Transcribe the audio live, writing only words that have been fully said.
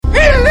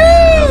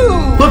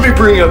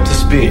bring you up to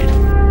speed.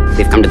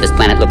 We've come to this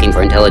planet looking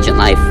for intelligent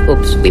life.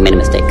 Oops, we made a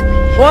mistake.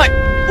 What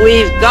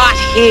we've got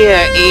here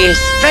is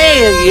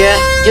failure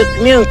to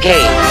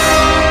communicate.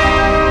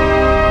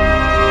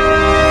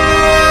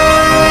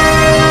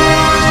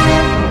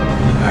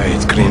 I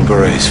eat green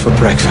berets for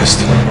breakfast.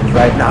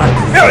 Right now,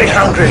 I'm very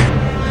hungry.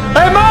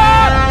 Hey,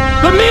 Mom!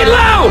 The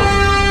meatloaf!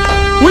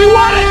 We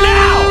want it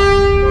now!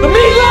 The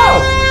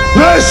meatloaf!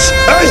 This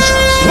is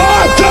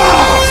Sparta!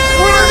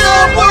 We're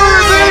not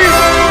worthy!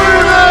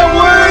 We're not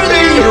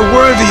worthy! You're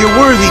worthy, you're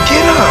worthy.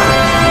 Get up!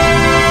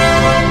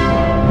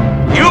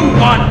 You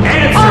want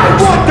answers! I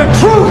want the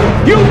truth!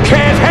 You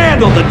can't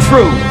handle the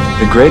truth!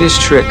 The greatest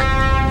trick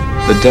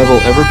the devil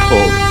ever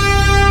pulled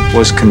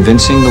was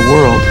convincing the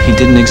world he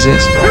didn't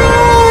exist.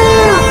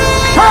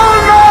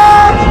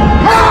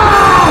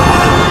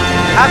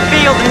 I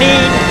feel the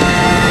need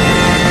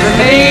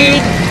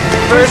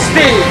for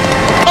speed.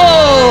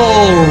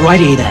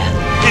 Alrighty then.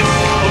 It's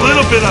a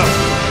little bit of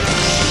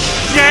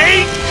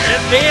yay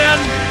and then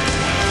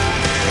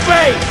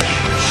fake.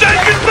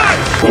 Shake it back!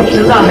 It's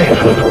alive.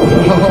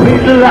 Oh,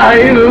 it's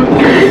alive.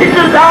 It's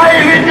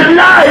alive. It's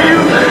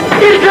alive.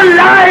 It's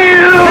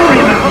alive.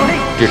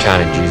 Your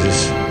tiny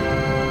Jesus,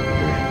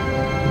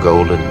 your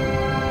golden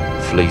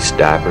fleece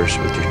diapers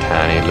with your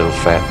tiny little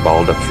fat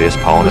balled up fist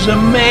pawing. He was a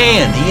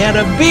man. He had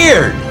a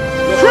beard.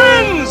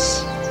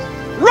 Friends,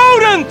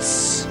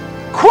 rodents,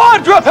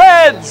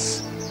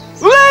 quadrupeds,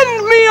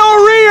 lend me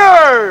your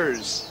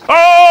ears.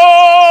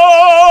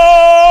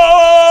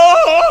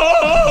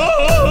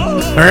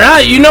 All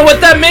right, you know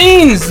what that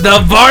means. The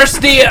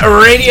Varsity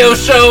Radio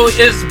Show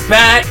is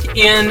back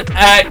in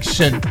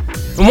action.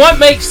 And what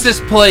makes this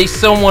place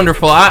so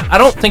wonderful, I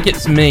don't think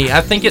it's me.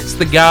 I think it's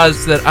the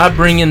guys that I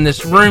bring in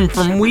this room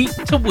from week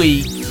to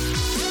week.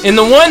 And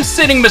the one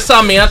sitting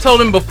beside me, I told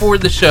him before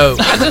the show,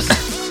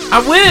 I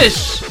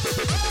wish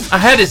I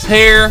had his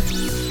hair,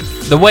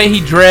 the way he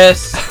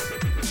dressed.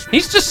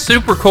 He's just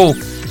super cool.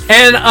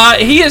 And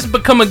he has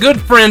become a good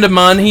friend of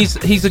mine. He's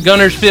a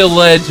Gunnersville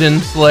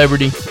legend,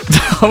 celebrity.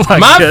 Oh my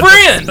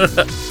friend,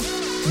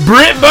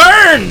 Britt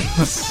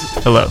Burns.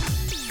 Hello.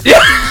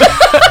 Yeah.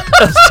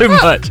 That's too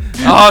much.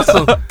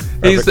 Awesome.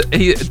 He's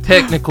a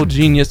technical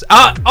genius.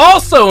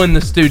 Also in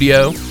the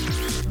studio,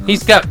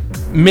 he's got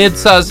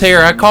mid-sized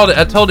hair. I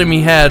told him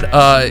he had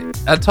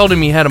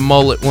a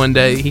mullet one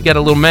day. He got a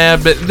little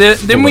mad, but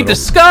then we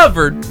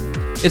discovered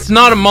it's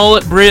not a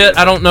mullet, Britt.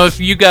 I don't know if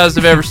you guys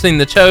have ever seen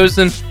The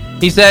Chosen.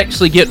 He's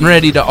actually getting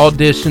ready to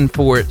audition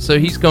for it, so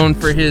he's going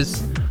for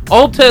his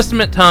Old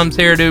Testament times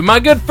hairdo. My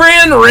good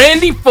friend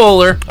Randy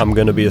Fuller. I'm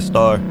gonna be a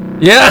star.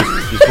 Yeah.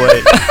 Just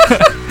wait.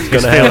 It's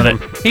gonna happen.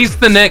 He's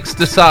the next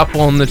disciple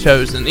on The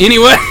Chosen.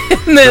 Anyway,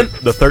 and then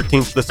the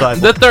 13th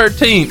disciple. The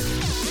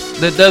 13th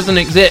that doesn't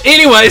exist.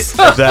 Anyways.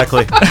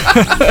 Exactly.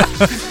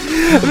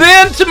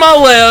 Then to my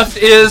left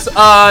is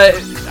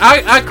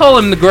I call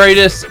him the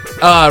greatest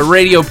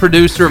radio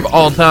producer of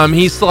all time.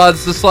 He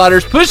slides the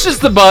sliders, pushes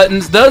the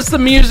buttons, does the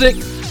music,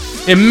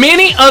 and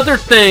many other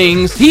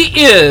things. He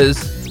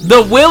is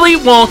the Willy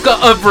Wonka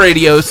of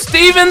radio,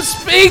 Steven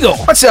Spiegel.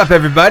 What's up,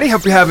 everybody?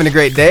 Hope you're having a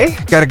great day.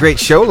 Got a great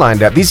show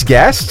lined up. These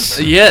guests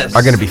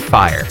are going to be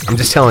fire. I'm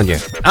just telling you.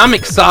 I'm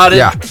excited.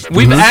 Yeah.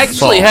 We've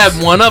actually had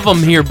one of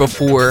them here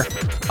before,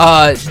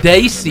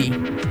 Daisy.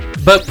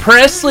 But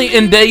Presley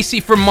and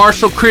Daisy from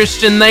Marshall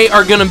Christian, they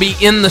are going to be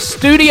in the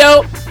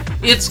studio.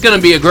 It's going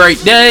to be a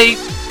great day.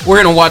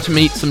 We're going to watch them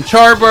eat some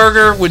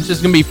charburger, which is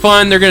going to be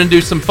fun. They're going to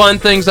do some fun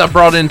things I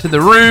brought into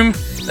the room.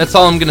 That's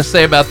all I'm going to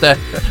say about that.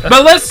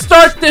 But let's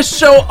start this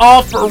show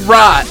off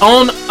right.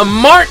 On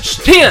March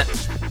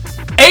 10th,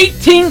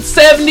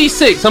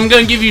 1876, I'm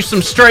going to give you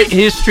some straight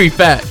history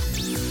facts.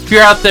 If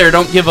you're out there,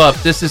 don't give up.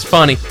 This is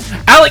funny.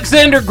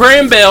 Alexander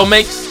Graham Bell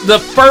makes the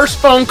first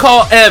phone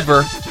call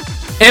ever.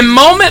 And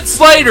moments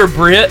later,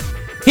 Britt,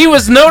 he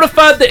was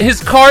notified that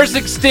his car's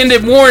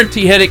extended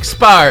warranty had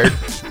expired.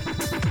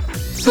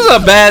 This is a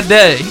bad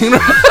day.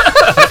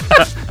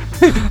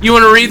 You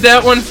want to read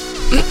that one?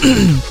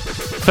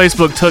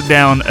 Facebook took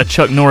down a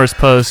Chuck Norris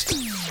post,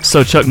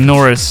 so Chuck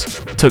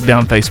Norris took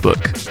down Facebook.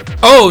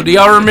 Oh, do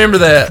y'all remember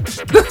that?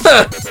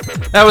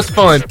 That was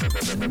fun.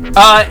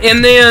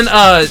 And then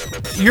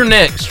you're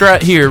next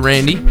right here,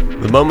 Randy.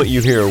 The moment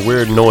you hear a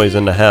weird noise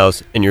in the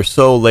house and you're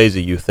so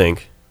lazy you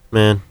think,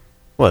 man,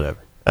 whatever,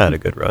 I had a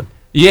good run.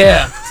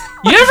 Yeah.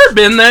 You ever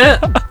been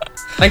that?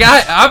 Like,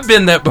 I've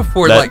been that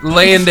before, like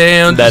laying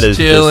down, just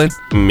chilling.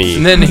 Just me.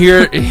 And then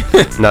here...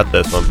 Not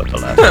this one, but the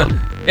last one.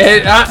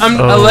 And I'm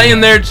laying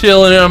there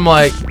chilling, and I'm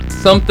like,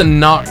 something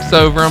knocks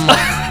over. I'm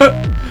like,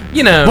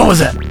 you know. What was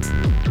that?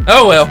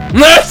 Oh, well.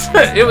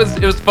 It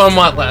was fun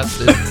while it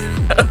lasted.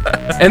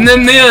 And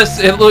then this,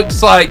 it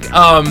looks like,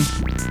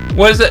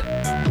 what is it?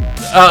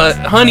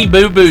 Honey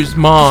Boo Boo's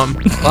mom,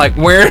 like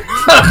wearing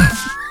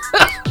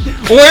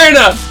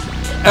a,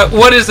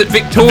 what is it,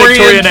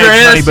 Victorian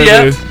dress?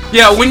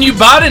 Yeah, when you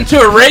bite into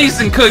a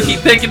raisin cookie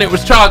thinking it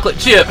was chocolate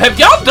chip. Have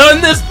y'all done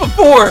this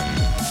before?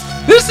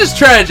 This is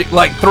tragic,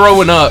 like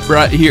throwing up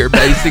right here,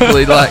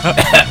 basically. Like,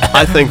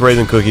 I think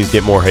raisin cookies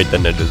get more hate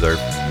than they deserve.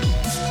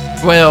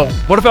 Well,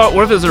 what if it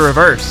was a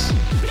reverse?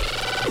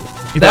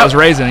 You thought it was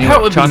raisin.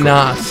 That would be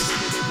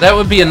nice. That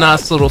would be a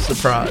nice little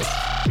surprise.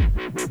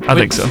 I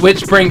think so.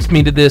 Which brings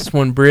me to this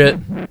one, Britt.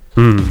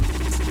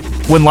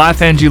 When life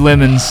hands you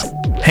lemons,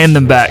 hand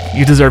them back.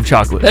 You deserve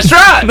chocolate. That's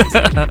right.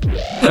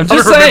 I'm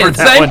just saying.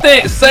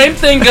 Same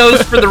thing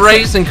goes for the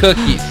raisin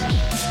cookies.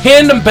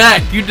 Hand them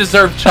back. You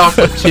deserve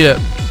chocolate chip.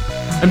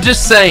 I'm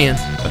just saying.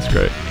 That's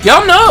great.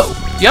 Y'all know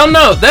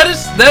that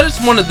is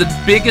one of the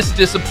biggest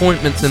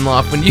disappointments in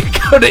life when you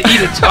go to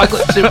eat a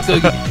chocolate chip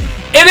cookie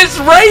and it's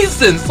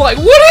raisins. Like,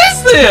 what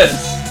is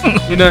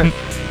this? You know?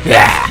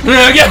 Yeah.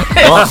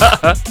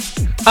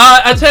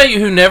 I tell you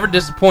who never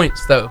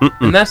disappoints though,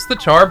 and that's the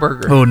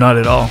Charburger. Oh, not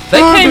at all.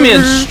 They came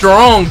in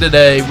strong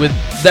today with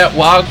that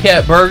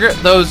Wildcat burger,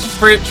 those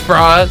French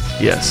fries.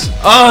 Yes.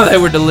 Oh, they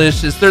were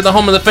delicious. They're the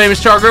home of the famous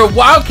Charburger,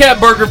 Wildcat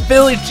burger,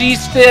 Philly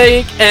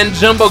cheesesteak, and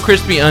jumbo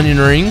crispy onion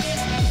rings.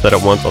 Said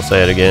it once, I'll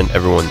say it again.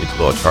 Everyone needs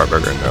a little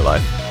Charburger in their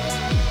life.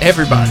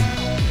 Everybody.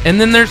 And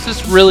then there's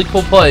this really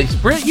cool place.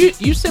 Brent,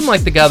 you seem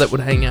like the guy that would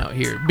hang out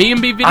here.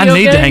 B&B Video I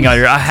need games? to hang out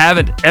here. I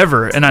haven't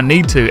ever, and I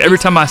need to. Every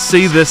time I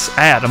see this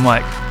ad, I'm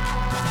like,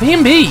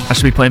 B&B. I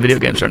should be playing video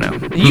games right now.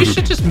 You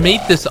should just meet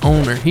this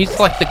owner. He's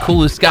like the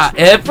coolest guy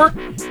ever.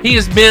 He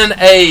has been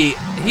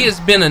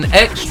an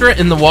extra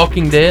in The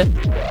Walking Dead.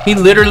 He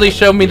literally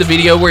showed me the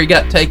video where he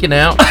got taken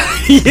out.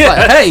 Yeah.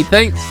 Like, hey,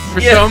 thanks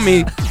for showing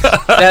me.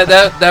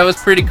 That was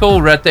pretty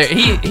cool right there.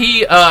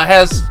 He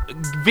has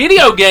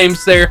video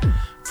games there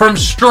from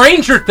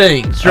Stranger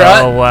Things,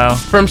 right? Oh, wow.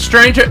 From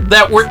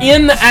that were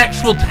in the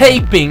actual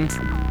taping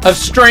of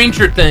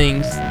Stranger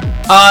Things.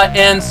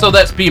 And so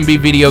that's B&B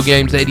Video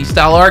Games 80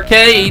 Style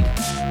Arcade.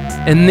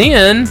 And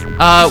then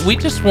we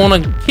just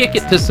want to kick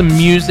it to some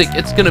music.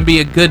 It's going to be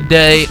a good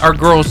day. Our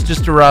girls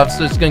just arrived,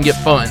 so it's going to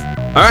get fun.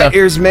 All right,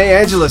 here's May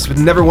Angelus with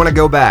Never Want to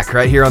Go Back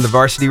right here on the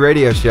Varsity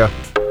Radio Show.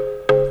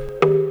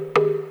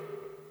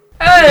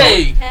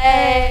 Hey!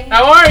 Hey!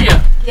 How are you?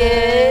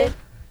 Good.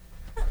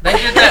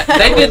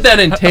 They did that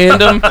in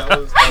tandem.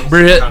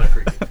 Britt,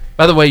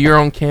 by the way, you're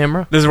on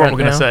camera. This is what right we're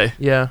going to now. say.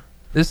 Yeah,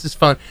 this is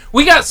fun.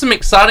 We got some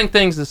exciting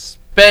things,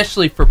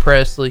 especially for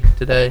Presley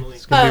today.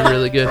 It's going to be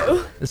really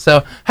good.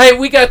 So, hey,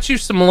 we got you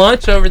some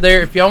lunch over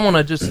there. If y'all want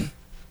to just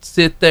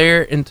sit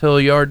there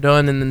until you are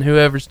done, and then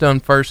whoever's done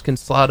first can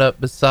slide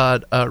up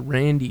beside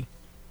Randy.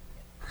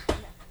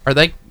 Are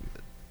they?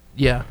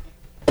 Yeah.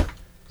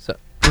 So,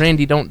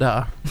 Randy, don't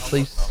die,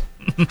 please.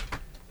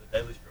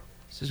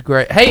 This is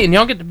great. Hey, and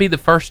y'all get to be the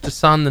first to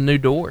sign the new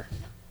door.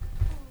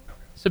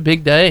 It's a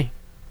big day.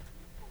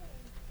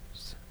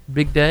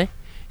 Big day.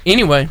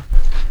 Anyway,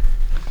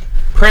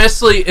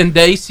 Presley and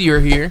Daisy are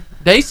here.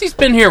 Daisy's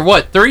been here,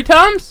 what, 3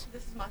 times?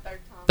 This is my 3rd time.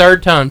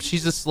 3rd time.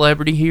 She's a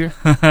celebrity here.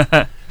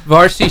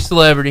 Varsity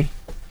celebrity.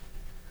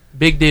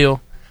 Big deal.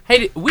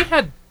 Hey, we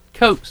had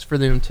Cokes for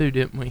them too,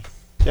 didn't we?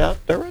 Yeah,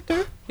 they're right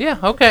there. Yeah,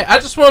 okay. I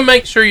just want to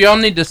make sure y'all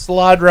need to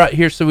slide right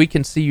here so we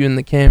can see you in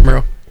the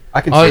camera. I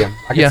can see him.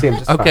 I can see him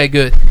just fine. Okay,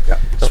 good. Yeah.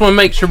 Just want to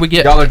make sure we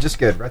get y'all are just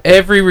good, right there.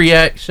 Every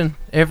reaction,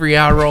 every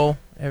eye roll,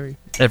 every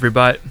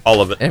bite,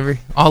 all of it.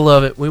 All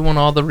of it. We want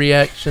all the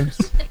reactions.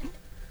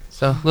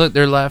 So look,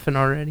 they're laughing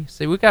already.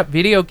 See, we got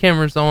video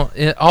cameras on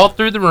all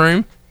through the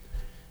room.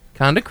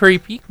 Kind of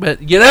creepy,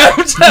 but you know,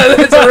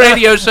 it's a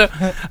radio show.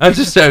 I'm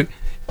just joking.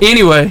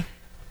 Anyway,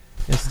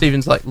 and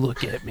Steven's like,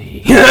 look at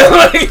me.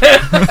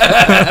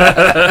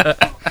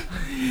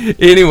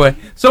 Anyway,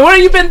 so what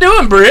have you been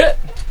doing, Britt?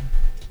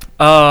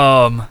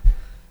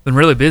 Been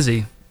really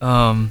busy.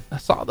 I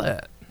saw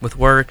that with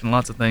work and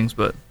lots of things,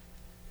 but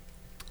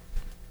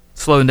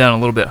slowing down a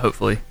little bit.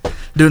 Hopefully,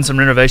 doing some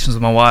renovations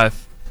with my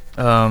wife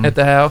at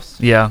the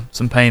house. Yeah,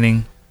 some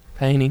painting.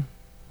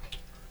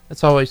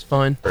 That's always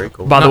fun. Very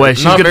cool. By the way,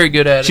 she's very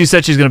good at it. She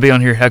said she's going to be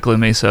on here heckling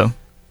me. So,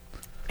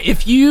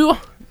 if you,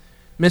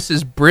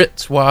 Mrs.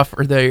 Britt's wife,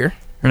 are there,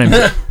 her name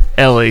is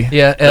Ellie.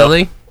 Yeah,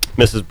 Ellie.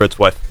 Mrs. Britt's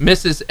wife.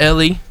 Mrs.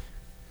 Ellie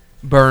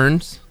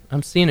Burns.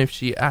 I'm seeing if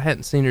I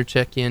hadn't seen her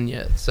check in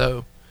yet.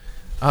 So,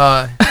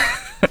 my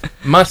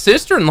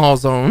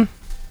sister-in-law's on,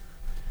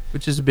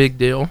 which is a big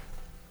deal.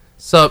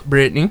 Sup,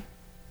 Brittany?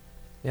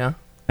 Yeah.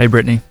 Hey,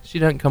 Brittany. She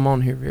doesn't come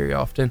on here very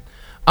often.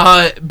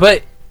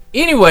 But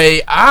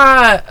anyway,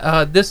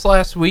 this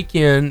last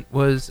weekend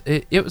was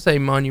a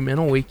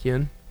monumental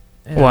weekend.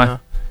 And, why?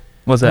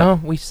 What's that? No,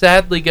 we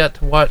sadly got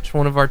to watch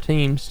one of our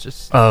teams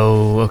just.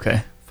 Oh,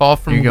 okay. Fall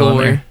from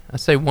glory. I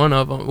say one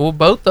of them. Well,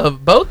 both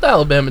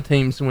Alabama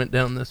teams went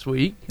down this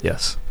week.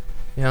 Yes.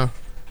 Yeah.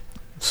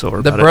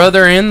 So the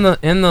brother and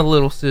the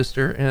little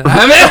sister. And, whoa!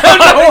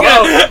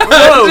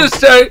 I'm just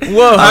joking.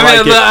 Whoa!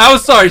 I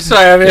was sorry.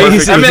 I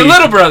mean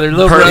little brother.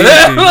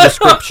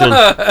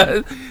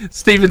 Description.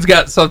 Steven's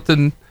got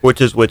something.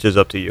 Which is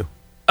up to you.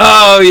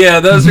 Oh yeah,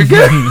 those are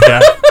good.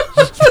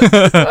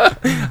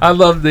 I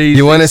love these.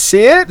 You want to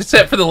see it?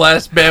 Except for the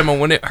last Bama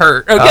when it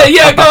hurt. Okay,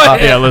 go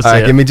ahead. Yeah, let's see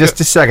it. Give me just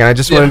a second. I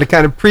just wanted to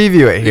kind of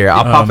preview it here.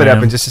 I'll pop it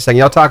up in just a second.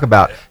 Y'all talk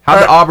about how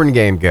the Auburn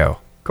game go.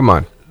 Come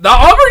on. The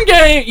Auburn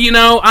game,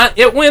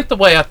 it went the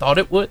way I thought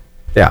it would.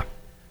 Yeah.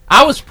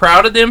 I was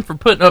proud of them for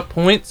putting up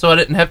points, so I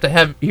didn't have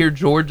to hear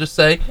Georgia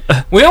say,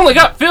 "We only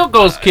got field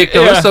goals kicked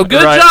on us." So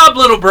good job,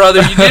 little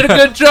brother. You did a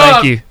good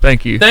job.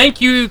 Thank you,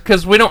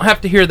 because we don't have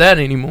to hear that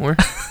anymore.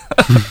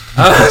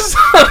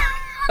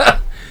 I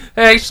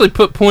actually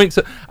put points.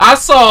 I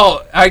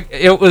saw.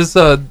 It was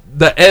the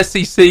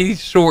SEC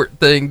short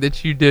thing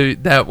that you do.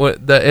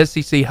 The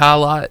SEC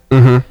highlight.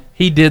 Mm-hmm.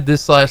 He did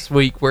this last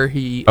week where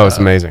he. Oh, it's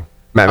amazing.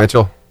 Matt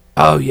Mitchell.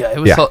 Oh yeah,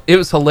 it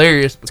was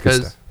hilarious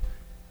because.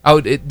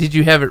 Did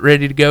you have it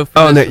ready to go?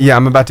 No, yeah,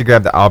 I'm about to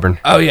grab the Auburn.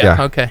 Oh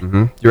yeah. Okay.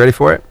 Mm-hmm. You ready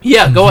for it?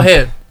 Yeah, go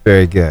ahead.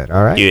 Very good.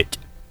 All right. Good.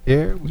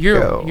 Here we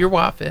go. Your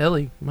wife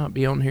Ellie might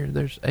be on here.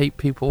 There's 8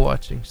 people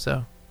watching,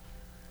 so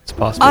it's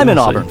possible. I'm an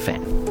Auburn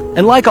fan,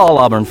 and like all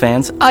Auburn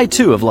fans, I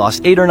too have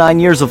lost 8 or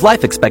 9 years of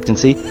life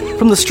expectancy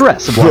from the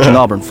stress of watching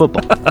Auburn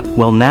football.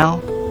 Well,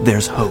 now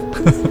there's hope.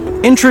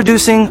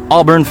 Introducing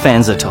Auburn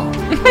Fanzatol,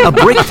 a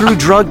breakthrough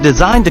drug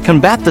designed to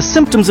combat the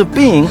symptoms of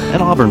being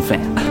an Auburn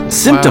fan.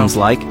 Symptoms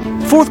like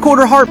fourth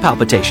quarter heart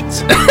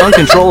palpitations,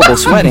 uncontrollable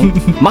sweating,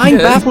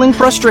 mind-baffling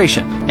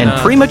frustration, and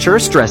premature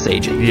stress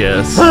aging.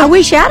 Yes. I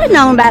wish I'd have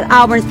known about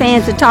Auburn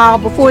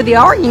Fanzatol before the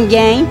Oregon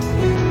game.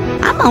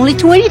 I'm only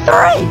 23.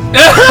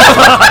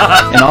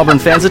 And Auburn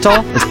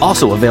Fanzatol is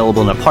also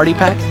available in a party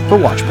pack for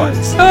watch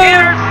parties.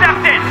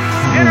 Intercepted!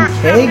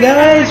 Hey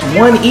guys,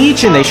 1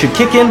 each, and they should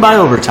kick in by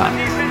overtime.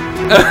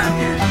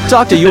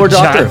 Talk to your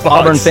doctor if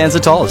Auburn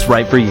Fanzatol is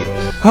right for you.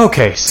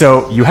 Okay,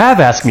 so you have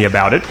asked me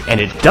about it,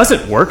 and it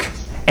doesn't work,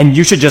 and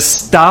you should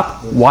just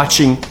stop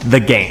watching the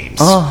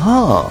games.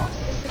 Uh-huh.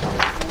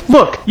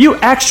 Look, you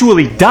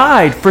actually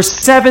died for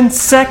 7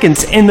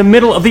 seconds in the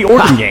middle of the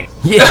Oregon game.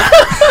 Yeah.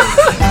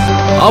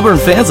 Auburn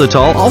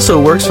Fanzatol also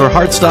works for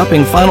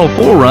heart-stopping Final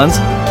Four runs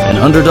and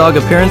underdog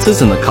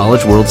appearances in the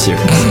College World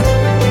Series.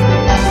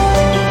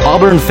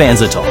 Auburn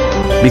Fanzatol,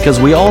 because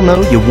we all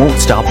know you won't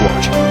stop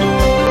watching.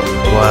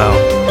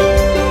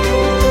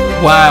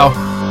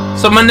 Wow.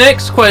 So my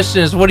next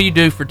question is, what do you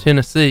do for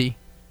Tennessee?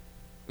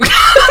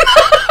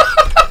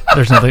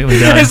 There's nothing to be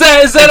done. Is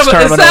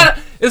that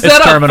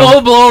a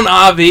full-blown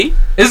Ivy?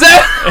 Is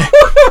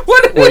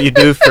that what you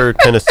do for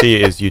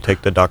Tennessee is you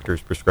take the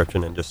doctor's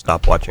prescription and just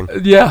stop watching.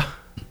 Yeah.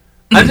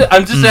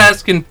 I'm just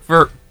asking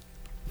for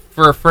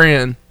a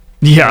friend.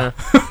 Yeah.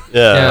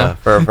 Yeah,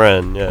 for a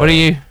friend. Yeah. What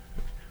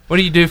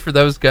do you do for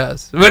those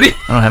guys? I don't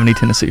have any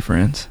Tennessee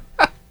friends.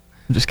 I'm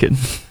just kidding.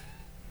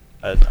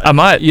 I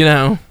might.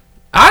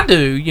 I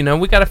do.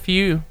 We got a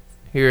few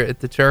here at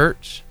the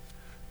church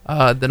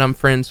that I'm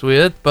friends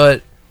with,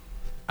 but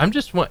I'm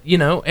just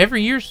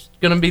every year's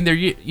going to be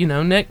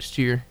their next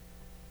year.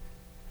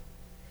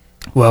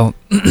 Well,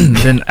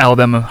 then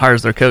Alabama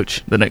hires their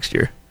coach the next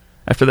year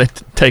after they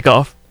take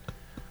off.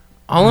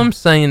 All I'm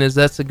saying is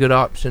that's a good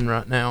option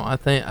right now.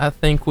 I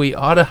think we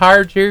ought to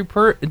hire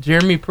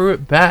Jeremy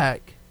Pruitt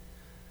back.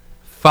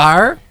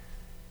 Fire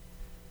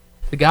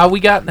the guy we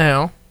got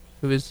now,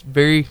 who is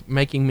very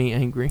making me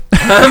angry.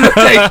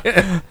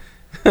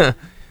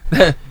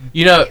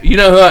 you know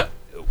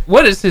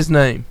what is his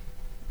name?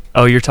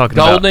 Oh, you're talking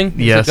Golding? about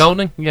yes. Is it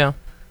Golding? Yeah.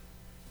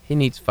 He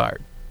needs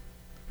fired.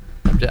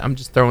 I'm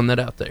just throwing that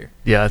out there.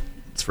 Yeah,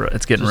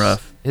 it's getting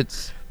rough.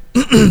 It's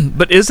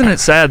But isn't it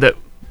sad that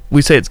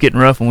we say it's getting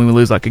rough when we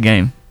lose like a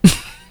game?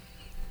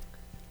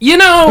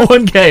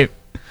 One game.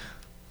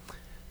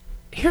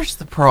 Here's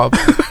the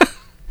problem.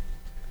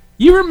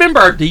 You remember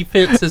our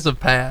defenses of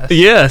past?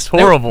 Yes,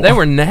 horrible. They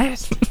were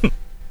nasty.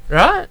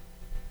 Right?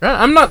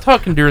 I'm not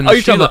talking during the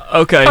you're talking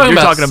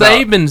about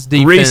Saban's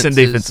defense. Recent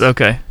defense.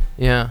 Okay.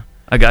 Yeah.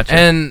 I got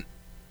you.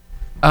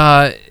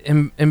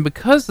 And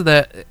because of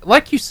that,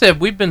 like you said,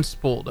 we've been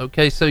spoiled.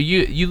 Okay, so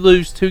you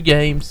lose 2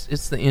 games,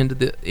 it's the end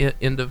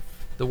of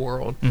the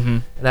world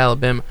at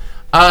Alabama.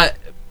 But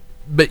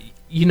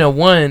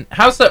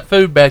how's that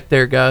food back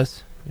there,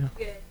 guys?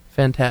 Good.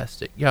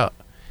 Fantastic. Y'all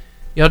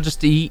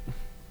just eat.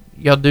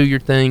 Y'all do your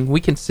thing. We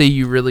can see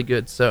you really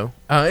good. So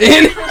not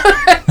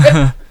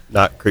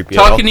creepy.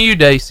 Talking to you,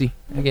 Daisy.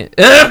 Again.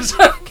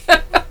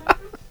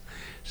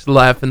 She's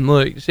laughing.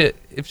 Look,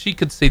 if she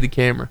could see the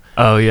camera.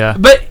 Oh yeah.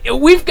 But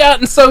we've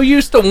gotten so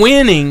used to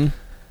winning.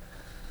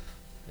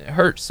 It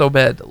hurts so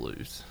bad to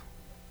lose.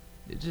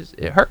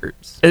 It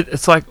hurts.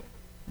 It's like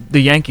the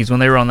Yankees when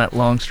they were on that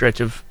long stretch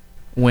of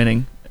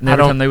winning. And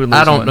every time they would lose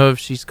I don't one. know if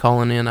she's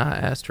calling in. I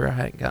asked her. I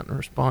hadn't gotten a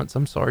response.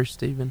 I'm sorry,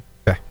 Steven.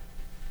 Okay.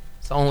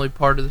 It's the only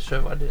part of the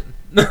show I didn't.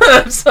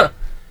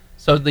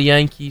 So the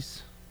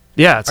Yankees.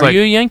 Yeah. Are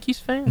you a Yankees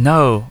fan?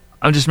 No.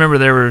 I just remember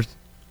there were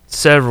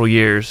several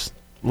years,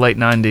 late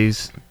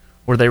 90s,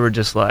 where they were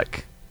just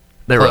like,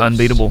 they were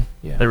unbeatable.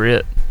 Yeah. They were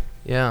it.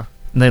 Yeah.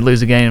 And they'd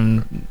lose a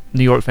game, and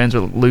New York fans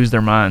would lose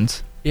their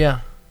minds. Yeah.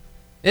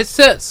 It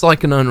sets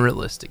like an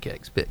unrealistic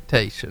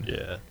expectation.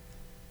 Yeah.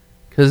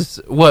 Because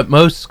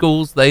most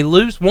schools, they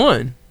lose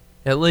one,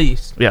 at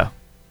least. Yeah.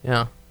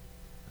 Yeah.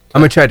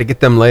 I'm going to try to get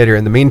them later.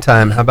 In the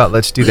meantime, how about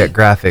let's do that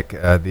graphic,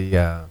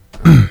 the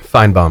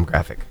Feinbaum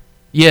graphic.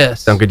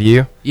 Yes. Sound good to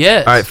you?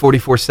 Yes. All right,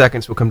 44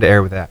 seconds. We'll come to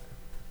air with that.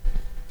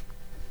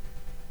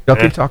 Y'all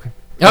keep talking.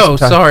 Oh,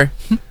 sorry.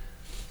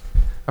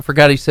 I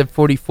forgot he said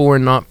 44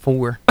 and not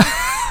 4.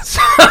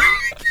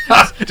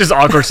 Just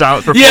awkward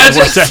silence for 4 Yeah,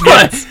 more just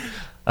seconds.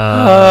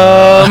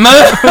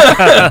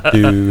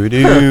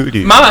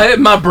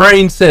 My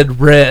brain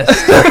said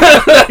rest.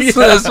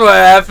 That's what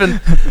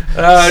happened.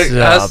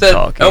 I said,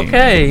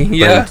 okay,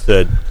 yeah.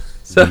 Said,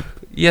 so,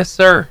 yes,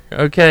 sir.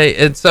 Okay,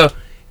 and so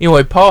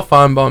anyway, Paul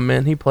Feinbaum,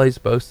 man, he plays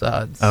both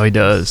sides. Oh, he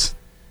does.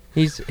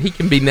 He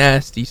can be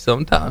nasty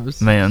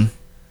sometimes, man.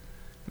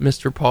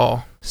 Mr.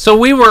 Paul. So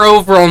we were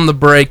over on the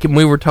break, and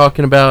we were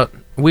talking about.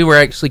 We were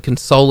actually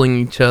consoling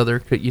each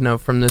other,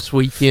 from this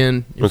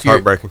weekend. It was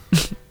heartbreaking.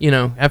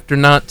 After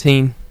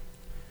 19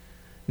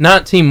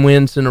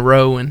 wins in a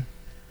row and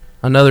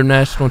another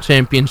national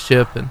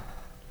championship, and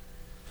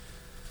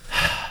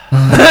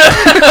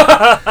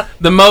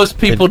the most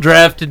people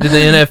drafted to the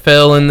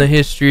NFL in the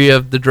history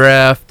of the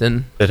draft,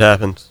 and it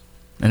happens,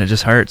 and it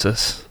just hurts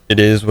us. It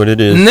is what it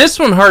is. And this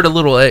one hurt a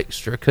little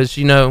extra because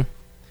it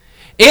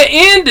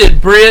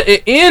ended, Britt.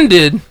 It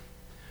ended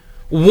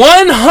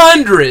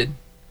 100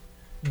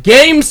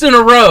 games in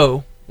a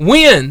row,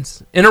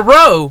 wins in a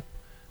row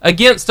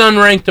against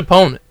unranked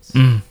opponents.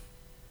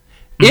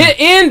 It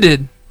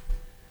ended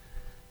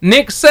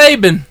Nick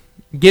Saban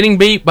getting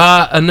beat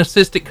by an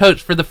assistant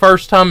coach for the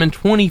first time in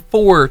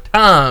 24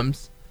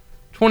 times.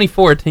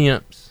 24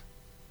 attempts.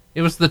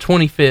 It was the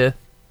 25th,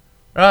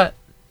 right?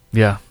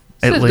 Yeah,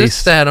 at least. This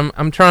stat,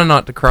 I'm trying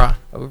not to cry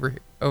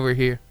over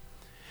here.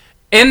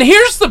 And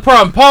here's the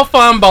problem. Paul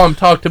Feinbaum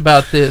talked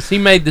about this. He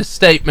made this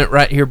statement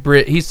right here,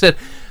 Britt. He said,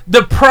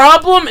 the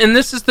problem, and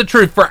this is the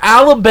truth, for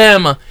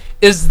Alabama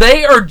is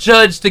they are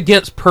judged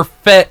against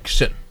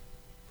perfection.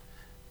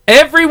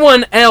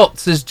 Everyone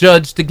else is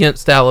judged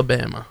against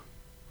Alabama.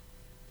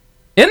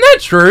 Isn't that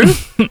true?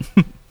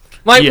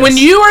 Like, when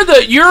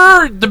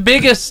you're the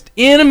biggest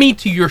enemy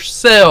to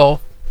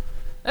yourself,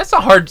 that's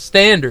a hard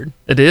standard.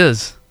 It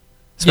is.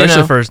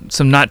 Especially for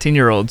some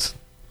 19-year-olds.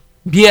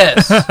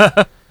 Yes.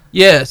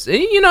 Yes.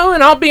 And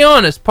I'll be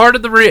honest, part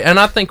of and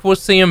I think we'll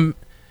see him.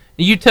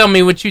 You tell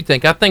me what you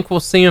think. I think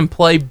we'll see him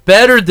play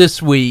better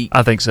this week.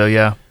 I think so,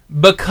 yeah.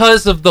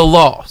 Because of the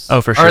loss.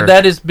 Oh, for sure. Or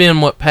that has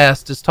been what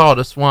past has taught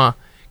us. Why?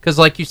 Because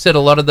like you said, a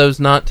lot of those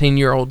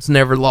 19-year-olds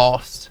never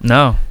lost.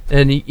 No.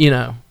 And,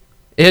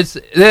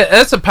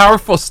 that's a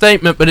powerful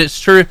statement, but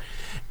it's true.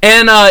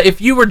 And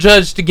if you were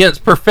judged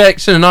against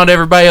perfection and not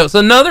everybody else,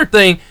 another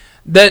thing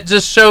that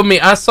just showed me,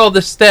 I saw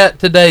the stat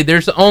today,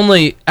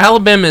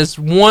 Alabama is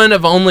one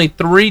of only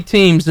 3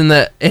 teams in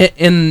the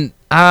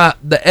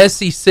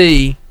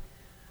SEC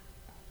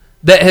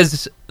that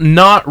has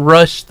not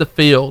rushed the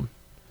field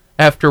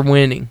after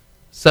winning.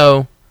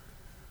 So,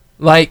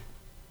 like,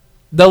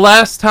 the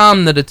last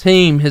time that a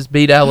team has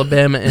beat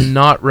Alabama and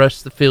not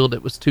rushed the field,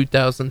 it was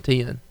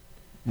 2010.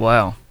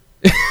 Wow.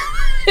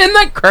 Isn't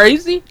that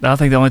crazy? I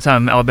think the only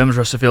time Alabama's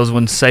rushed the field is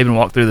when Saban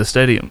walked through the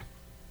stadium.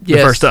 Yes,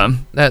 the first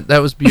time.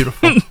 That was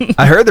beautiful.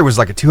 I heard there was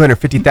like a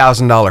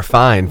 $250,000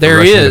 fine for There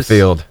rushing is. the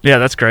field. Yeah,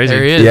 that's crazy.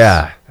 There is.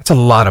 Yeah, that's a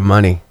lot of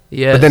money.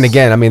 Yes. But then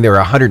again, I mean, there were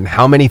 100 and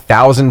how many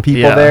thousand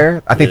people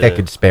there? I think they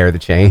could spare the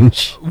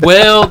change.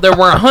 Well, there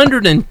were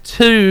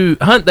 102.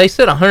 They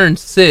said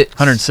 106.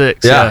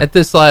 106. Yeah. At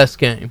this last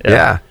game.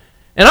 Yeah.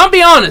 And I'll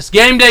be honest,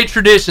 game day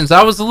traditions.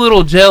 I was a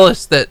little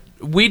jealous that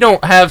we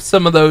don't have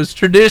some of those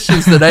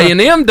traditions that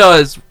A&M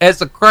does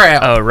as a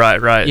crowd. Oh,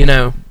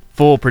 right.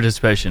 Full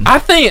participation. I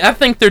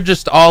think they're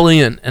just all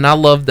in, and I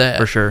love that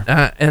for sure.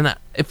 And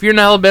if you're an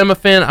Alabama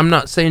fan, I'm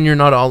not saying you're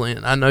not all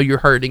in. I know you're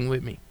hurting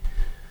with me.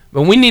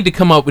 But we need to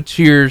come up with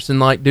cheers and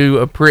like do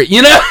a a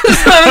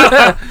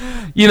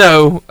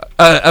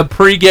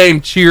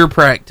pregame cheer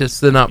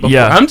practice the night before.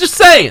 Yeah. I'm just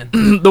saying.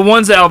 The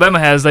ones that Alabama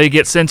has, they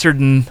get censored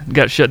and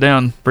got shut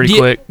down pretty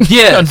quick.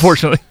 Yes.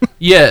 Unfortunately.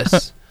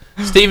 Yes.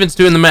 Steven's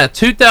doing the math.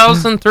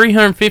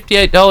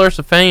 $2,358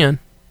 a fan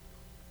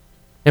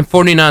and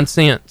 49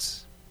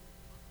 cents.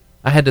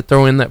 I had to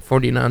throw in that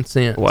 49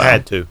 cents. Wow.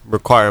 Had to.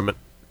 Requirement.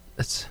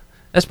 That's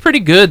pretty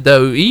good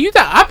though.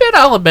 I bet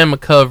Alabama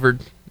covers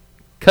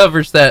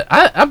that.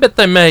 I bet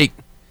they make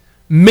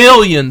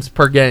millions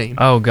per game.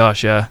 Oh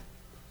gosh, yeah.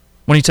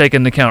 When you take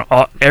into account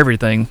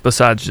everything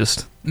besides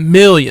just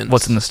millions,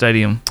 what's in the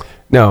stadium.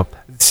 No,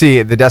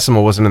 see, the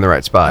decimal wasn't in the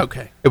right spot.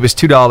 Okay. It was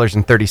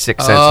 $2.36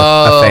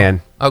 a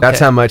fan. Okay. That's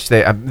how much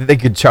they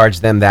could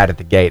charge them that at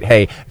the gate.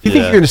 Hey, if you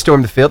think you're going to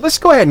storm the field, let's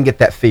go ahead and get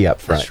that fee up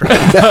front.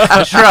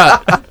 That's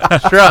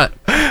right.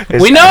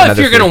 We know if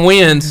you're going to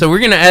win, so we're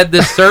going to add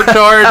this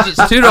surcharge. It's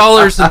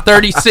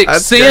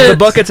 $2.36. The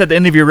bucket's at the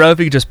end of your row. If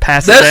you could just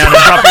pass it down and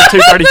drop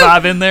your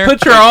 $2.35 in there.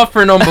 Put your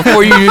offering on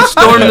before you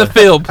storm the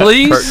field,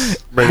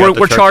 please.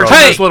 We're charging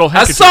those little I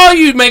handkerchiefs. saw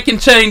you making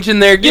change in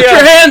there. Get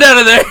your hand out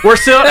of there. We're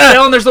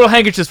selling those little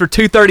handkerchiefs for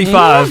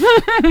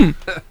 $2.35.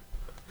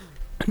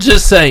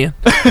 Just saying.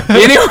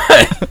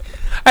 Anyway,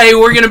 hey,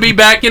 we're going to be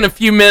back in a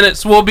few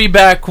minutes. We'll be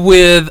back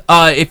with,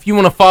 if you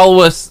want to follow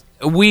us,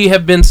 we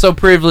have been so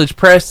privileged,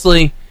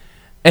 Presley,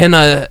 and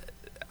I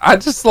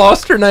just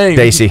lost her name.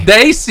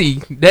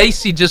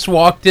 Daisy just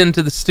walked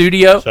into the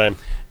studio. Same.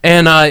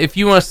 And if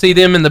you want to see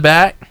them in the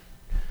back,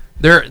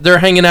 They're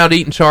hanging out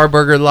eating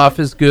Charburger. Life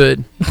is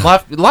good.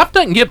 Life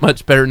doesn't get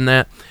much better than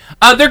that.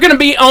 They're going to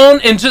be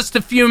on in just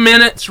a few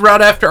minutes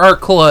right after our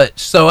clutch.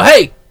 So,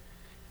 hey,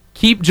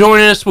 keep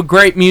joining us with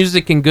great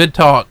music and good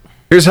talk.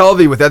 Here's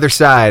Hulvey with Other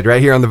Side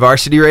right here on the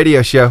Varsity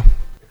Radio Show.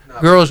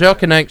 Girls, y'all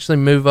can actually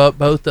move up,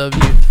 both of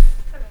you.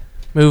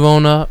 Move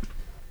on up.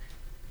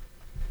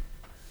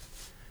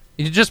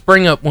 You just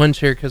bring up one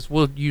chair because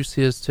we'll use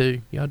his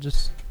too. Y'all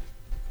just...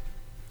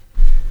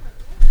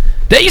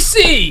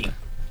 Daisy!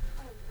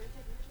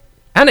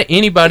 Out of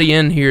anybody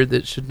in here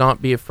that should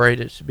not be afraid,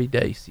 it should be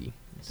Daisy.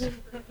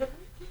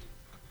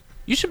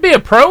 You should be a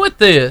pro at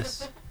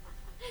this.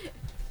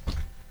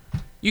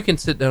 You can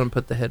sit down and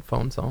put the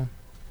headphones on.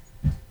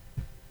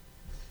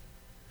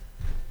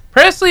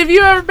 Presley, have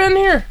you ever been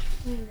here?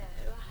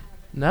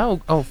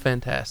 No? Oh,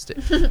 fantastic.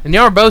 And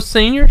y'all are both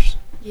seniors?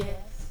 Yes.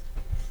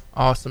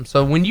 Awesome.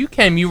 So when you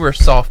came, you were a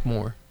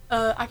sophomore.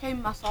 I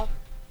came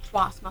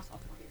twice my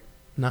sophomore year.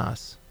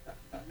 Nice.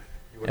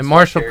 And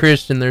Marshall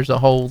Christian, there's a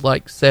whole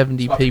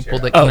 70 people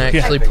that can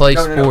actually play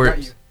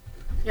sports.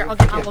 Here,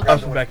 I'll look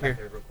from back here.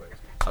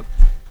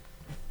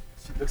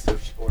 She looks so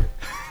short.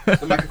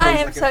 I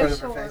am so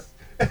short.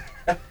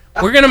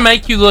 We're going to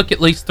make you look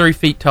at least 3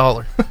 feet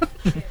taller.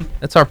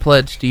 That's our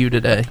pledge to you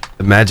today.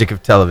 The magic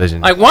of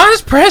television. Why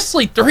is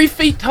Presley 3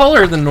 feet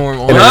taller than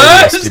normal? We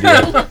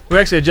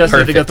actually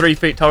adjusted it to go 3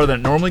 feet taller than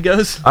it normally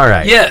goes. All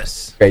right.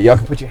 Yes. Okay, y'all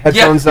can put your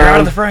headphones on, out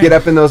of the frame. get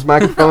up in those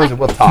microphones, and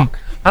we'll talk.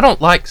 I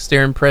don't like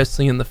staring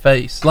Presley in the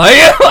face.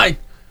 Like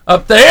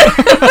up there.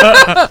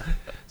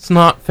 It's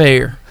not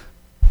fair.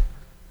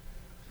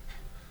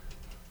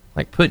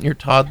 Like putting your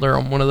toddler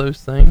on one of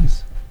those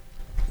things.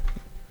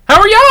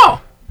 How are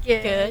y'all?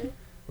 Good.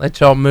 Let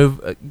y'all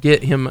move,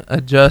 get him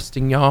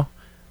adjusting, y'all.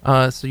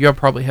 So y'all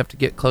probably have to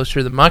get closer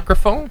to the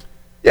microphone.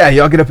 Yeah,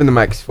 y'all get up in the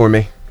mics for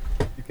me.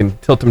 You can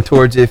tilt them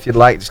towards you if you'd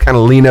like. Just kind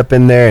of lean up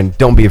in there and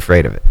don't be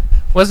afraid of it.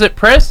 Was it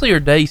Presley or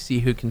Daisy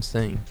who can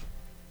sing?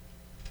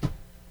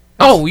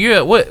 Oh, yeah.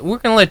 What? We're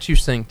gonna let you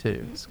sing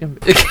too. It's gonna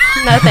be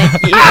No,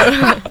 thank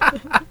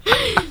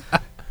you.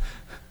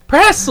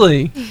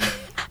 Presley.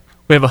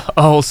 We have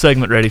a whole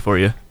segment ready for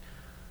you.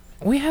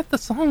 We have the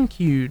song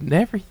queued and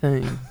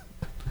everything.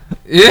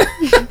 Yeah.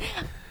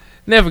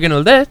 Never gonna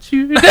let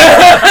you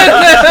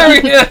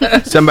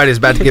down. Somebody's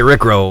about to get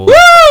rickrolled.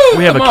 Woo!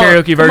 We have a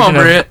karaoke version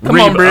of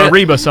a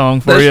Reba song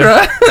for you.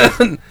 Right.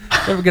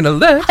 Never gonna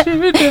let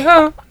you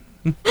down.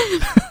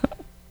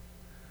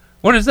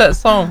 What is that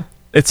song?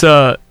 It's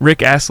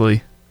Rick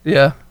Astley.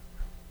 Yeah.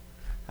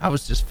 I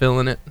was just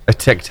feeling it. A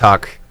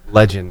TikTok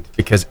legend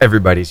because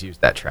everybody's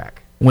used that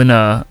track. When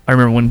I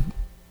remember when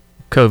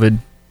COVID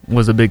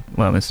was a big,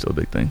 well, it's still a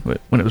big thing,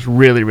 but when it was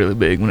really, really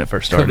big when it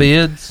first started.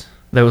 COVIDs.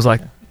 There was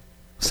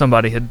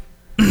somebody had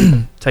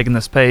taken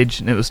this page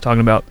and it was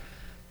talking about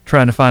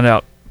trying to find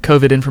out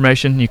COVID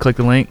information. You click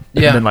the link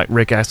and then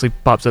Rick Astley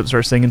pops up and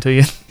starts singing to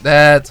you.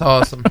 That's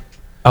awesome.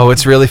 Oh,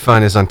 what's really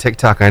fun is on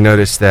TikTok, I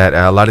noticed that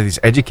a lot of these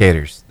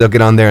educators, they'll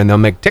get on there and they'll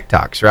make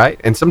TikToks, right?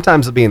 And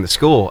sometimes they'll be in the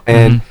school,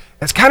 and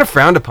that's kind of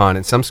frowned upon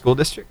in some school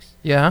districts.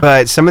 Yeah.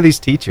 But some of these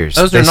teachers,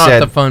 those are not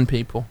the fun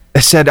people.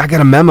 They said, I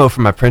got a memo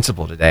from my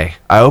principal today.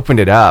 I opened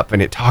it up,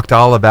 and it talked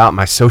all about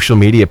my social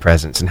media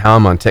presence and how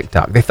I'm on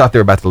TikTok. They thought they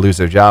were about to lose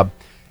their job.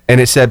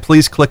 And it said,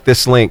 please click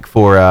this link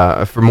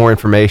for more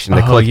information.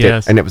 They clicked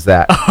it, and it was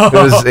that.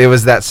 It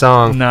was that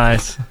song.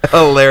 Nice.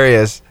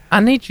 Hilarious.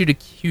 I need you to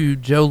cue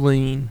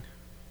Jolene.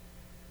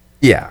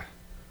 Yeah.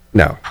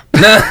 No.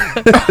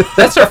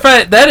 That's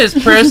her that is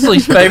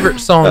Presley's favorite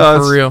song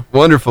for real.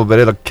 Wonderful, but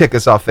it'll kick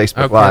us off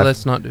Facebook Live. Okay,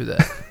 let's not do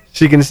that.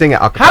 She can sing it.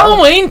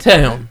 Halloween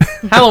Town.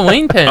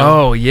 Halloween Town.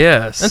 Oh,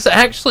 yes. That's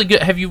actually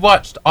good. Have you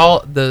watched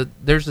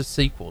there's a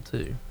sequel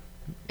too?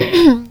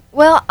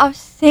 Well, I've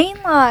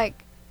seen them,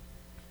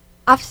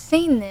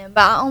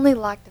 but I only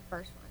like the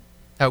first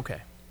one. Okay.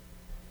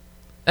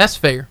 That's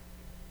fair.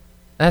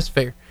 That's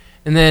fair.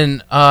 And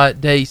then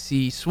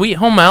Daisy, Sweet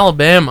Home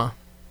Alabama.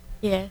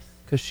 Yes.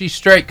 Because she's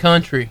straight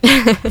country.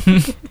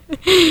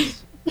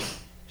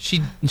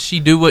 she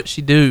do what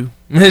she do.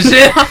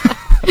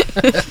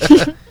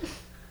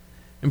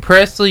 And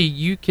Presley,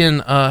 you can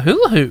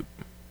hula hoop.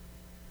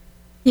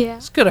 Yeah.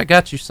 It's good. I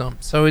got you some.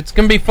 So it's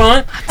going to be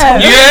fun.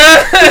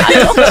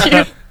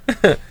 I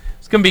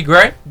It's going to be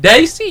great.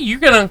 Daisy, you're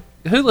going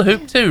to hula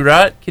hoop too,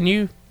 right? Can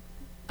you?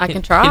 I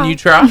can try. Can you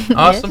try?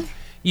 Awesome. Yes.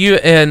 You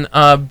and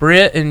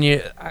Britt and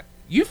you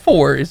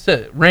four. Is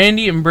it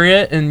Randy and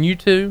Britt and you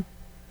two?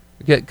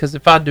 Because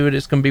if I do it,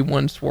 it's going to be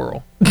one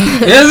swirl. Woo!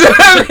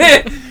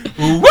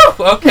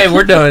 Okay,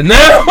 we're done.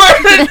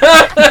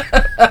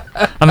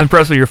 I'm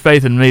impressed with your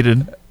faith in me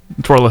to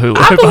twirl a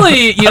hula hoop. I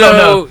believe,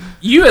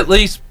 you at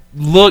least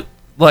look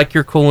like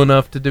you're cool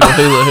enough to do a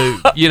hula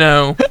hoop,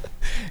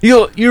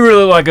 You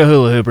really like a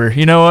hula hooper.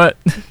 You know what?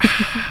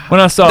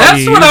 When I saw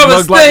That's you, what I was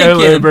looked like a hula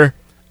thinking. hooper.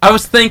 I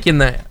was thinking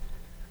that.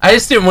 I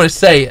just didn't want to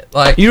say it.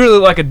 Like you really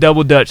like a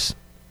double Dutch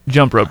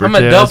jump roper. I'm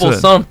a double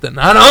something.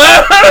 I don't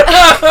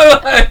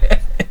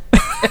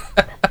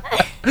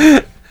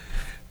know.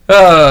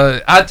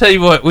 I tell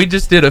you what, we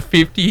just did a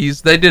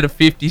 50s. They did a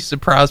 50s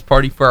surprise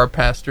party for our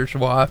pastor's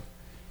wife.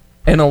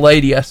 And a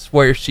lady, I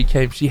swear she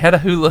came. She had a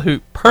hula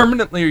hoop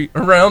permanently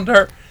around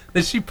her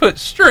that she put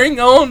string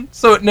on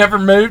so it never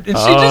moved. And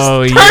she just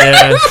turned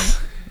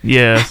yes.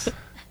 Yes.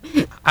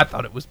 I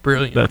thought it was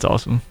brilliant. That's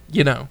awesome.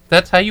 You know,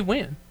 that's how you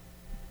win.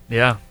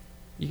 Yeah.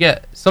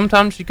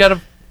 Sometimes you got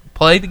to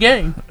play the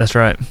game. That's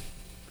right.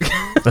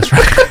 That's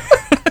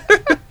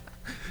right.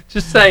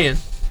 Just saying.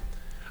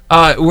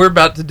 We're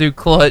about to do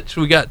clutch.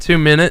 We got 2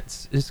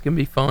 minutes. It's going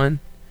to be fun.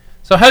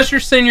 So how's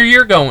your senior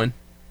year going?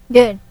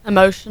 Good.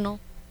 Emotional.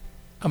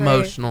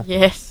 Emotional.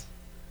 Yes.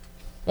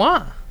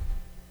 Why?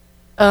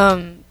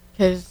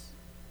 Because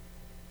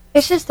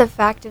it's just the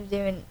fact of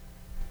doing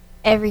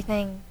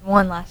everything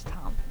one last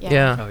time.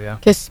 Yeah. Oh yeah.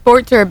 Because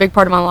sports are a big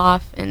part of my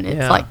life, and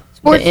it's like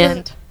sports the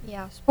end.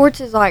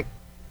 Sports is like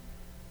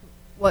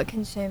what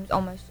consumes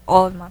almost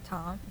all of my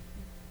time,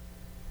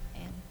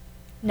 and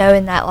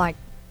knowing that like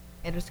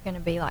it was going to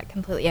be like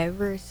completely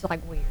over is like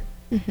weird.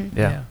 Mm-hmm.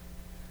 Yeah.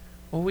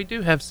 Well, we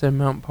do have Sam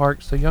Mountain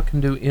Park, so y'all can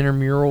do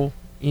intramural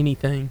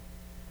anything.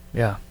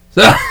 Yeah.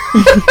 So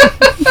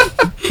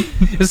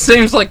it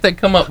seems like they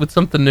come up with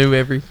something new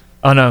every.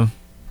 Oh no.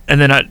 And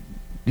then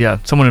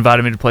someone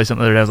invited me to play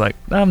something the other day. I was like,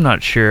 I'm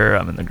not sure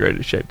I'm in the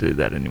greatest shape to do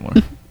that anymore.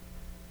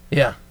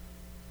 Yeah.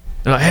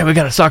 They're like, hey, we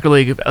got a soccer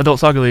league, adult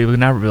soccer league in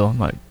Naperville. I'm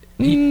like,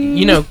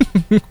 you know,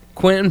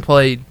 Quentin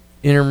played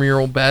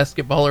intramural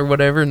basketball or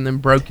whatever, and then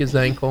broke his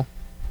ankle.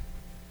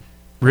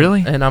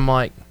 Really? And I'm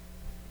like,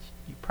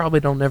 you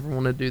probably don't ever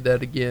want to do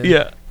that again.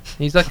 Yeah.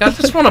 He's like, I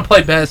just want to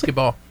play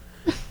basketball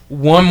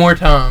one more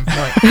time.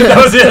 Like,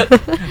 that was it.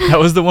 That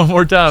was the one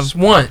more time. Just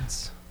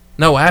once.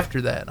 No,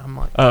 after that, I'm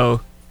like,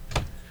 oh.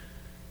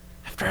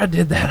 After I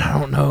did that, I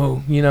don't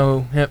know. You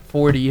know, at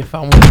 40, if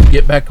I want to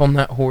get back on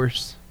that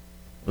horse.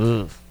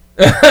 Ugh.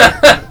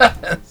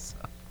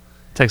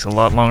 Takes a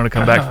lot longer to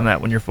come back from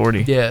that when you're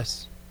 40.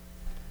 Yes.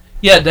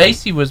 Yeah,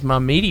 Daisy was my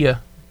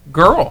media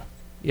girl.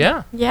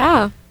 Yeah.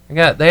 Yeah.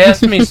 They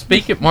asked me to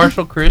speak at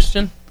Marshall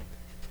Christian,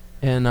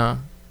 and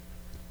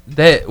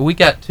we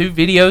got 2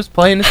 videos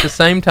playing at the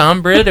same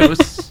time, Britt. It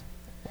was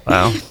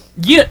wow.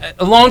 Yeah,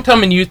 a long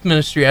time in youth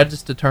ministry, I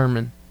just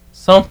determined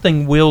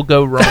something will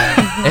go wrong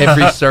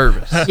every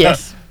service.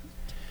 Yes.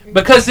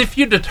 Because if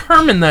you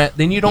determine that,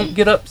 then you don't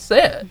get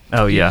upset.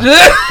 Oh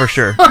yeah, for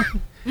sure.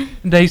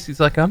 Daisy's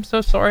like, I'm so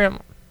sorry. I'm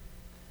like,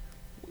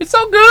 it's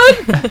all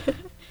good.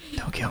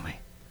 Don't kill me.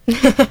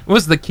 It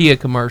was the Kia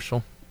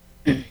commercial.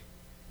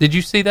 Did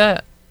you see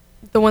that?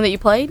 The one that you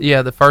played?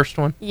 Yeah, the first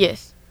one.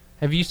 Yes.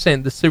 Have you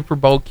seen the Super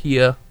Bowl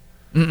Kia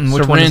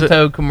which one is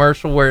Sorrento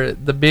commercial where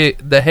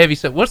the heavy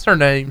set? What's her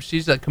name?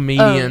 She's a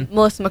comedian.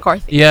 Melissa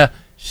McCarthy. Yeah,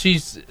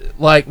 she's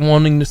like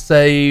wanting to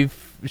save.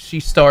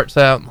 She starts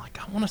out like,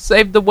 I want to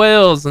save the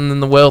whales, and then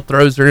the whale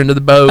throws her into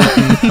the boat.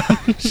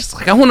 And she's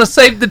like, I want to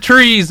save the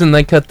trees, and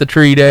they cut the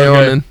tree down.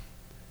 Okay. And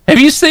have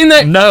you seen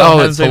that? No. Oh,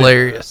 it's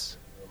hilarious.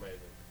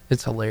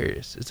 It's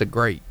hilarious. It's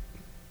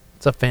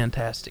a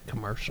fantastic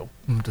commercial.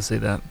 I'm going to see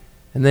that.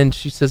 And then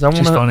she says,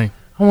 She's funny.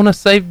 I want to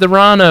save the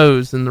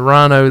rhinos, and the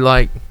rhino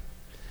like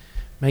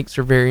makes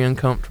her very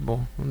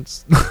uncomfortable.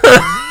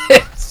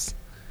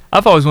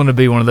 I've always wanted to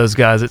be one of those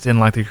guys that's in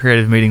like the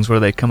creative meetings where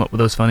they come up with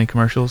those funny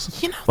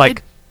commercials. You know,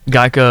 like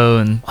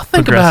Geico and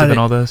think Progressive about and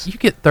all those. You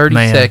get 30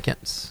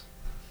 seconds.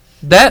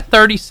 That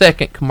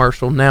 30-second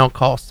commercial now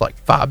costs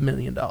like $5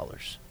 million.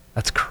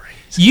 That's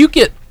crazy. You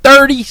get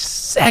 30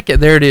 seconds.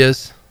 There it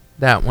is.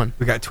 That one.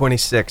 We got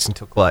 26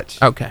 until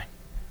clutch. Okay.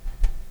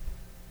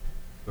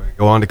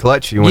 Go on to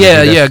clutch? Go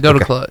to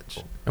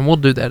clutch. And we'll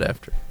do that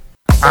after.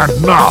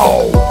 And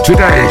now,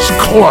 today's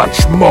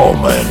clutch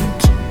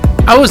moment.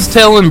 I was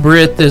telling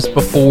Britt this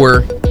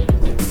before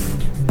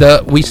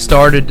we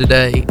started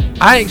today.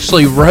 I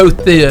actually wrote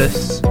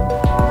this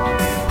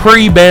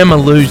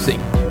pre-Bama losing.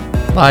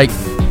 Like,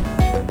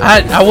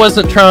 I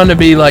wasn't trying to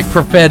be like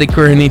prophetic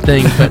or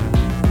anything, but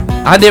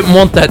I didn't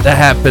want that to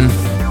happen.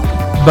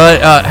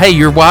 But hey,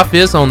 your wife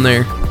is on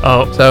there.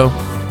 Oh. So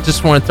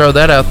just want to throw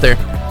that out there.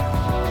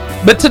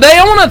 But today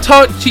I want to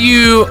talk to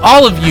you,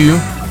 all of you,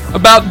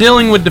 about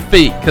dealing with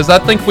defeat, because I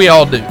think we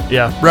all do.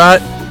 Yeah.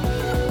 Right?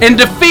 And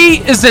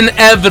defeat is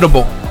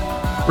inevitable.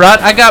 Right?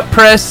 I got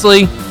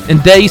Presley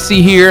and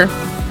Daisy here.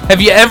 Have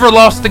you ever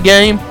lost a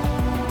game?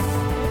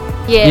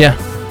 Yeah.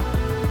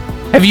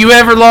 Have you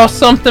ever lost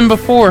something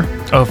before?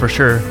 Oh, for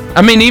sure.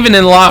 I mean, even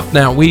in life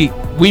now, we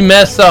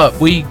mess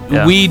up. We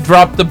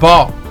drop the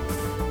ball.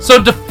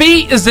 So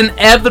defeat is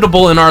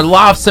inevitable in our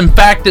lives. In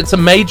fact, it's a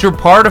major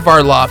part of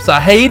our lives. I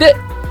hate it,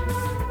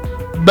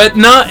 but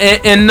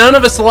none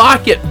of us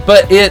like it.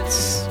 But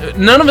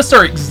none of us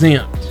are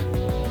exempt.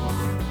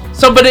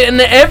 So, but in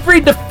every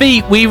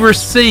defeat we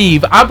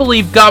receive, I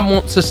believe God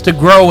wants us to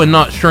grow and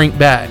not shrink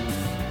back.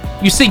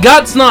 You see,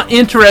 God's not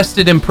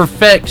interested in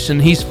perfection.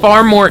 He's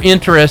far more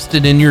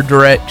interested in your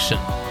direction.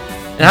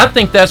 And I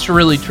think that's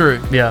really true.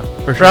 Yeah,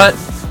 for sure. Right?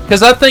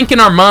 Because I think in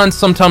our minds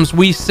sometimes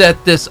we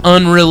set this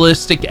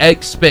unrealistic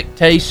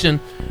expectation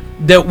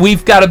that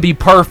we've got to be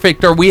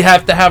perfect, or we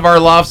have to have our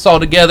lives all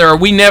together, or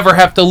we never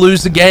have to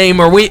lose a game,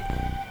 and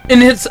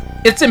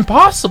it's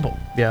impossible.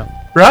 Yeah.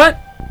 Right?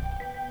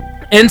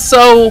 And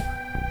so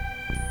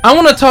I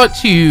want to talk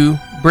to you,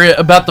 Britt,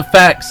 about the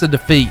facts of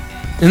defeat.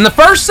 And the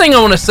first thing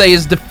I want to say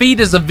is defeat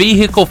is a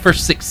vehicle for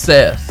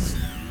success.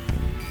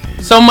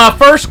 So my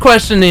first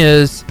question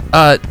is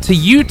to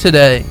you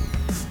today,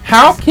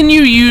 how can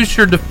you use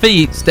your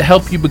defeats to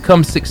help you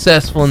become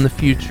successful in the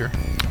future?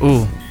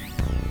 Ooh.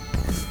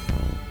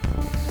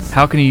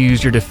 How can you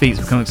use your defeats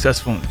to become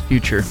successful in the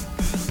future?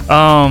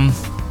 Man,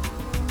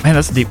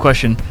 that's a deep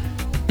question.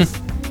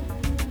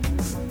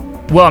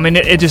 Well, I mean,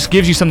 it just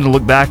gives you something to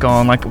look back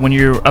on. Like when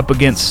you're up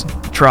against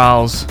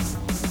trials,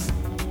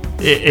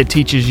 it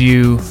teaches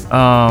you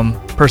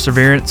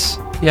perseverance.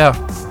 Yeah.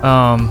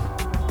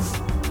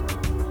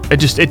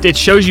 It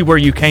shows you where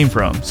you came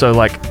from. So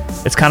like,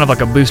 it's kind of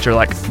like a booster.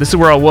 Like, this is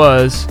where I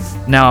was.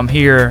 Now I'm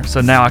here.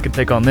 So now I can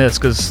take on this,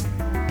 because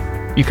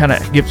you kind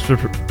of get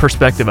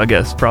perspective, I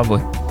guess,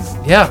 probably.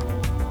 Yeah.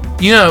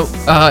 You know,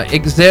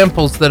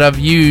 examples that I've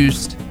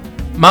used.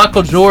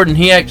 Michael Jordan,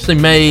 he actually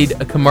made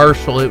a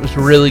commercial. It was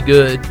really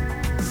good.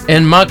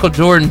 And Michael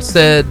Jordan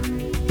said,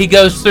 he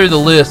goes through the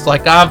list,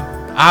 like,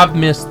 I've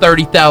missed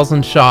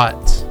 30,000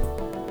 shots.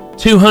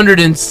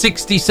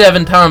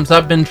 267 times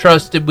I've been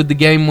trusted with the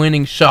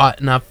game-winning shot,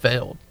 and I've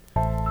failed.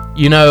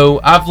 You know,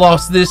 I've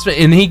lost this,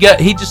 and he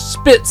just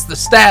spits the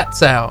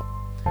stats out,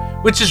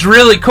 which is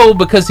really cool,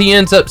 because he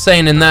ends up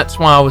saying, and that's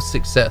why I was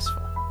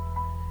successful.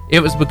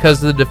 It was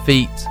because of the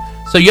defeats.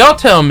 So y'all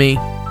tell me,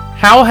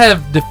 how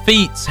have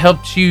defeats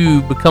helped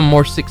you become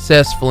more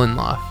successful in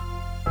life?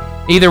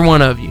 Either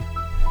one of you.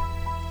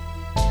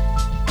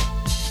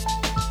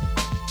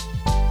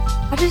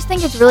 I just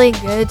think it's really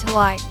good to,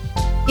 like,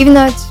 even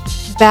though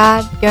it's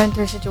bad going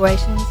through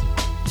situations,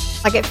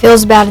 like, it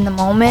feels bad in the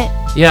moment.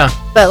 Yeah.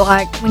 But,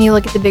 like, when you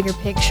look at the bigger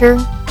picture,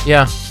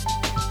 yeah,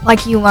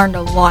 like, you learned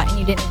a lot and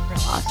you didn't even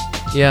realize.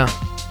 Yeah.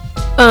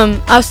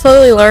 I've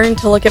slowly learned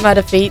to look at my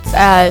defeats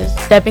as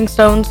stepping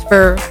stones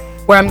for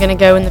where I'm going to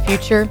go in the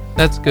future.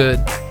 That's good.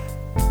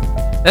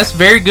 That's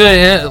very good.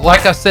 And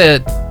like I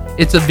said,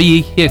 it's a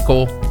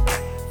vehicle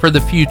for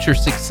the future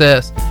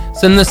success.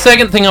 So then the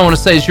second thing I want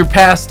to say is your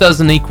past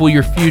doesn't equal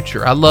your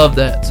future. I love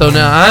that. So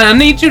now I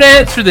need you to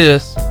answer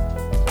this.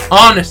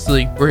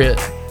 Honestly, Britt,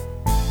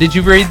 did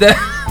you read that?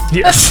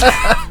 Yes.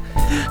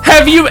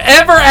 Have you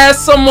ever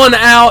asked someone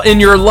out in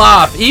your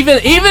life, even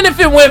if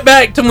it went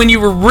back to when you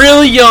were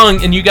really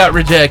young and you got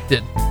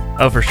rejected?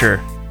 Oh, for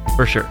sure.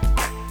 For sure.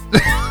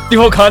 The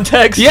whole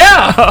context?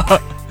 Yeah.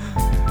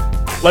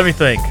 Let me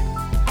think.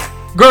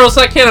 Girls,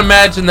 I can't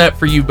imagine that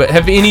for you, but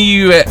have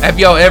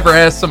y'all ever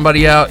asked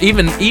somebody out,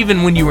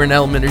 even when you were in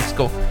elementary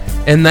school,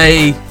 and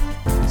they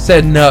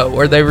said no,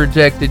 or they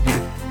rejected you?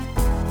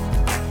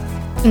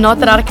 Not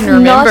that I can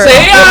remember. See, look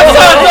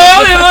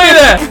at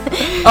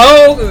that.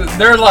 Oh,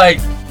 they're like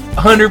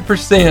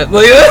 100%.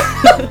 Look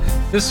at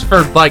that. This is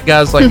for like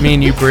guys like me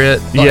and you,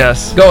 Britt. Like,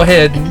 yes. Go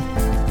ahead.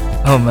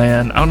 Oh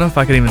man, I don't know if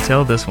I could even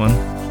tell this one.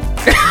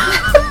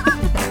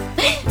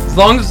 As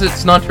long as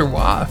it's not your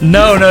wife.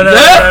 No.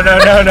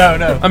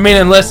 I mean,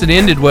 unless it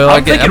ended well. I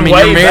mean,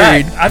 you're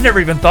married. Back. I've never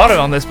even thought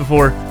on this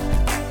before.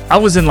 I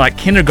was in like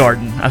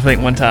kindergarten, I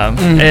think, one time,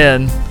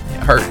 and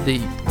it hurt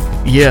deep.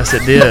 Yes,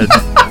 it did.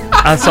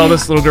 I saw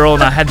this little girl,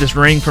 and I had this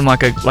ring from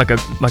like a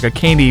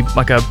candy,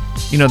 like a,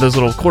 you know, those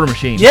little quarter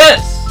machines.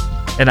 Yes.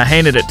 And I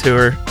handed it to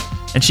her,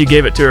 and she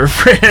gave it to her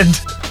friend.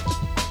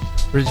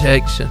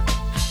 Rejection.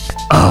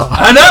 Oh.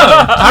 I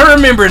know. I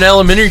remember in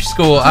elementary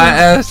school, I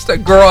asked a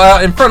girl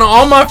out in front of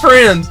all my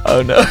friends.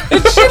 Oh no.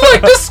 And she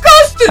looked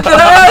disgusted that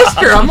I asked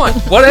her. I'm like,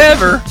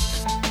 whatever.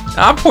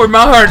 I poured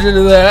my heart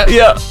into that.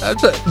 Yeah.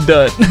 That's it.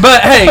 Done.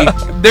 But hey,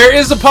 there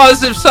is a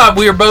positive side.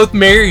 We are both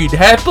married,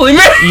 happily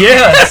married.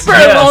 Yes. For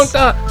a long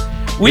time.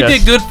 We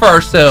did good for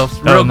ourselves.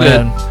 Real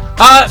good.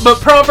 But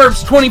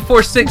Proverbs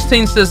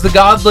 24:16 says the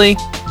godly,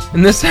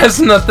 and this has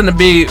nothing to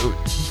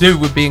do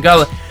with being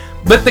godly,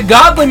 but the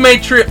godly may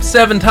trip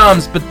 7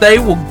 times, but they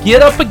will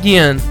get up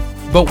again.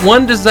 But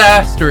one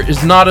disaster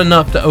is not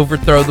enough to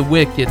overthrow the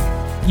wicked.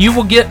 You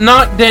will get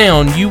knocked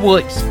down. You will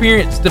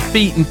experience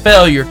defeat and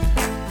failure.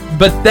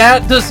 But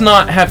that does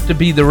not have to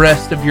be the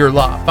rest of your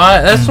life.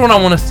 That's what I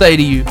want to say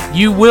to you.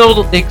 You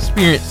will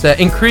experience that.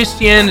 In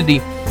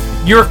Christianity,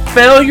 your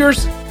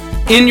failures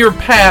in your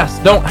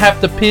past don't have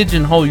to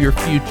pigeonhole your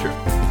future.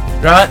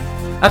 Right?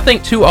 I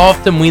think too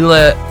often we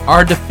let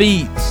our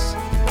defeats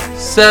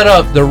set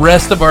up the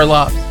rest of our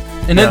lives.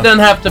 And it doesn't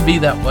have to be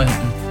that way.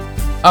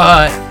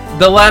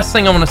 The last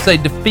thing I want to say,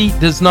 defeat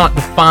does not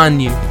define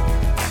you.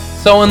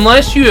 So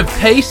unless you have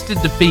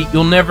tasted defeat,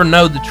 you'll never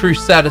know the true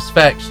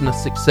satisfaction of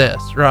success,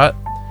 right?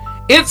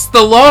 It's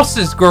the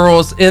losses,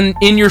 girls, in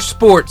your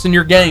sports and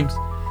your games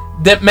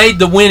that made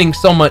the winning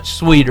so much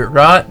sweeter,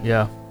 right?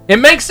 Yeah. It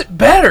makes it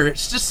better.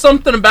 It's just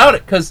something about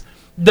it, because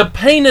the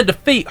pain of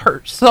defeat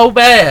hurts so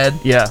bad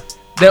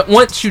that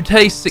once you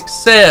taste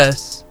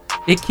success,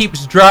 it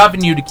keeps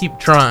driving you to keep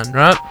trying,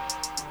 right?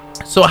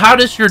 So how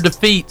does your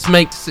defeats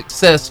make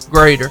success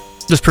greater?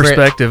 Just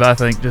perspective, I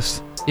think.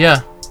 Just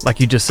like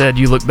you just said,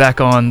 you look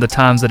back on the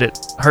times that it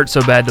hurt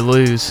so bad to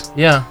lose.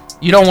 Yeah.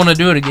 You don't want to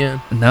do it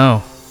again.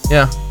 No.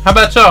 Yeah. How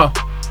about y'all?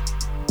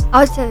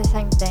 I would say the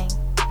same thing.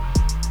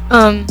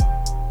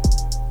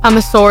 I'm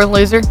a sore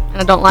loser, and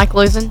I don't like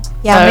losing.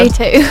 Yeah, me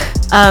too.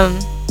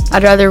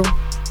 I'd rather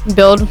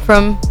build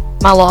from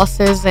my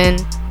losses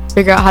and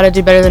figure out how to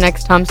do better the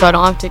next time so I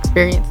don't have to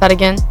experience that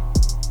again.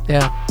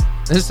 Yeah.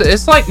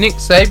 It's like Nick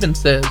Saban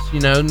says,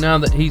 now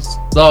that he's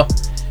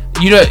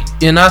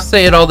and I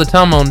say it all the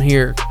time on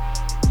here,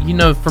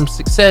 from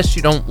success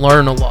you don't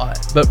learn a lot,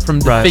 but from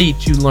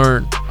defeat you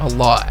learn a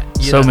lot.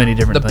 So many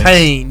different things. The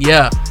pain,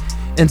 yeah.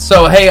 And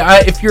so, hey,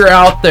 if you're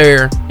out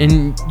there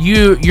and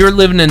you're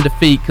living in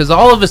defeat, because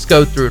all of us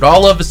go through it,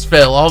 all of us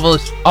fail, all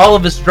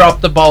of us drop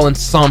the ball in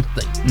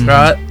something,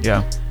 right?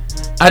 Yeah.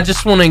 I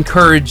just want to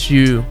encourage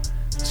you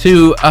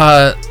to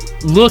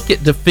look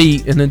at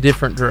defeat in a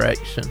different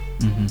direction.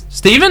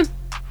 Steven?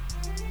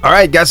 All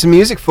right, got some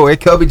music for you.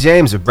 Kobe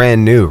James with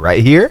Brand New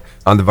right here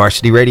on the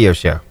Varsity Radio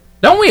Show.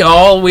 Don't we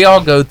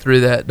all go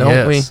through that, don't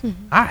Yes. we?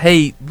 I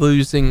hate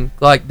losing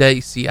like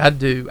Daisy. I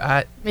do.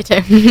 Me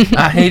too.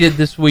 I hated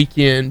this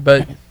weekend,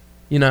 but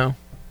I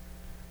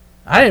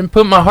didn't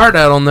put my heart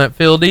out on that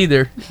field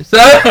either. So,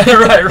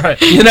 right.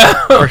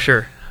 For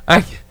sure.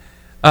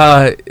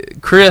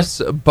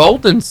 Chris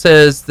Bolton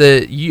says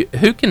that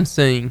who can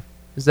sing?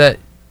 Is that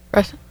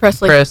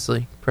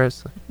Presley?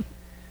 Presley.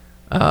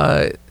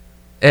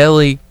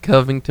 Ellie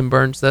Covington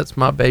Burns. That's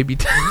my baby.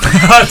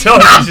 I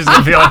told you she's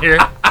gonna be on here.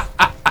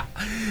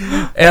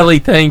 Ellie,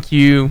 thank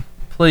you.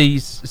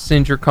 Please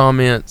send your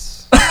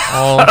comments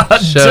all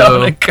show.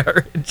 Don't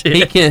encourage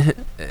it.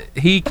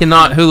 He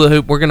cannot hula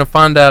hoop. We're gonna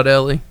find out,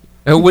 Ellie.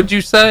 What'd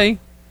you say?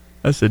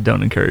 I said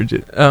don't encourage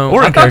it.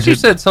 Or I thought you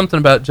said something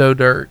about Joe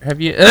Dirt.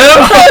 Have you?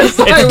 It's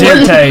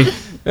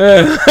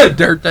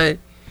Dirty.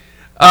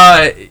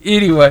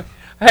 Anyway,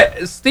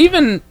 hey,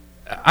 Steven,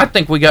 I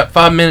think we got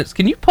 5 minutes.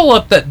 Can you pull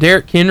up that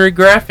Derrick Henry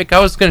graphic? I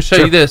was going to show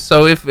you this.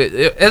 So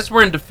as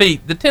we're in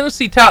defeat, the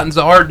Tennessee Titans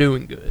are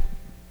doing good.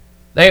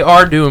 They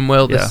are doing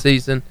well this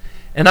season.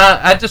 And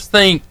I just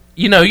think,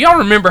 y'all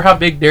remember how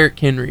big Derrick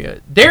Henry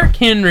is. Derrick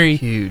Henry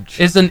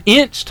is an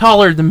inch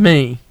taller than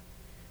me.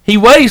 He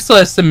weighs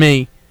less than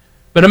me.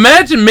 But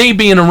imagine me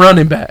being a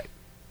running back.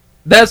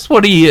 That's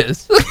what he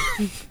is.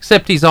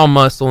 Except he's all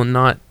muscle and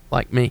not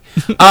like me.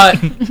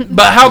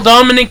 But how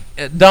dominant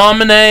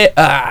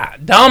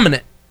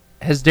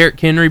has Derrick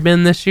Henry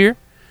been this year?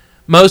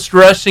 Most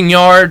rushing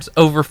yards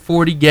over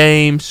 40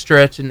 games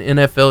stretch in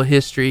NFL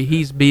history.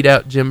 He's beat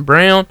out Jim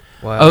Brown,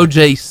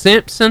 O.J.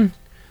 Simpson.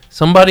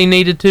 Somebody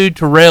needed to.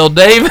 Terrell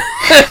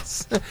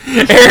Davis.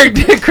 Eric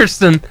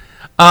Dickerson.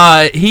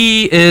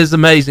 He is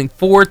amazing.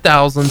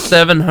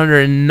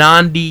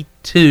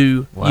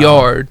 4,792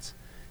 yards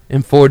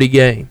in 40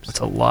 games. That's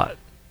a lot.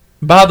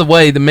 By the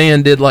way, the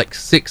man did like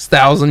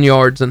 6,000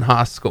 yards in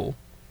high school.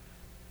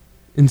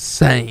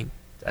 Insane.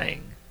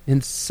 Dang.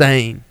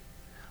 Insane.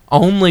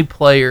 Only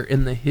player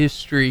in the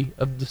history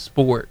of the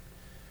sport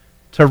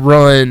to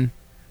run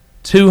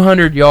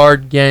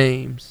 200-yard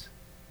games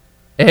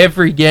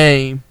every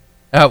game,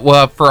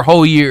 for a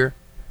whole year.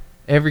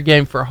 Every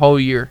game for a whole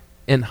year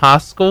in high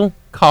school,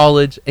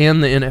 college,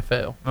 and the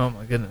NFL. Oh,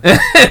 my goodness.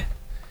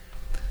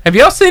 Have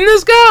y'all seen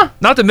this guy?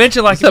 Not to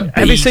mention,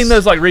 have you seen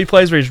those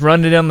replays where he's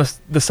running down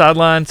the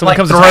sideline? Someone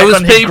comes throws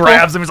and he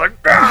grabs him. He's like,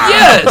 ah!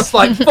 Yes,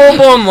 like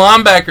full-blown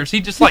linebackers. He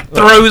just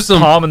throws them.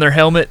 Palm in their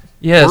helmet.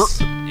 Yes,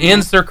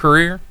 ends their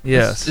career.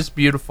 Yes, it's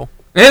beautiful.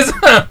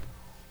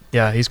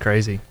 Yeah, he's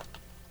crazy.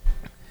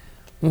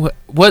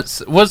 What's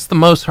the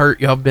most hurt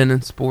y'all been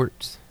in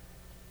sports?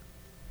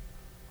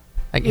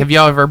 Like, have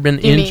y'all ever been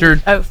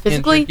injured?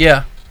 Physically?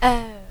 Injured?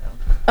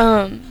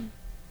 Yeah.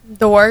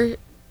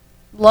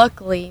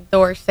 Luckily, the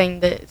worst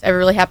thing that's ever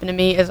really happened to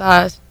me is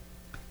I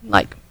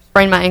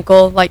sprained my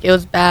ankle. It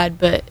was bad,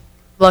 but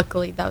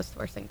luckily that was the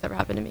worst thing that's ever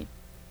happened to me.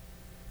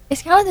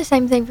 It's kind of the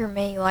same thing for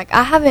me.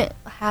 I haven't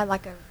had a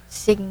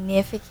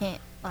significant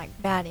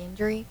bad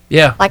injury.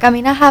 Yeah. I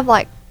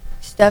have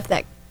stuff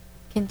that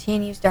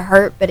continues to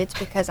hurt, but it's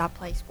because I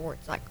play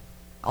sports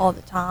all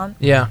the time.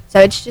 Yeah. So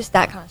it's just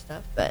that kind of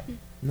stuff. But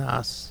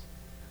nice.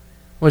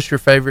 What's your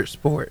favorite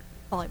sport?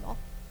 Volleyball.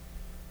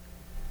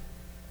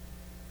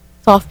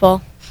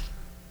 Softball.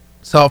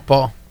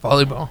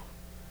 Volleyball.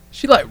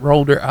 She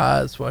rolled her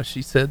eyes while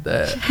she said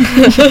that.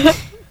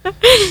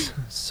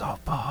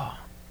 Softball.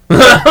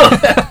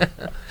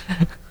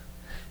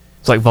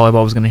 It's like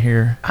volleyball was going to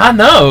hear. I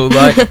know.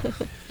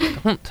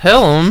 Don't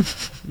tell them.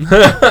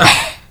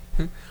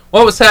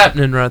 What was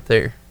happening right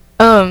there?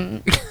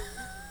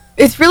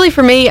 It's really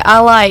for me.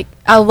 I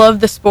love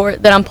the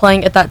sport that I'm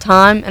playing at that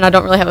time, and I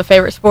don't really have a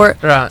favorite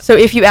sport. Right. So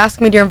if you ask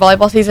me during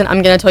volleyball season,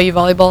 I'm going to tell you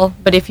volleyball.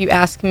 But if you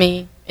ask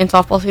me in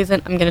softball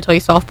season, I'm going to tell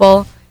you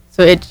softball.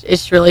 So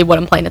it's really what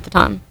I'm playing at the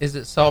time. Is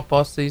it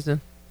softball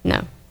season?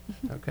 No.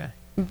 Okay.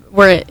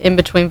 We're in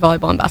between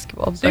volleyball and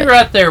basketball. See,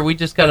 right there, we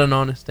just got an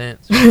honest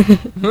answer.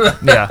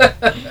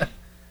 Yeah.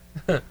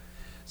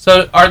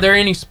 So, are there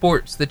any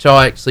sports that y'all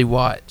actually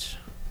watch,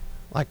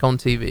 on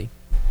TV?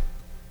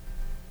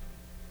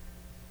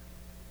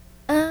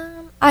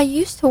 I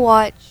used to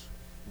watch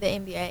the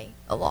NBA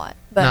a lot,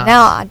 but Nice.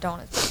 now I don't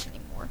as much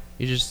anymore.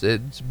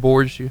 It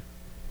bores you.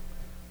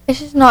 It's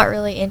just not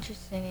really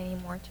interesting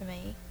anymore to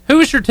me. Who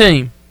was your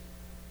team?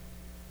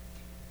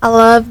 I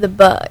love the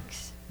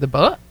Bucks. The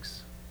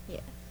Bucks?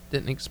 Yeah.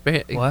 Didn't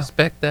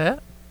expect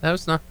that. That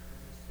was not.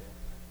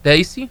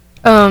 Daisy?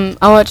 I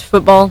watch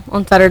football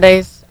on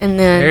Saturdays, and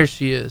then There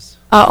she is.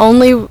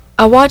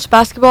 I watch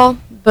basketball,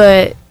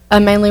 but I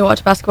mainly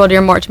watch basketball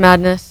during March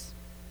Madness.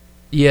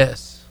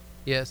 Yes.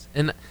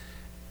 And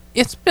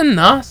it's been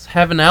nice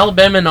having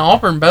Alabama and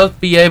Auburn both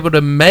be able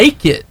to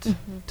make it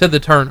to the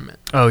tournament.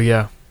 Oh,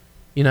 yeah.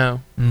 You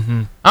know,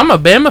 Mm-hmm. I'm a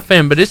Bama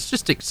fan, but it's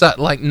just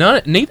exciting. Like,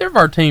 neither of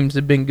our teams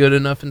have been good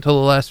enough until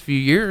the last few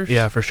years.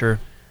 Yeah, for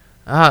sure.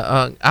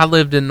 I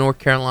lived in North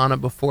Carolina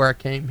before I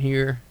came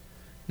here,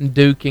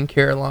 Duke in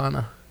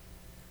Carolina.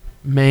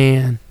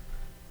 Man,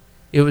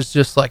 it was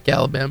just like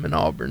Alabama and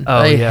Auburn.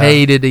 Oh, they yeah.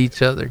 hated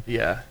each other.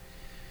 Yeah.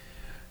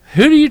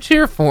 Who do you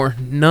cheer for?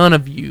 None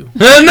of you.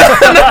 None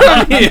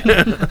of you.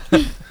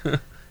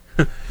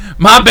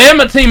 My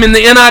Bama team in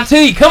the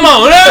NIT. Come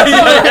on.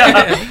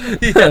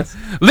 Yes.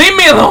 Leave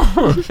me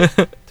alone.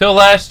 Till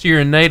last year,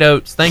 and Nate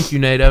Oates. Thank you,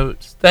 Nate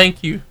Oates.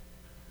 Thank you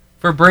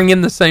for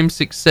bringing the same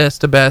success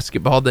to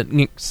basketball that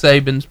Nick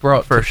Saban's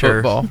brought to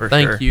football.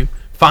 Thank you.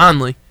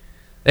 Finally.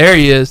 There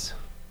he is.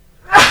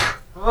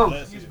 Oh,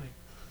 excuse me.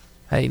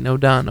 Hey, no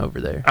dying over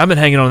there. I've been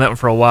hanging on that one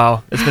for a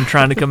while. It's been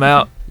trying to come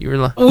out.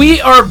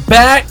 We are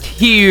back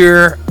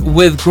here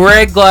with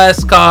Greg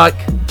Glasscock,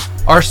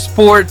 our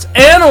sports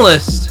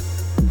analyst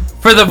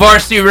for the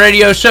Varsity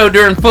Radio Show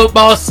during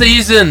football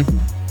season.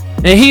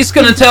 And he's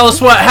going to tell us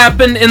what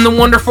happened in the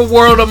wonderful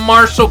world of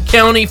Marshall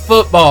County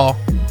football.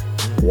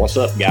 What's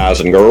up,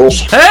 guys and girls?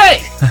 Hey!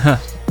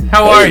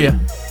 How are you?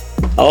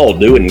 Oh,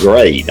 doing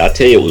great. I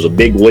tell you, it was a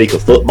big week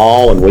of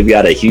football, and we've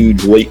got a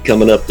huge week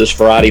coming up this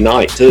Friday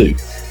night, too.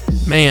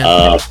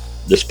 Man.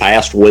 This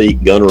past week,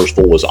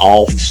 Gunnersville was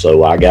off,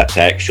 so I got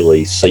to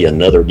actually see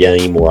another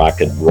game where I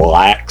could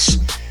relax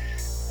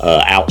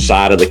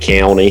outside of the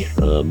county.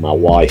 My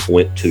wife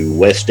went to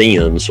West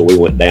End, so we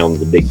went down to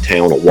the big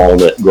town of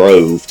Walnut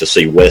Grove to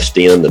see West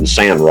End and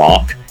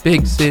Sandrock.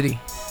 Big city.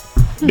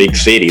 Big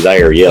city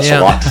there, yes. Yeah.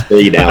 A lot to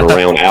see down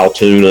around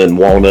Altoona and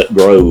Walnut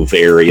Grove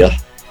area.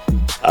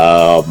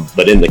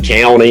 But in the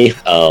county,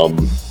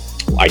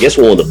 I guess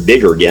one of the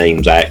bigger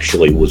games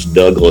actually was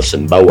Douglas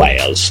and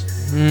Boaz.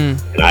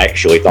 And I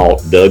actually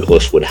thought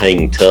Douglas would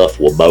hang tough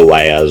with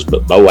Boaz,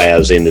 but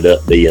Boaz ended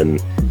up being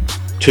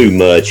too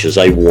much as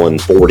they won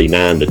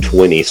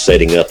 49-20,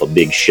 setting up a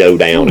big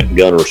showdown at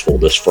Gunnersville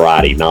this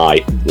Friday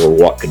night for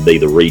what could be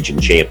the region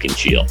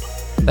championship.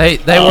 They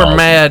were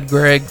mad,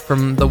 Greg,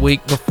 from the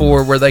week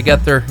before where they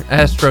got their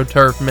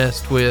AstroTurf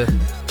messed with.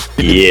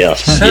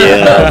 Yes,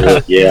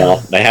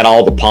 yeah. They had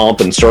all the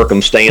pomp and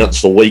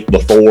circumstance the week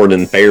before, and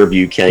then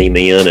Fairview came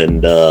in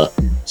and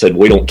said,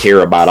 "We don't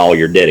care about all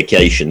your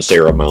dedication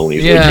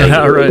ceremonies. Yeah, we came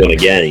here right. to win a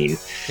game."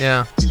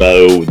 Yeah.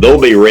 So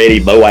they'll be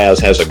ready. Boaz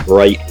has a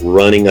great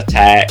running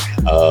attack.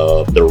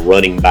 Their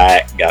running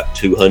back got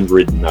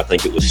 200 and I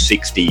think it was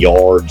 60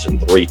 yards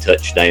and 3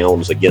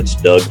 touchdowns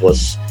against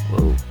Douglas.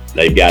 Whoa.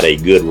 They've got a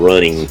good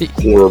running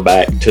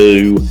quarterback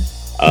too.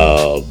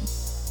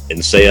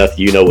 And Seth,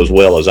 you know as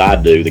well as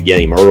I do, the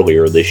game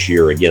earlier this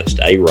year against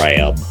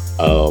Arab,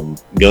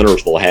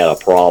 Gunnersville had a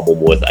problem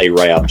with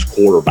Arab's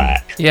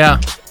quarterback. Yeah.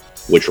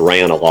 Which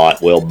ran a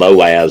lot. Well,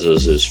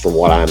 Boaz's is, from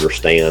what I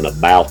understand,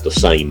 about the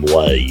same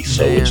way.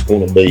 So it's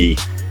going to be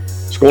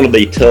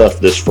tough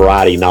this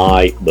Friday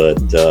night, but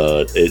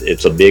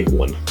it's a big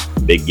one,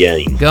 big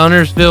game.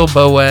 Gunnersville,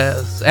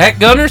 Boaz. At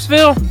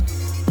Gunnersville?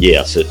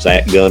 Yes, it's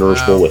at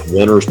Gunnersville. Wow. If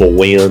Gunnersville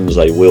wins,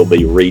 they will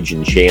be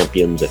region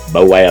champions. If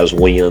Boaz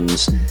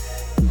wins,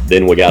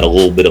 then we got a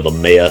little bit of a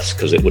mess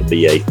because it would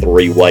be a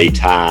 3-way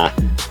tie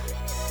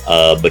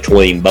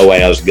between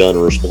Boaz,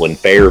 Gunnersville, and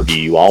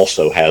Fairview.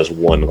 Also has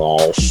 1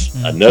 loss.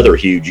 Another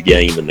huge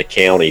game in the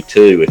county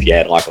too. If you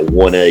had like a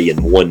 1A and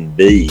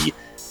 1B,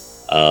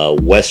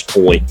 West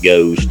Point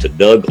goes to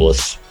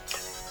Douglas.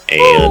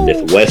 And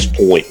if West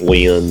Point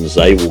wins,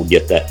 they will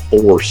get that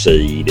 4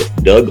 seed. If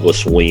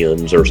Douglas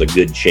wins, there's a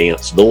good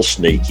chance they'll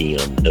sneak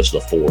in as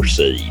the 4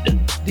 seed,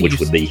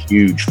 which would be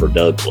huge for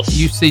Douglas.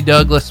 You see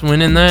Douglas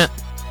winning that?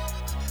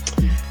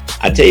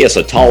 I tell you, it's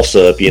a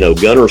toss-up. You know,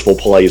 Gunnersville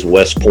plays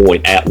West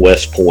Point at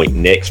West Point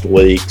next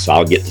week, so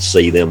I'll get to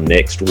see them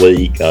next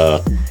week.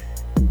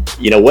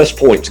 You know, West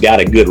Point's got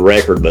a good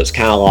record, but it's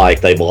kind of like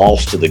they've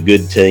lost to the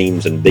good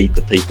teams and beat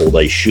the people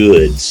they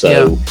should.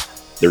 So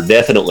they're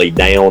definitely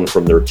down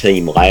from their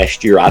team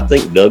last year. I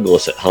think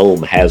Douglas at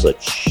home has they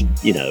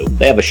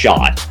have a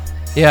shot.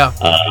 Yeah.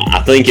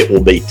 I think it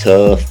will be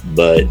tough,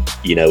 but,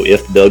 you know,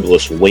 if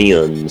Douglas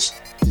wins,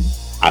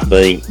 I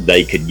think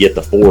they could get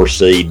the 4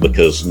 seed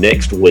because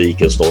next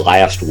week is the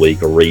last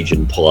week of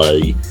region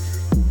play.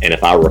 And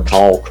if I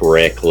recall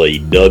correctly,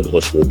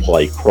 Douglas will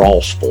play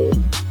Crossville.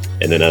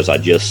 And then, as I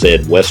just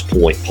said, West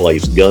Point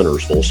plays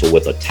Gunnersville. So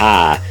with a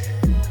tie,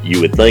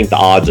 you would think the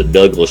odds of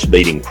Douglas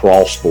beating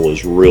Crossville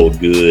is real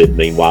good.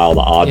 Meanwhile,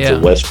 the odds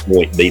of West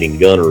Point beating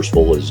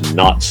Gunnersville is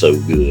not so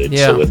good.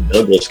 Yeah. So if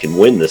Douglas can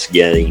win this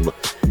game,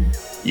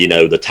 you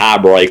know, the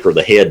tiebreaker,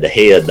 the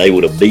head-to-head, they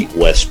would have beat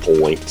West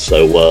Point.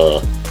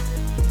 So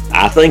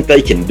I think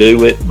they can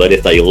do it, but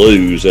if they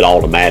lose, it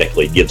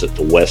automatically gives it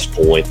to West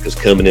Point, because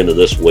coming into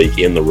this week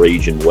in the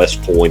region,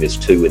 West Point is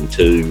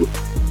 2-2,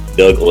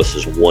 Douglas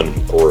is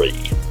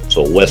 1-3.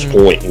 So a West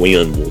Point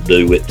win will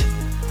do it.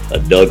 A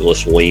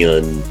Douglas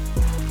win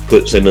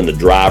puts them in the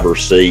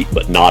driver's seat,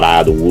 but not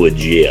out of the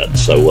woods yet.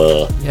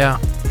 So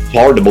it's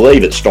hard to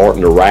believe it's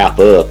starting to wrap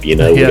up. We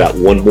got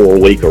one more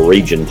week of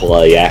region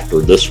play after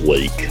this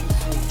week.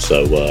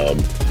 So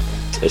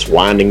it's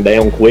winding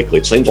down quickly.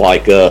 It seems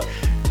like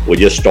we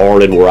just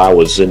started where I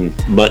was in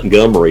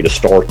Montgomery to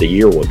start the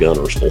year with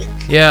Gunnersville.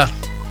 Yeah.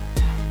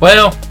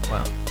 Well,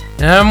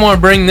 and I'm going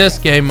to bring this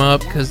game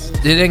up because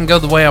it didn't go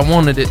the way I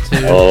wanted it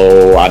to.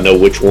 Oh, I know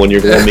which one you're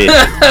going to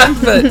mention.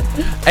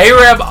 But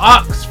Arab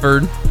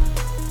Oxford,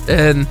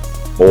 and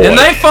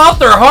they fought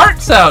their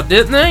hearts out,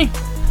 didn't they?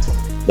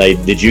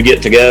 Did you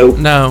get to go?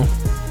 No.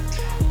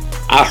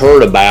 I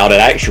heard about it.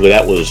 Actually,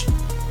 that was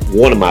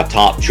one of my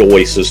top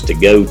choices to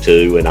go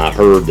to, and I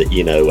heard that,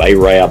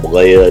 Arab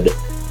led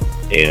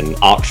and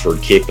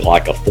Oxford kicked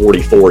like a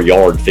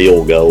 44-yard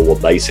field goal with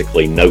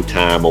basically no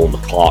time on the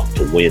clock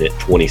to win it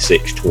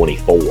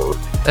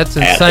 26-24. That's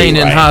insane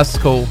in high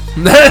school.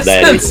 That's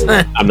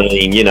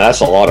insane.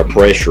 That's a lot of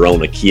pressure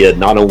on a kid,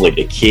 not only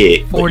to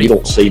kick, but you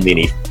don't see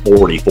many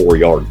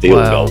 44-yard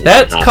field goals.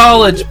 That's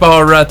college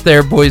ball right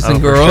there, boys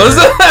and girls.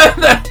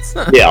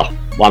 Sure. Yeah.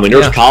 Well,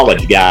 there's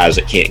college guys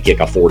that can't kick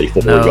a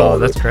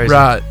 44-yard. That's crazy.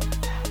 Right.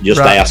 Just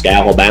ask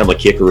Alabama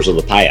kickers of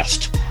the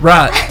past.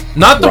 Right.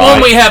 Not the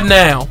one we have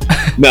now.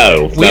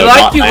 No. We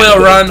like you, Will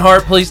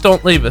Reinhart. Please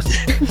don't leave us.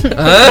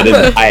 But in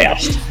the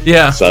past.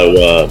 Yeah.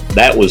 So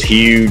that was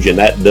huge, and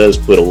that does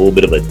put a little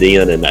bit of a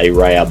dent in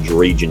Arab's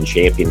region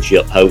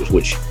championship hopes,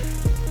 which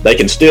they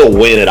can still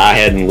win it. I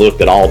hadn't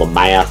looked at all the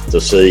math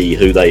to see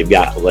who they've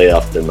got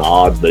left and the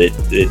odds, but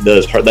it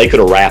does hurt. They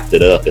could have wrapped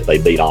it up if they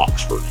beat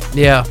Oxford.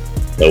 Yeah.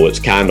 So it's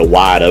kind of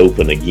wide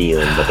open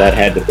again, but that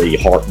had to be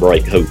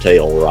Heartbreak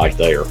Hotel right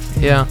there.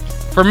 Yeah.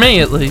 For me,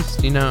 at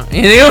least, Anyway.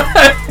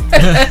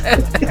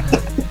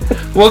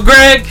 Well,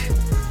 Greg,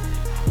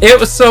 it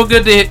was so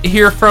good to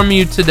hear from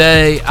you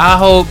today. I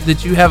hope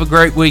that you have a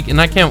great week, and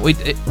I can't wait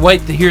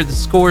to hear the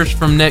scores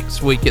from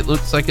next week. It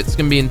looks like it's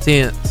going to be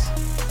intense.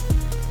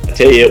 I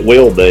tell you, it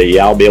will be.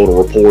 I'll be able to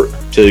report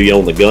to you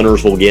on the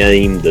Gunnersville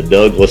game, the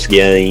Douglas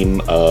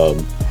game.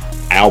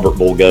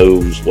 Albertville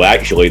goes, well,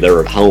 actually, they're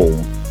at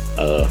home.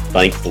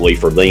 Thankfully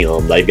for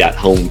them, they've got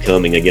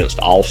homecoming against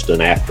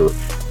Austin after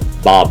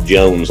Bob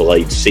Jones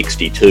laid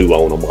 62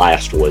 on them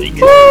last week.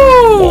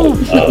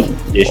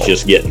 It's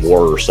just getting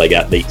worse. They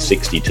got beat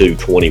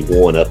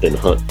 62-21 up in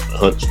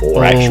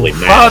Huntsville. Actually,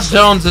 Bob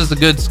Jones is a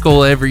good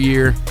school every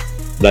year.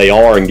 They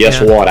are, and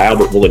guess what?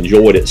 Albertville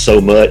enjoyed it so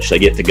much they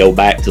get to go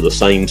back to the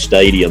same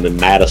stadium in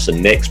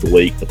Madison next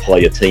week to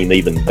play a team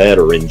even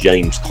better in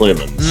James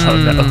Clemens.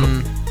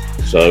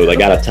 So they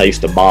got a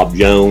taste of Bob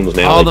Jones.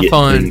 Now all they the get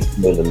fun. James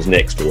Clemens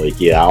next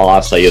week. Yeah, all I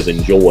say is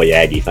enjoy,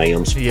 Aggie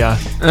fans. Yeah.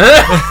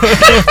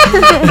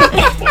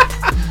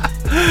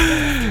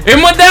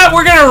 And with that,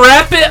 we're going to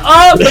wrap it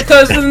up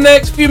because in the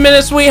next few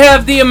minutes we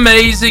have the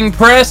amazing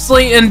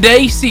Presley and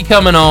Daisy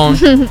coming on.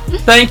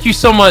 Thank you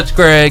so much,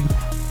 Greg.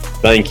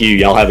 Thank you.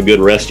 Y'all have a good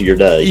rest of your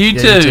day. You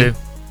too.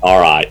 All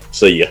right.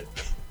 See ya.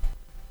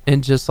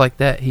 And just like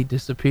that, he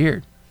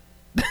disappeared.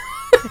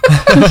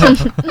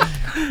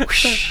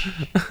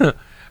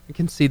 I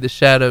can see the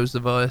shadows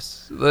of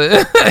us.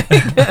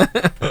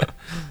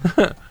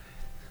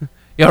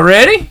 Y'all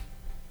ready?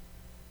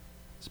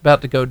 It's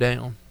about to go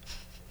down.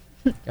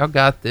 Y'all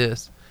got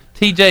this.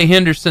 TJ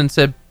Henderson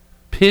said,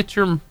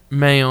 Pitcher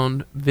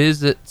Mound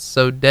visits.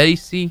 So,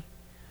 Daisy,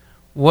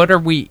 what are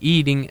we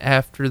eating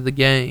after the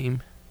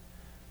game?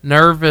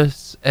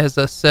 Nervous as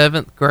a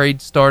 7th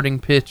grade starting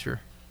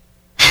pitcher.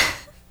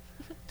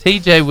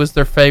 TJ was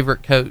their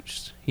favorite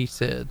coach, he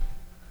said.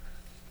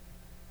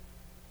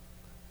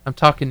 I'm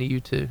talking to you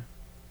too.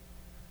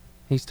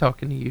 He's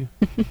talking to you.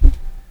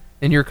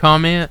 And your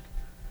comment?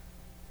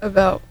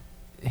 About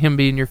him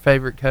being your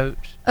favorite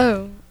coach?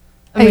 Oh.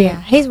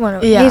 Yeah, he's one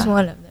of he's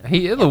one of them.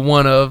 He is the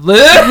one of. The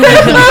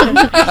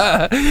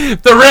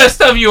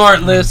rest of you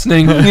aren't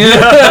listening.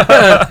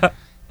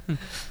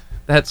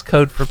 That's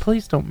code for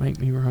please don't make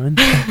me run.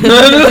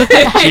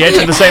 She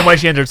entered the same way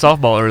she entered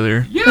softball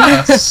earlier.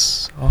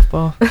 Yes.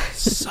 Softball.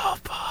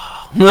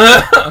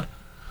 Softball.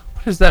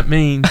 What does that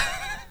mean?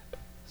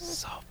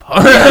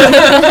 Softball.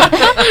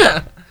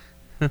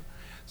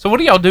 So what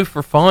do y'all do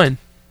for fun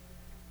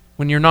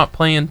when you're not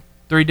playing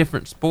 3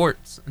 different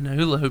sports and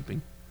hula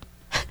hooping?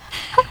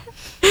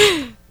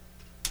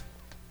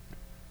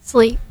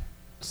 Sleep.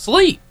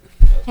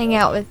 Hang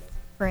out with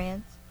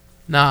friends.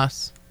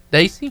 Nice.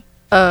 Daisy?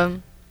 I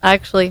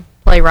actually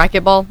play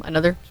racquetball,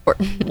 another sport.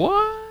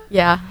 What?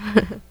 Yeah.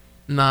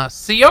 Nice.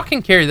 See, y'all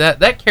can carry that.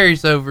 That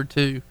carries over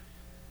to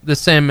the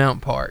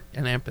Sandmount Park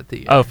and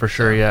Amphitheater. Oh, for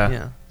sure, yeah.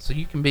 Yeah. So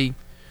you can be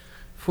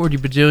 40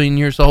 bajillion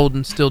years old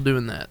and still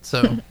doing that.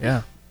 So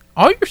yeah.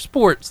 All your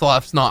sports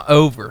life's not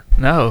over.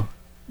 No.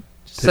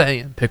 Just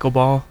saying.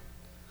 Pickleball.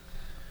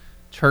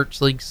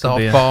 Church league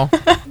softball.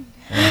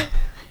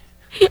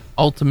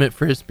 Ultimate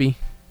frisbee.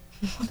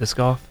 Disc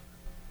golf.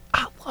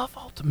 I love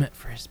ultimate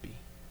frisbee.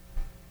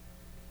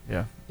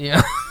 Yeah.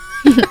 Yeah.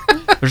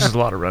 There's just a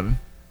lot of running.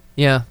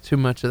 Yeah, too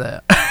much of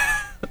that.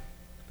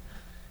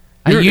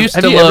 I used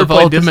to love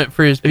ultimate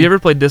frisbee. Have you ever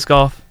played disc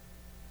golf?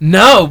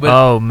 No, but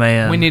oh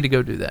man, we need to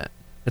go do that.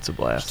 It's a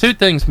blast. There's two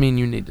things me and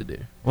you need to do.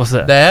 What's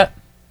that? That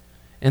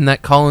and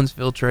that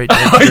Collinsville trade.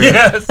 Oh,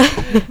 yes.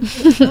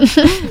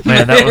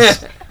 Man,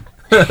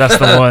 that's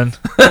the one.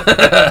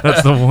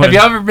 That's the one. Have you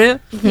ever been?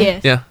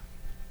 Yes. Yeah.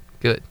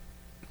 Good.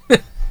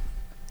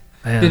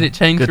 Man, did it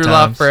change good your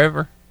times. life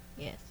forever?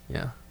 Yes.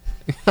 Yeah.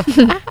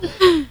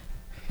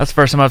 That's the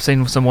first time I've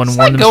seen someone It's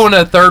warm like going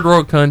to a third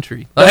world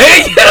country. Like, I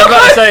was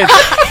about to say,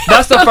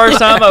 that's the first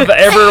time I've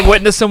ever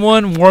witnessed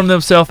someone warm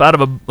themselves out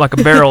of a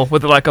barrel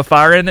with like a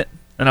fire in it,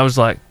 and I was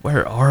like,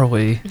 "Where are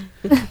we?"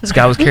 This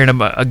guy was carrying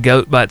a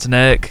goat by its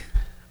neck.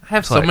 I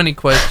have so many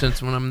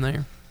questions when I'm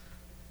there.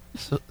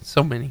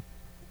 So many.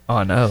 Oh,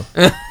 I know.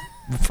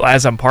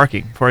 As I'm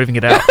parking before I even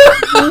get out.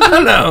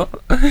 I know.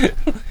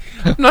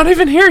 I'm not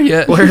even here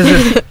yet. Where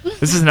is it?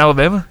 This is in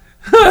Alabama?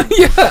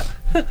 Yeah.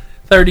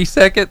 30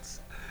 seconds.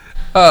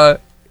 This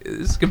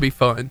is gonna be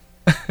fun.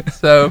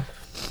 So,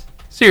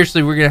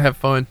 seriously, we're gonna have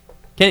fun.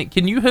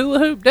 Can you hula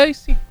hoop,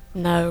 Daisy?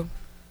 No.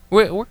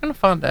 We're gonna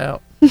find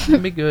out. It's gonna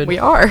be good. We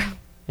are.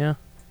 Yeah.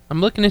 I'm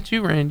looking at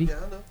you, Randy. Yeah,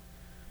 I know.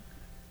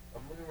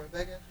 I'm looking right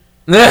back at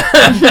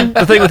you.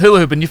 The thing with hula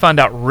hooping, you find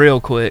out real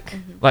quick.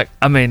 Like,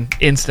 I mean,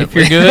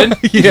 instantly. If you're good?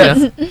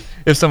 Yeah.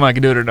 If somebody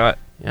can do it or not.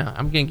 Yeah,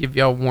 I'm gonna give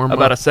y'all a warm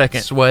About up a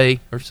second.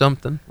 sway or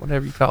something,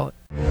 whatever you call it.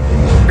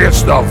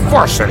 It's the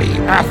Varsity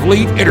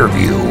Athlete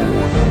Interview.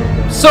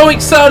 So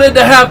excited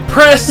to have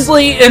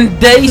Presley and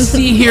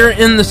Daisy here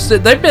in the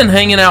city. They've been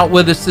hanging out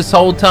with us this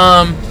whole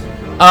time,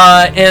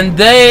 and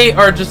they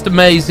are just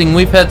amazing.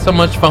 We've had so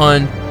much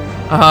fun.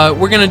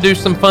 We're going to do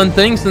some fun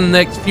things in the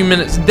next few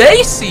minutes.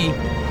 Daisy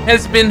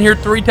has been here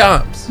 3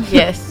 times.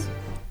 Yes.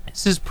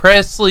 This is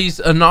Presley's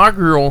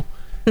inaugural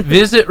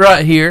visit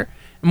right here,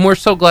 and we're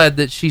so glad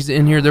that she's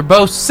in here. They're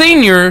both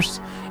seniors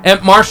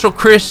at Marshall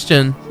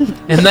Christian,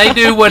 and they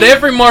do what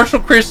every Marshall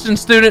Christian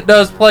student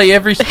does, play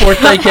every sport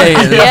they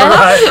can.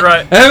 Yeah.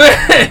 Right.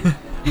 And then,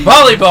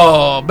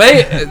 volleyball,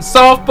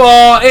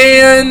 softball,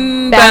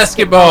 and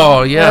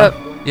basketball. Yeah.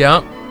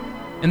 Yep.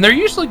 And they're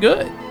usually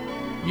good.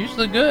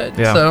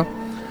 Yeah. So,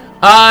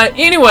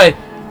 anyway,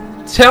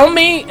 tell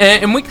me,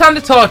 and we kind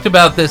of talked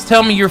about this,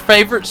 tell me your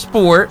favorite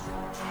sport,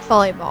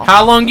 Volleyball.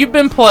 how long you've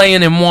been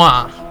playing, and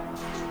why.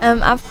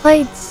 I've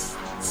played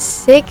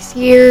 6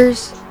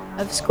 years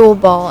of school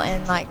ball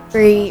and like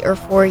 3 or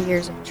 4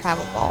 years of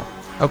travel ball.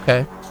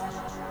 Okay.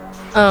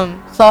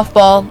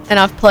 Softball, and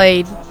I've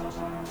played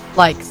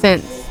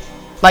since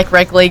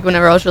rec league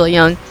whenever I was really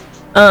young.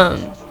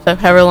 So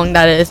however long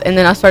that is, and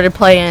then I started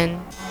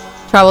playing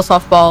travel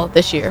softball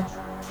this year.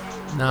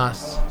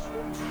 Nice.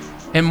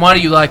 And why do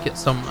you like it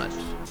so much?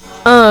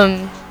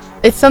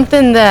 It's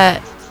something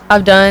that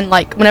I've done.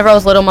 Like whenever I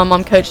was little, my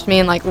mom coached me,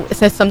 and it's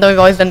something we've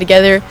always done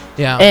together.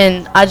 Yeah.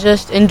 And I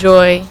just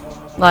enjoy,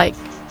 I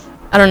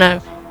don't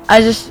know.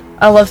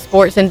 I love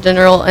sports in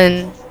general,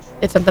 and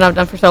it's something I've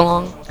done for so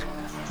long.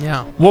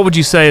 Yeah. What would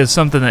you say is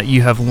something that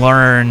you have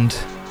learned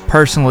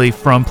personally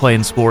from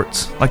playing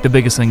sports? Like the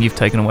biggest thing you've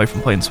taken away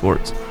from playing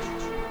sports?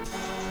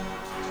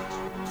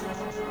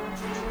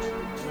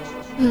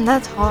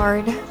 That's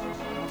hard.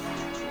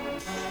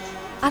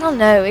 I don't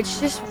know. It's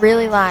just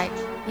really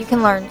you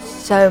can learn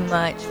so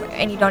much,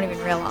 and you don't even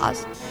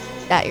realize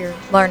that you're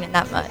learning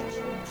that much.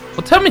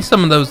 Well, tell me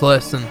some of those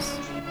lessons.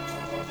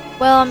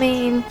 Well, I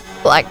mean,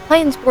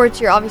 playing sports,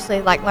 you're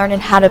obviously learning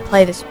how to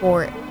play the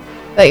sport,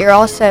 but you're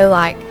also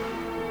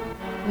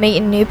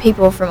meeting new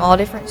people from all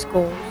different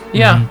schools.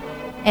 Yeah.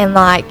 And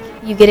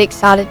you get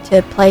excited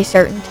to play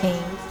certain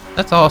teams.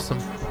 That's awesome.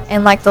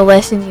 And the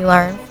lessons you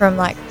learn from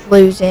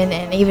losing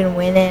and even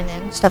winning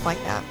and stuff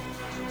like that.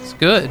 It's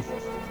good.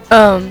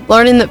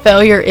 Learning that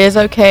failure is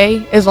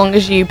okay as long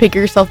as you pick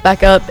yourself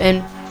back up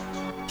and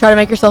try to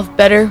make yourself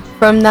better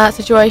from that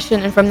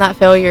situation and from that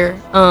failure,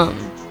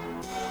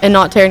 and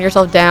not tearing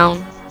yourself down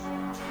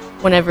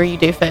whenever you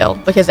do fail,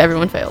 because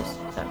everyone fails.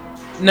 So.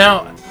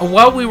 Now,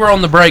 while we were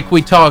on the break,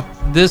 we talked,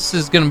 this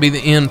is going to be the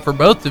end for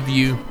both of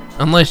you,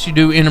 unless you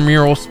do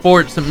intramural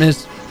sports,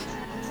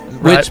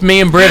 which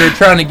me and Britt are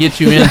trying to get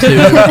you into.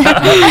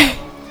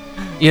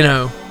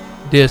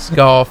 Disc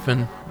golf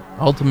and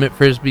ultimate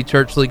frisbee,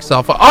 church league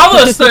softball, all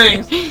those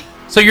things.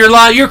 So your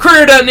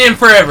career doesn't end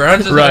forever.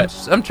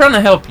 I'm trying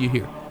to help you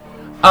here.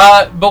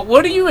 But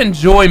what do you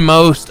enjoy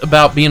most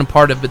about being a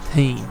part of a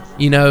team?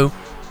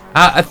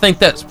 I think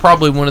that's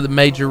probably one of the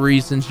major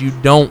reasons you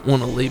don't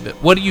want to leave it.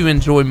 What do you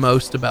enjoy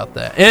most about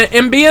that?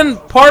 And being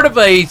part of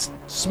a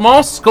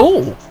small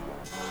school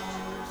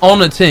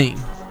on a team.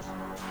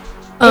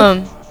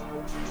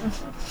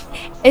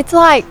 It's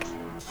like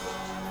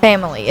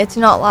family. It's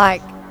not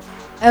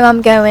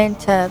I'm going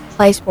to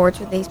play sports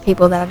with these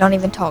people that I don't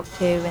even talk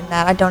to and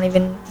that I don't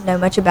even know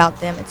much about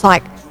them. It's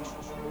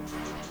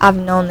I've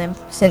known them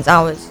since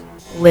I was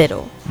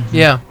little.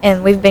 Yeah.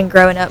 And we've been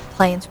growing up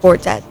playing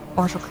sports at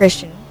Marshall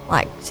Christian,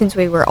 since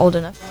we were old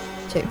enough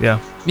to. Yeah.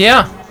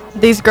 Yeah.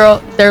 these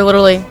girls, they're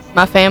literally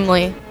my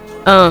family.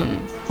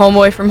 Home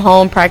away from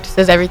home,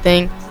 practices,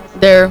 everything.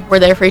 We're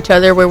there for each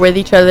other. We're with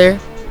each other.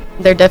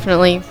 They're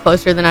definitely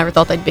closer than I ever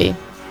thought they'd be.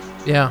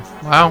 Yeah.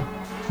 Wow.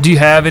 Do you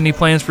have any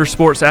plans for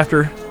sports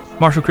after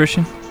Marshall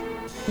Christian?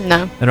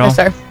 No. At all? No,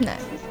 sir. No.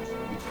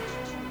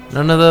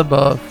 None of the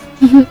above.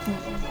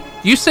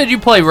 You said you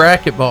play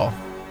racquetball.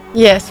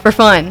 Yes, for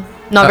fun.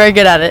 Not very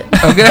good at it.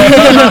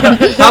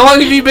 Okay. How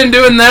long have you been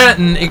doing that?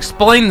 And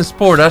explain the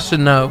sport. I should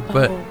know,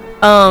 but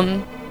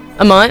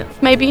a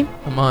month maybe.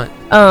 A month.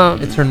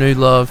 It's her new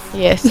love.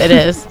 Yes, it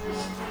is.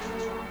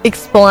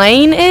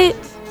 Explain it.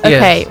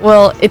 Okay. Yes.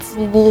 Well, it's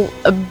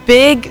a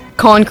big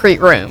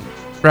concrete room.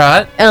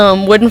 Right.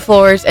 Wooden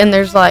floors, and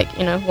there's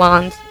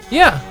lines.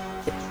 Yeah.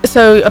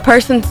 So a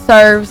person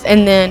serves,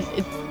 and then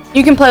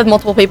you can play with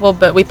multiple people,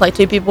 but we play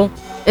 2 people.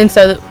 And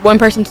so one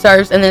person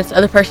serves, and then it's the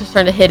other person's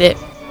turn to hit it,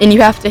 and you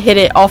have to hit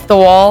it off the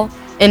wall,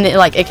 and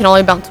it can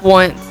only bounce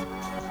once,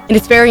 and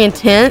it's very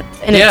intense,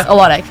 and it's a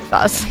lot of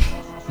exercise.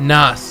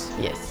 Nice.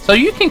 Yes. So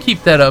you can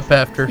keep that up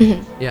after.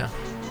 Mm-hmm. Yeah.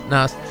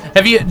 Nice.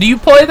 Do you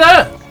play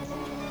that?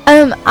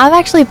 I've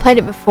actually played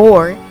it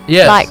before.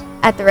 Yes. Like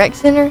at the rec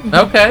center.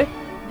 Okay.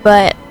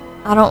 But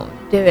I don't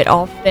do it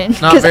often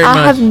Not because very I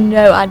much. have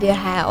no idea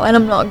how, and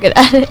I'm not good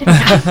at it.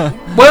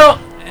 Well,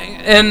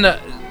 and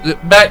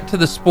back to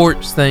the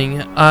sports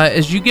thing.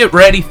 As you get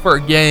ready for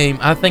a game,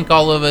 I think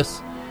all of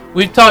us,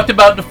 we've talked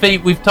about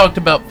defeat, we've talked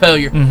about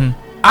failure. Mm-hmm.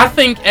 I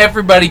think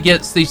everybody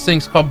gets these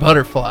things called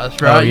butterflies,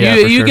 right? Oh, yeah,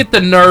 you for sure. get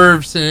the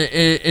nerves,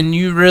 and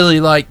you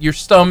really your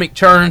stomach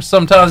churns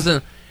sometimes,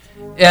 and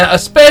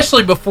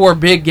especially before a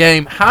big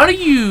game. How do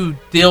you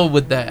deal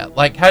with that?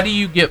 How do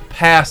you get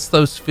past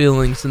those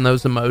feelings and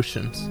those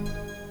emotions?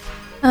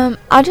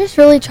 I just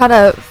really try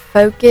to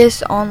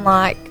focus on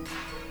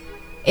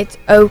it's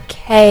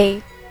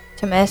okay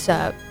to mess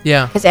up.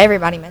 Yeah. Because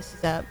everybody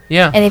messes up.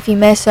 Yeah. And if you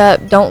mess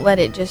up, don't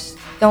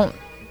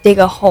dig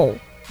a hole.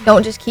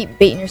 Don't just keep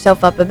beating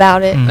yourself up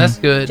about it. That's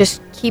good.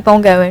 Just keep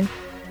on going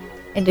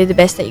and do the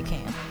best that you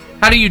can.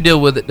 How do you deal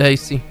with it,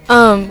 Daisy?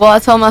 Well, I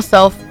tell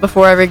myself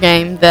before every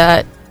game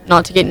that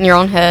not to get in your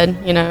own head.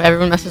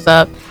 Everyone messes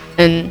up,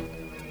 and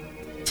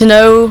to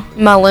know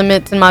my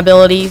limits and my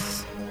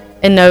abilities,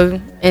 and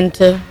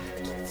to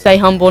stay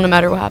humble no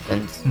matter what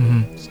happens.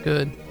 Mm-hmm. It's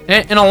good.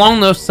 And along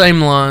those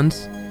same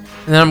lines, and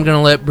then I'm going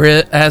to let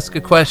Britt ask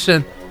a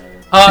question.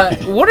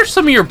 What are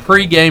some of your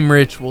pre-game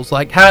rituals?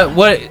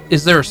 What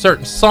is there a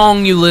certain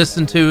song you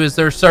listen to? Is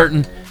there a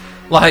certain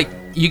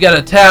you got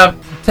to tap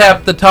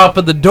the top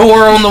of the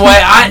door on the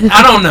way?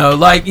 I don't know.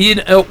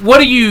 What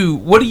do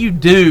you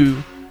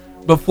do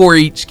before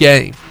each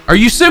game? Are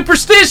you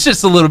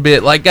superstitious a little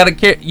bit? Got to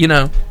care,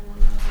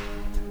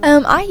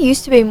 I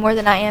used to be more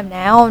than I am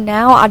now.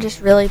 Now I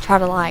just really try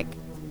to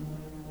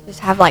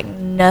just have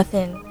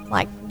nothing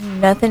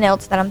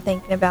else that I'm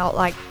thinking about.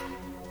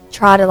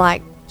 Try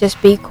to just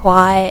be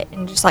quiet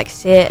and just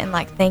sit and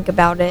think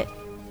about it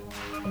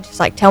and just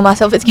tell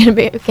myself it's gonna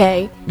be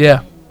okay.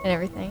 Yeah. And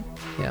everything.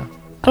 Yeah.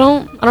 I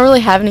don't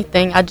really have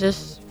anything. I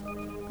don't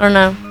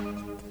know.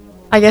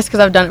 I guess because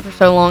I've done it for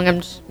so long,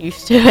 I'm just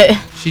used to it.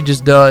 She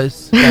just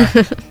does. Yeah.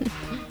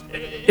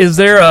 Is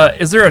there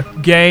a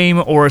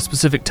game or a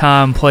specific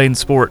time playing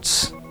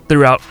sports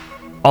throughout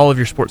all of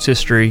your sports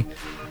history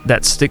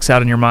that sticks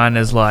out in your mind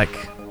as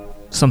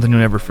something you'll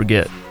never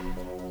forget?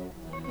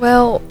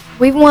 Well,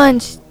 we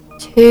won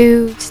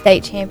 2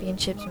 state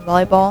championships in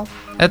volleyball.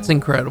 That's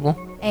incredible.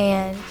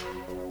 And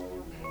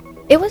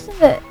it was in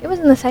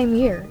the same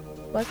year,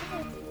 wasn't it?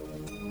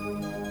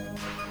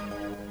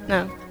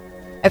 No.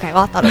 Okay,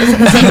 well I thought it was in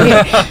the same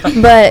year,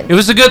 but it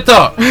was a good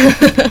thought.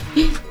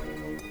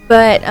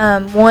 But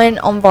one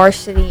on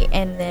varsity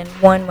and then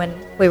one when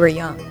we were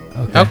young.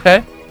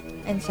 Okay.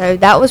 And so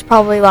that was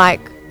probably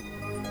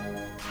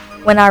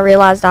when I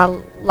realized I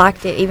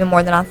liked it even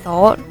more than I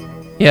thought.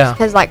 Yeah.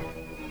 Because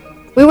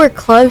we were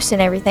close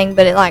and everything,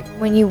 but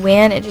when you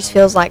win, it just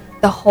feels like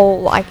the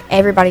whole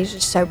everybody's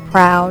just so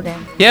proud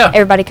and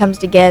everybody comes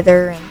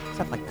together and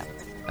stuff like that.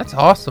 That's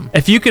awesome.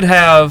 If you could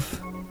have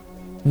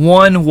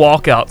one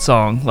walkout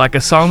song,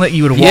 a song that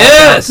you would walk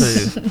out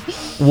to,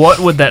 what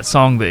would that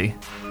song be?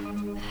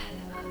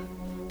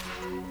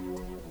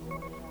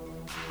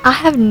 I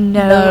have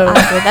no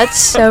idea. That's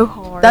so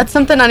hard. That's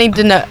something I need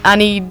to know. I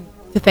need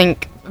to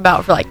think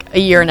about for a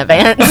year in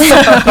advance.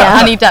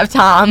 I need to have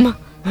time.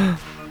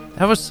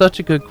 That was such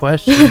a good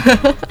question.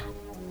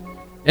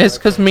 It's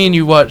because me and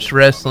you watched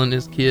wrestling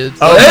as kids.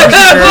 Oh, for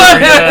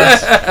sure,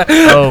 yes.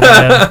 Oh,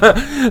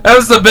 man. That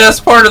was the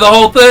best part of the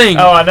whole thing.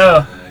 Oh, I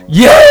know.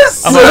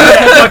 Yes! I'm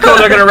how cool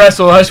they're going to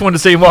wrestle. I just wanted to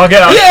see him walk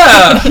out.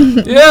 Yeah.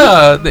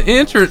 Yeah. The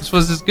entrance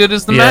was as good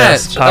as the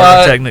match.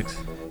 Pyrotechnics.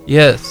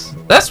 Yes.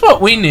 That's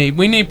what we need.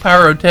 We need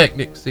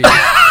pyrotechnics here.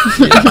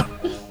 Yeah.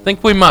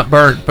 Think we might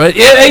burn, but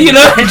anyway.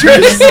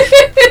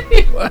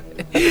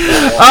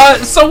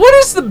 So what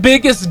is the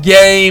biggest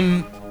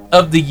game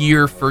of the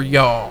year for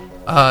y'all?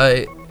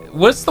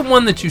 What's the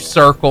one that you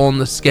circle on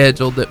the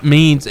schedule that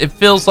it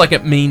feels like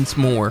it means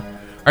more?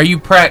 Or you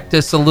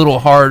practice a little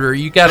harder,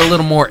 you got a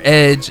little more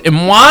edge,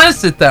 and why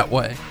is it that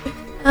way?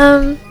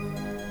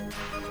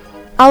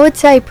 I would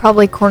say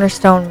probably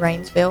Cornerstone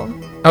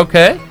Rainsville.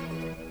 Okay.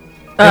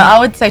 I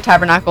would say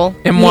Tabernacle.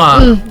 And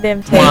why?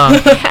 Them two.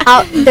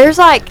 Why? There's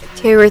like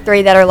 2 or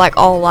 3 that are like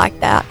all like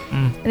that.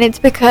 And it's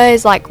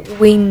because like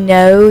we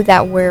know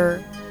that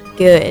we're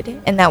good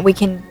and that we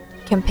can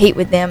compete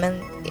with them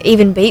and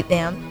even beat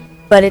them.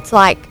 But it's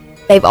like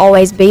they've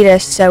always beat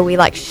us, so we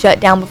like shut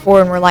down before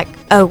and we're like,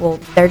 oh, well,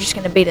 they're just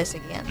going to beat us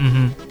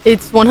again.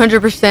 It's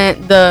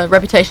 100% the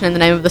reputation and the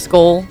name of the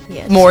school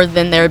more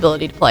than their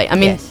ability to play. I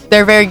mean,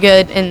 they're very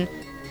good and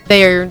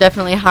they are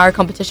definitely a higher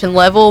competition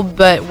level,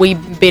 but we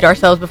beat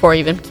ourselves before we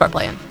even start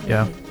playing.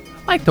 Yeah.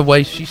 I like the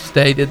way she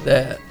stated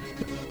that.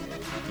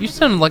 You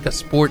sound like a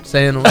sports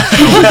analyst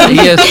on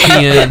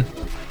ESPN.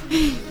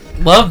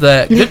 Love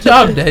that. Good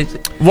job, Daisy.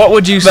 What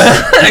would you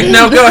say?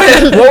 No, go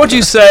ahead. What would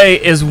you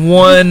say is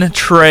one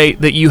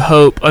trait that you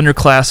hope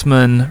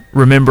underclassmen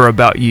remember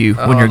about you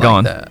when you're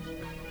gone? That.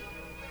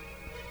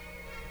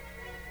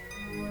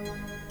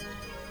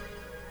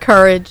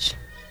 Courage.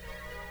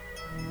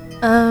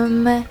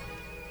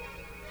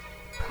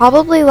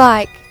 Probably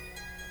like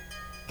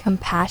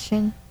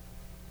compassion.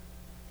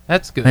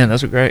 That's good. Man,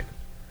 those are great.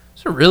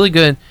 Those are really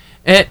good.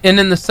 And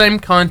in the same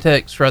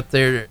context right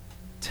there,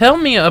 tell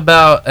me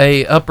about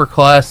a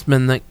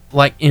upperclassman that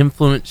like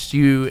influenced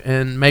you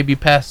and maybe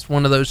passed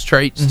one of those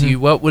traits to you.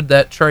 What would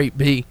that trait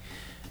be?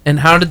 And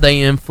how did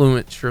they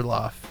influence your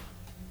life?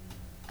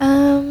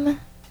 You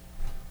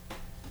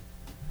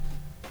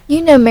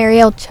know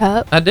Marielle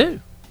Chupp? I do.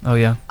 Oh,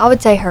 yeah. I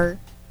would say her.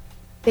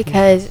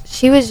 Because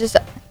she was just,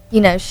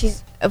 you know,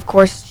 she's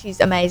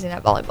amazing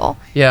at volleyball.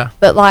 Yeah.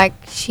 But, like,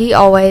 she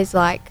always,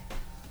 like,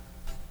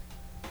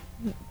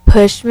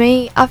 pushed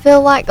me, I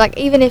feel like. Like,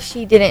 even if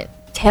she didn't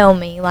tell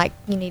me, like,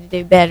 you need to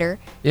do better.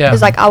 Yeah.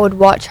 Because, like, I would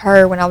watch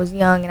her when I was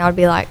young, and I would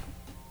be like,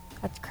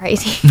 that's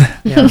crazy.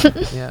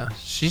 Yeah.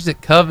 She's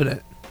at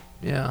Covenant.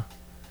 Yeah.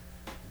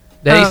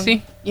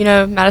 Daisy? You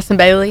know Madison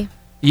Bailey?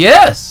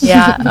 Yes.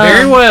 Yeah.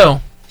 Very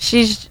well.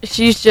 She's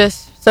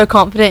just so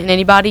confident in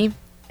anybody,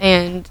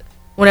 and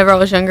whenever I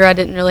was younger, I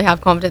didn't really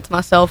have confidence in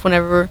myself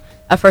whenever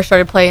I first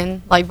started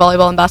playing like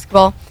volleyball and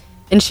basketball,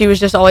 and she was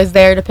just always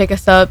there to pick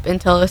us up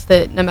and tell us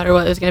that no matter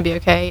what, it was going to be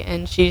okay,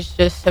 and she's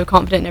just so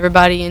confident in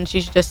everybody, and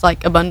she's just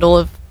like a bundle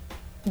of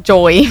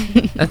joy.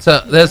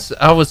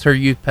 I was her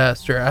youth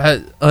pastor. I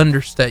had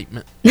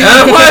understatement.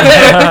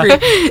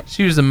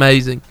 She was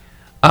amazing.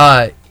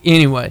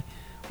 Anyway.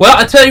 Well,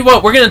 I tell you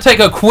what, we're going to take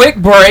a quick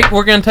break.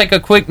 We're going to take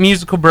a quick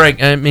musical break.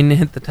 I didn't mean to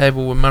hit the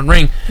table with my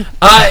ring.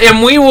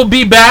 And we will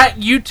be back.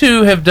 You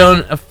two have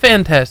done a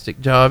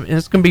fantastic job, and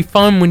it's going to be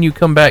fun when you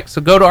come back.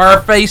 So go to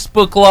our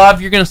Facebook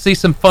Live. You're going to see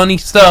some funny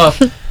stuff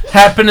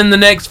happen in the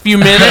next few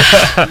minutes.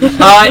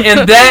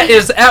 And that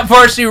is at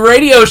Varsity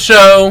Radio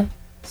Show.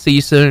 See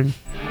you soon.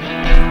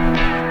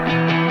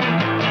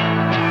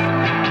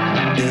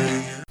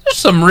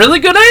 Some really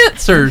good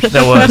answers.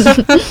 That was.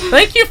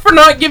 Thank you for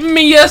not giving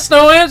me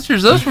yes/no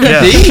answers. Those were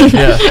deep.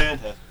 Yeah.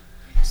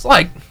 It's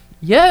like,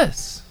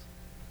 yes.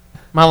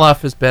 My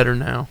life is better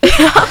now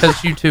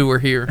because you two were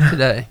here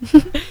today.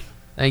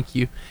 Thank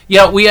you.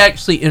 Yeah, we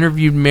actually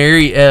interviewed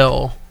Mary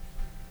L.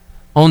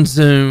 on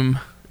Zoom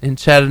in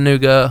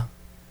Chattanooga,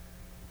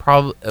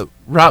 probably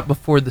right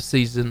before the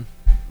season,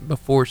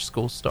 before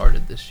school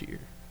started this year.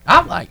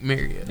 I like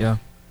Mary L. Yeah.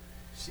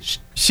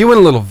 She went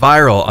a little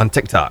viral on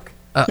TikTok.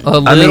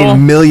 I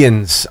mean,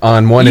 millions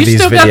on one of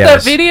these videos. You still got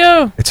that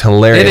video? It's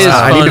hilarious. It is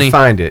I funny. need to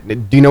find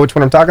it. Do you know which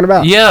one I'm talking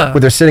about? Yeah. Where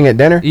they're sitting at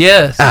dinner?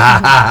 Yes.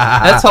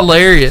 That's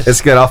hilarious.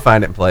 It's good. I'll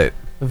find it and play it.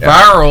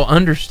 Viral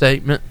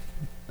understatement.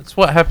 That's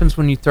what happens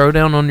when you throw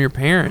down on your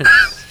parents.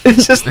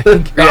 It's just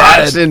the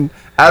reaction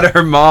out of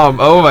her mom.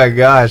 Oh, my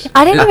gosh.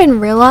 I didn't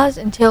even realize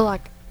until,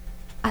 like,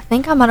 I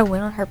think I might have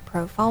went on her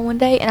profile one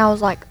day, and I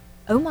was like,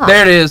 oh, my.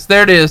 There it is.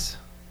 There it is.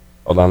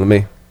 Hold on. Let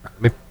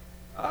me.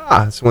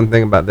 That's one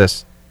thing about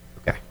this.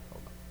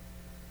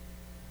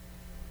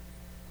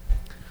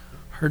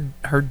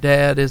 Her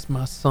dad is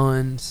both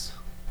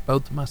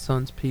of my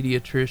son's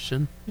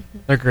pediatrician.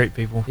 They're great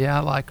people. Yeah,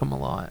 I like them a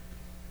lot.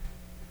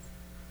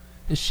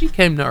 And she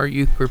came to our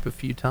youth group a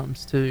few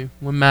times too.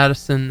 When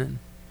Madison and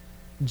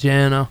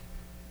Jana,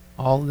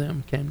 all of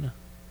them came to.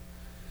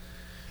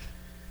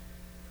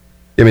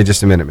 Give me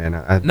just a minute,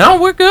 man.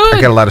 No, we're good. I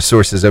got a lot of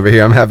sources over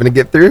here I'm having to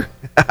get through.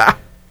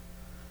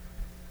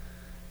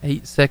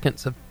 8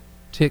 seconds of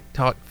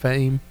TikTok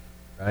fame.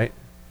 Right.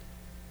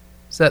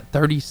 Is that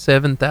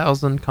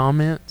 37,000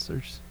 comments?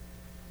 Or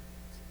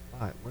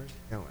where's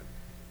it going?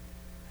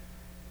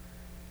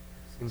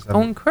 It's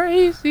going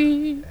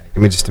crazy. Give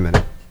me just a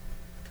minute.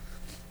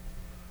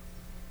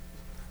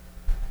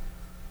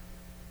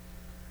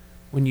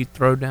 When you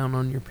throw down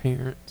on your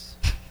parents.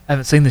 I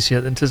haven't seen this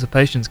yet. The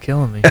anticipation's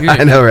killing me.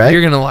 I know, right?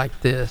 You're going to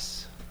like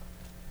this.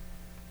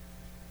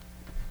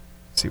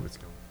 Let's see what's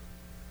going on.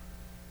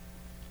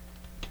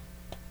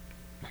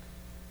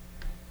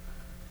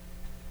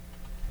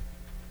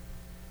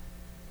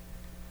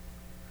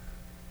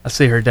 I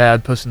see her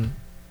dad posting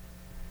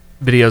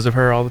videos of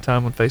her all the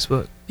time on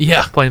Facebook.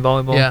 Yeah. Playing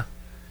volleyball. Yeah.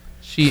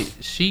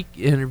 She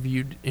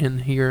interviewed in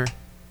here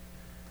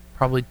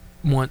probably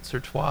once or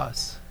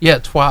twice. Yeah,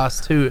 twice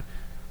too.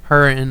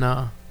 Her and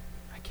I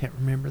can't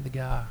remember the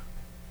guy.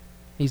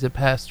 He's a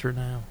pastor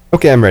now.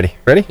 Okay, I'm ready.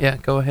 Ready? Yeah,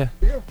 go ahead.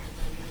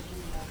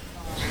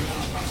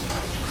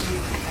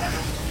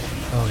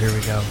 Oh, here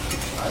we go.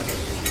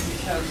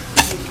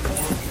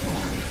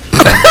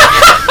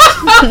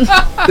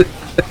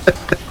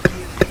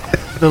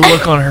 The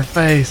look on her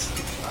face.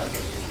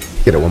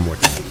 Get it one more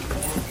time.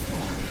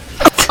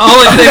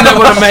 Only thing that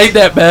would have made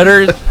that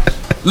better is,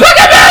 look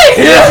at me!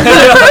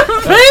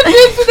 Pay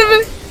attention to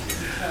me!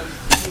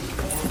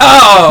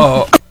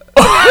 Oh!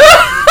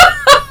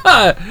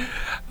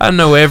 I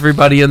know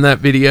everybody in that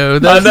video.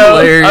 That's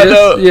hilarious. I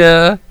know.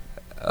 Yeah.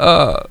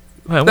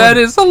 That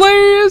is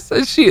hilarious.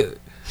 And she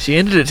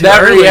ended it too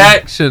early.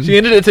 Reaction. She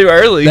ended it too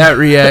early. That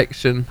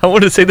reaction. I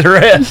want to see the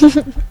rest.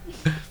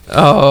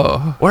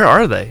 Oh. Where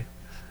are they?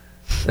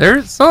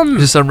 There's some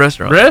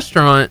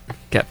restaurant.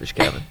 Catfish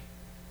Cabin.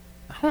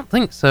 I don't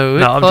think so.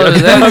 No, I'm closed.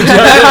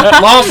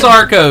 joking. Los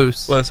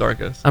Arcos. Los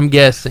Arcos. I'm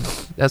guessing.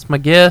 That's my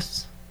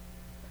guess.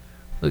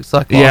 Looks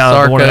like Los Yeah,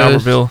 Arcos. the one in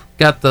Albertville.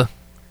 Got the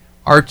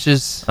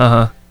arches.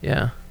 Uh-huh.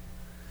 Yeah.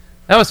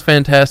 That was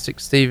fantastic,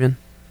 Steven.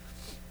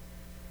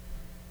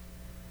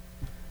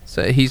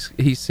 So he's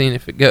seeing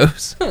if it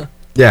goes.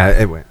 Yeah,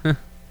 it went.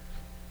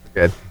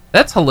 Good.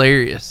 That's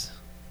hilarious.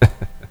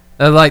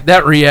 Like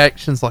that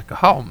reaction's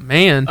like, oh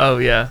man. Oh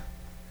yeah.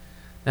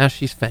 Now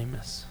she's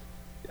famous.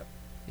 Yep.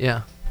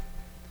 Yeah.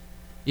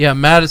 Yeah,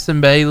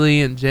 Madison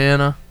Bailey and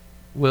Jana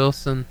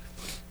Wilson.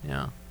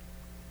 Yeah.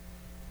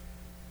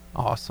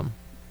 Awesome.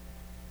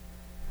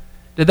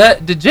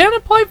 Did Jana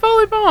play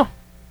volleyball?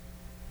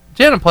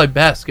 Jana played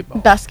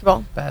basketball.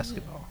 Basketball.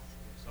 Basketball.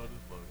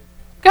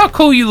 Look how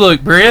cool you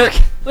look, Britt.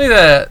 Look at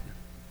that.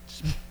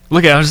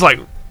 Look at him, just like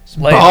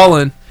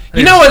balling.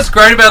 You know what's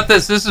great about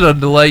this? This is a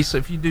delay, so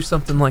if you do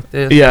something like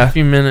this in a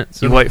few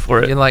minutes, you wait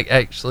for it. You like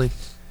actually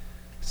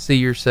see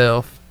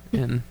yourself,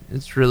 and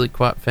it's really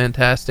quite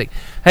fantastic.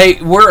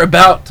 Hey, we're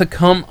about to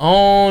come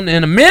on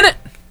in a minute.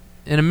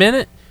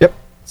 Yep.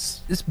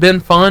 It's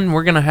been fun.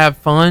 We're gonna have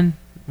fun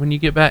when you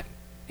get back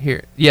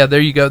here. Yeah,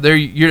 there you go. There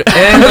you're.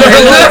 And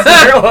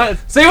there it was.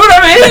 See what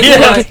I mean?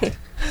 Yeah.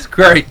 It's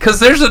great because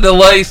there's a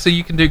delay, so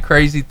you can do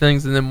crazy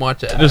things and then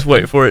watch it. Just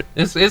wait for it.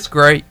 It's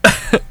great.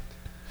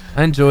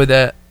 I enjoy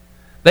that.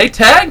 They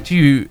tagged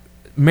you.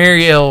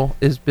 Marielle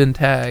has been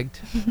tagged,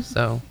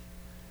 so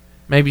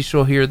maybe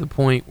she'll hear the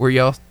point where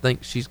y'all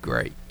think she's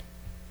great,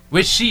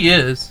 which she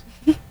is.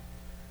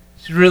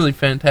 She's really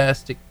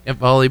fantastic at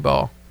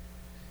volleyball.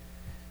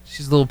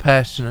 She's a little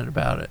passionate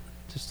about it,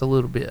 just a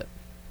little bit.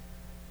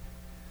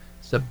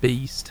 It's a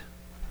beast.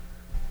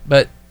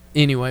 But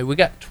anyway, we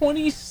got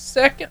 20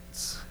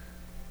 seconds,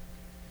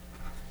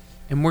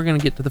 and we're gonna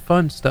get to the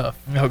fun stuff.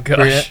 Oh gosh,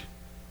 Britt.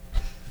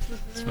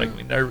 it's making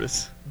me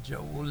nervous.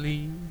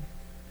 Jolie.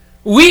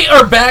 We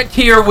are back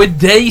here with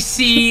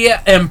Daisy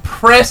and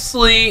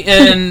Presley,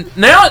 and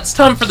now it's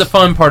time for the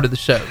fun part of the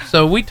show.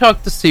 So we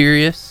talked to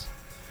Sirius.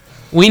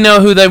 We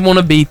know who they want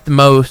to beat the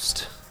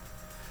most.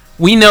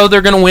 We know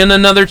they're going to win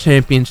another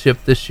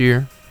championship this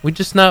year. We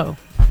just know.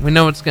 We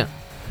know it's going to.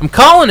 I'm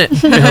calling it.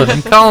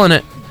 I'm calling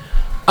it.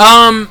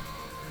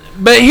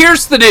 But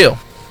here's the deal.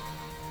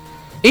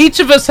 Each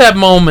of us have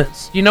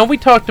moments. You know, we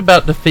talked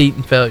about defeat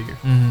and failure.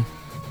 Mm-hmm.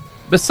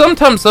 But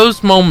sometimes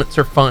those moments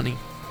are funny.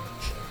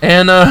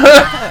 And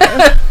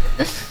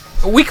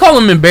we call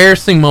them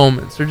embarrassing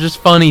moments or just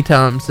funny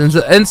times.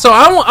 And so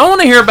I want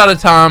to hear about a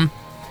time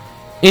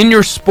in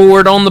your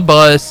sport, on the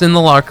bus, in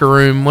the locker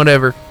room,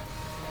 whatever,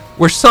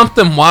 where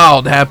something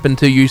wild happened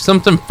to you,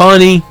 something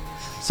funny,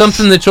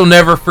 something that you'll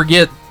never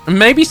forget, and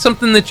maybe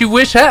something that you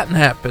wish hadn't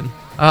happened.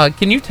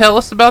 Can you tell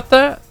us about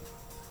that?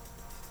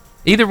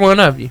 Either one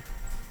of you.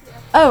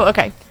 Oh,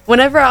 okay.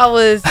 Whenever I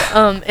was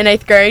in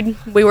 8th grade,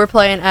 we were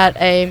playing at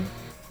a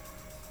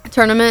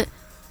tournament,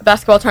 a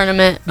basketball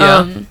tournament,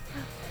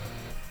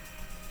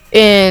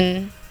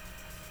 in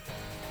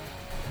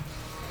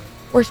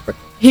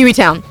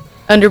Hueytown,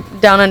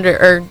 down under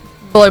or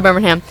below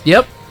Birmingham.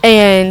 Yep.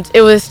 And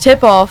it was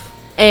tip off,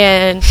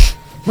 and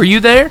were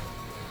you there?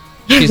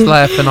 She's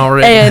laughing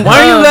already. And,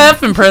 why are you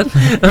laughing, Pres?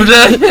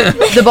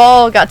 The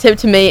ball got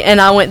tipped to me,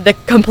 and I went the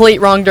complete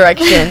wrong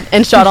direction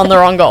and shot on the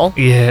wrong goal.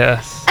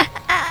 Yes.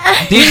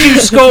 Did you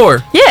score?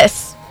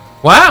 Yes.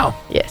 Wow.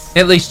 Yes.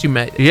 At least you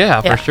made it.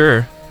 Yeah, for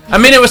sure. I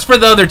mean, it was for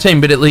the other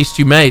team, but at least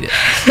you made it.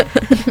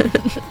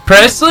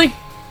 Presley?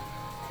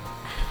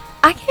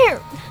 I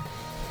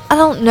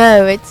don't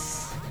know.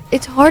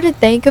 It's hard to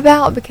think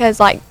about because,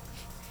 like,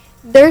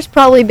 there's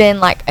probably been,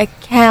 like, a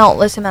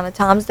countless amount of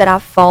times that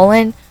I've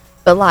fallen,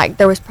 but, like,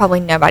 there was probably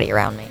nobody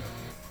around me.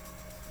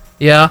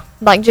 Yeah.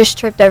 Like, just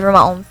tripped over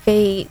my own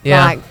feet.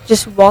 Yeah. Like,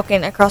 just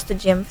walking across the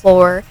gym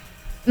floor,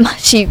 my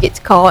shoe gets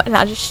caught, and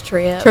I just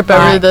trip.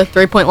 Over the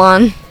 3-point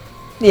line.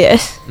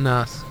 Yes.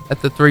 Nice.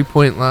 At the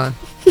 3-point line.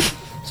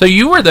 So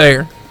you were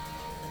there.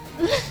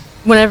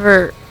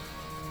 Whenever,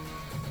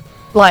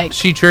 like...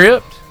 She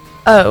tripped?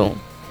 Oh.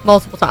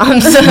 multiple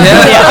times. Yeah.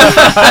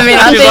 I mean,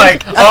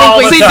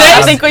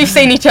 I think we've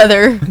seen each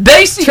other.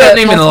 Daisy trip doesn't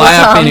even multiple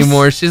laugh times.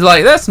 anymore. She's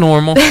like, that's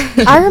normal.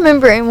 I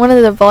remember in one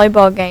of the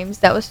volleyball games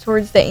that was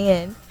towards the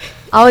end,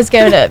 I was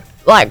going to,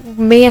 like,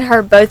 me and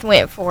her both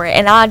went for it,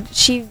 and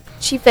she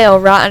fell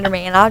right under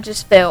me, and I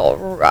just fell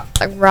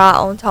right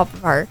on top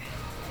of her.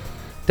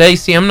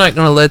 Daisy, I'm not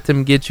going to let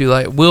them get you.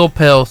 Like Will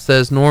Pell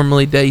says,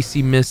 normally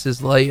Daisy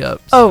misses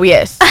layups. Oh,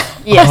 yes.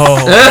 Yes.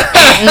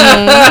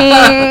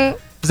 Mhm.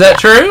 Is that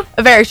true?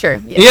 Very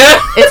true. Yes. Yeah.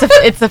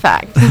 It's a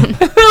fact.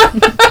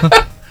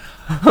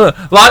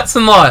 Lots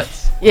and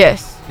lots.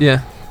 Yes.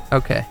 Yeah.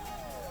 Okay.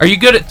 Are you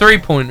good at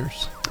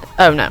 3-pointers?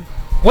 Oh, no.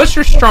 What's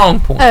your strong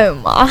point? Oh,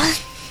 my.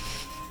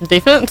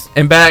 Defense.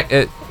 And back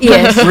at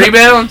Yes.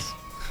 rebounds?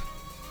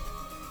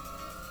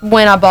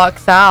 When I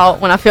box out,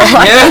 when I feel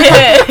like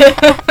it.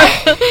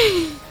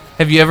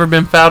 Have you ever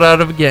been fouled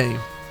out of a game?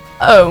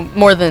 Oh,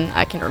 more than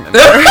I can remember.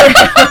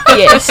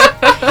 Yes.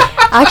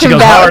 I She can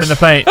goes hard vouch. in the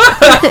paint.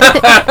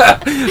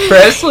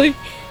 Presley?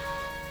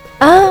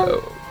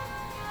 I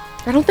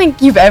don't think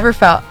you've ever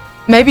felt.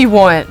 Maybe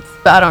once,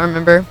 but I don't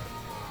remember.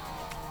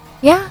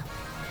 Yeah.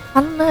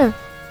 I don't know.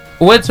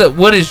 What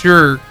is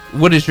your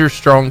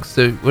strong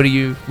suit? What are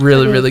you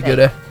really good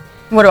at?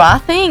 What do I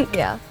think?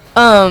 Yeah.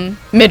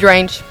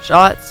 Mid-range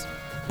shots.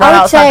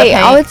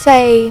 I would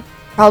say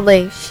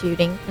probably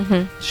shooting.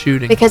 Mm-hmm.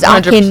 Shooting. Because I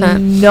 100%.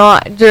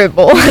 cannot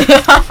dribble.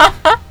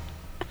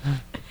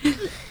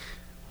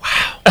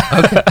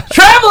 Okay.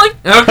 Traveling.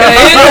 Okay.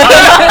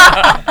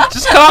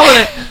 Just calling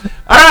it.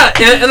 All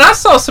right. And I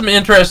saw some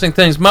interesting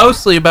things,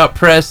 mostly about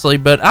Presley,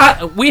 but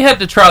we had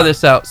to try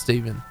this out,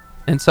 Steven.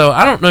 And so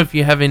I don't know if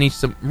you have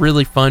some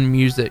really fun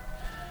music,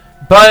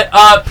 but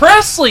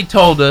Presley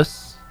told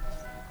us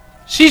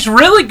she's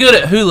really good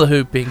at hula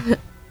hooping,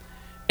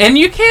 and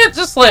you can't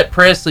just let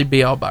Presley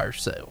be all by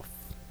herself.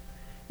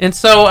 And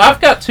so I've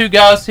got two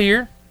guys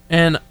here.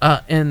 And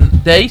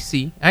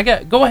Daisy,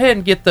 go ahead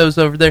and get those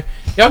over there.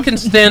 Y'all can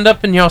stand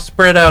up and y'all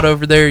spread out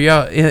over there,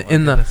 y'all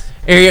in the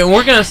area. And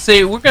we're gonna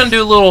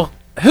do a little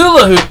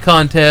hula hoop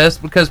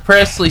contest because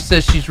Presley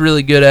says she's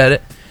really good at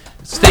it.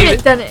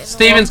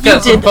 Steven's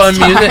got some fun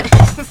music.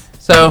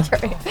 So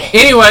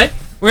anyway,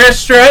 we're gonna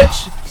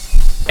stretch,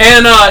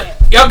 and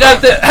y'all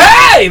got the.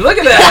 Hey, look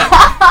at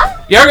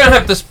that! Y'all gonna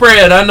have to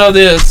spread. I know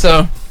this,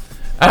 so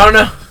I don't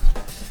know.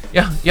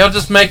 Y'all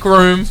just make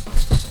room.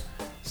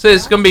 So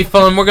it's gonna be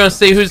fun. We're gonna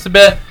see who's the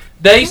best.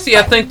 Daisy,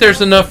 I think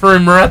there's enough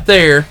room right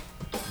there.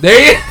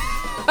 There you.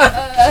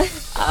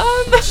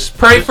 Just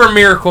pray for a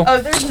miracle.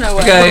 Oh, there's no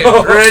way. Okay,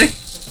 ready?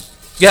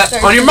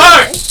 On your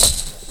mark.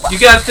 You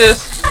got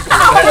this.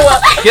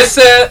 Get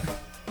set.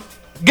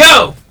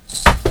 Go.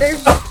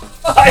 Great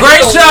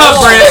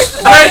job,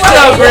 Brent. Great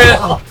job, Brent.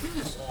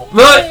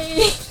 Look,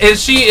 and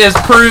she is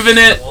proving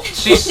it.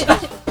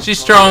 She's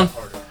strong.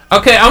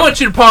 Okay, I want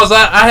you to pause.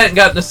 I hadn't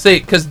gotten a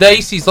seat because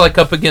Daisy's like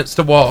up against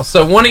the wall.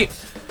 So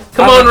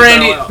come on,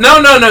 Randy. No,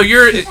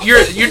 you're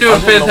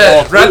doing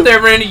fantastic. Right there,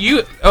 Randy.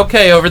 You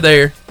okay over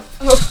there?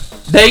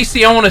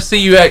 Daisy, I want to see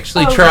you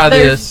actually try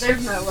this.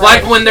 There's no way.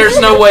 Like when there's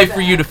no way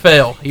for you to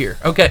fail. Here,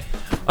 okay.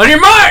 On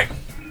your mark.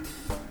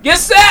 Get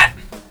set.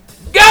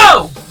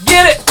 Go.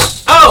 Get it.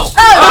 Oh.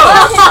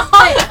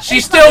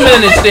 She still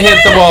managed to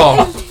hit the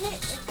ball.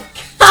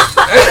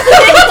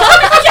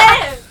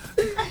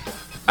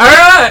 All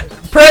right.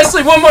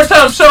 Presley, one more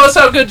time. Show us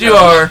how good you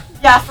are.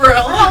 Yeah, for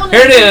real.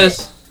 Here it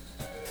is.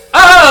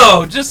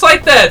 Oh, just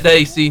like that,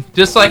 Daisy.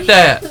 Just like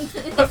that.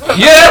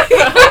 Yeah.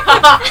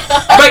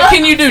 But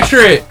can you do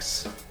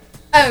tricks?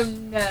 Oh,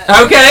 no.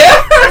 Okay.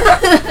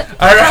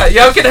 All right.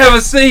 Y'all can have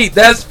a seat.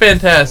 That's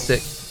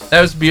fantastic.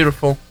 That was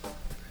beautiful.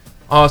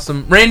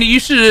 Awesome. Randy,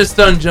 you should have just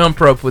done jump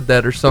rope with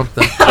that or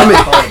something.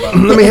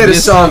 Let me hit a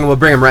song and we'll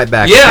bring him right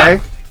back, Yeah.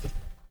 okay?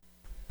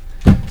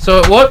 So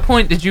at what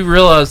point did you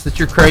realize that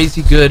you're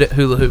crazy good at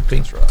hula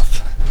hooping?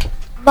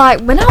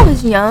 Like, when I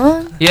was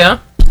young, Yeah?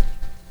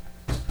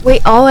 we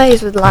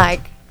always would,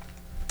 like,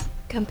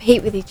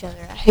 compete with each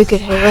other. Who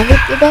could hula hoop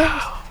the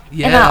best?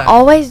 Yeah. And I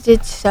always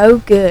did so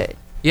good.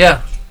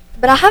 Yeah.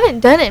 But I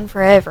haven't done it in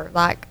forever.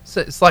 Like, So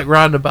it's like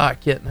riding a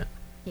bike, isn't it?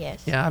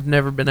 yes. Yeah, I've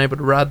never been able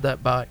to ride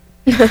that bike.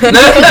 I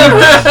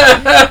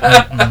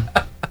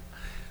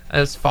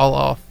just fall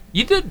off.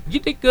 You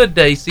did good,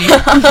 Daisy.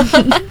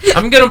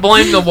 I'm gonna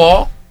blame the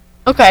wall.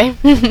 Okay.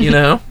 You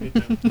know,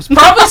 it's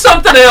probably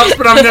something else,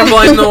 but I'm gonna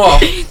blame the wall.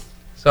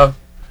 So,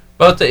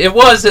 but it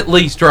was at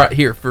least right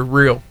here for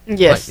real.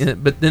 Yes.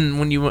 Like, but then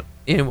when you went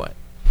anyway,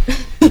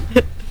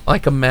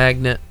 like a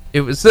magnet,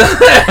 it was.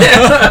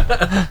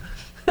 Have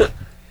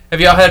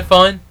y'all had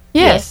fun?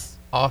 Yes.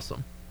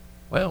 Awesome.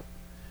 Well,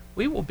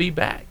 we will be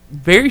back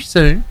very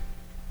soon,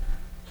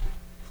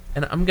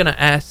 and I'm gonna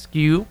ask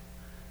you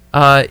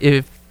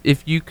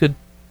if you could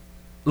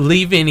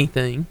leave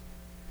anything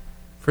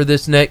for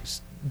this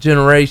next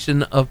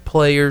generation of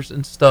players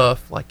and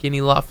stuff, like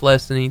any life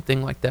lesson,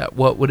 anything like that,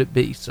 what would it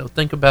be? So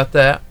think about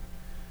that.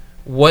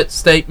 What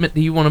statement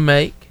do you want to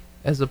make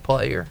as a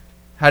player?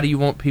 How do you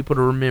want people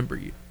to remember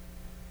you?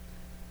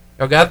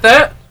 Y'all got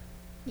that?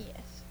 Yes.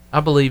 I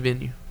believe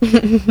in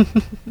you.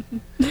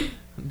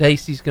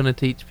 Daisy's gonna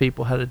teach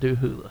people how to do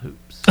hula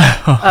hoops.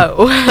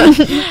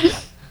 Oh.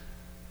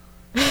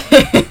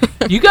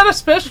 You got a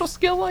special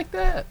skill like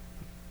that?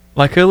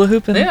 Like hula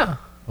hooping? Yeah.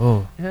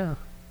 Oh. Yeah.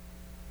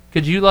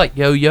 Could you like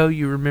yo-yo?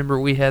 You remember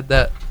we had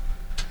that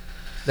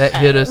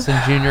hit us in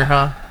junior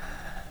high?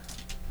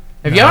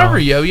 Have y'all ever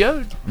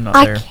yo-yoed? I'm not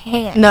I there.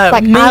 can't. No,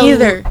 Like, me I-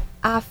 either.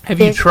 I Have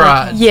you physically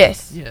tried? can't.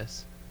 Yes.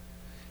 Yes.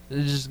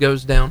 It just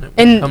goes down and,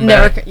 And come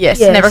never, back. yes,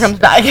 Yes. never comes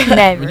back.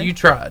 Never. You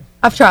tried.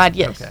 I've tried,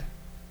 yes. Okay.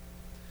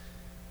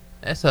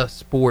 That's a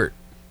sport.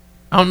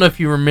 I don't know if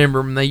you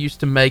remember when they used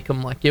to make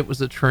them like it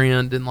was a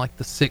trend in like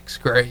the 6th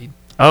grade.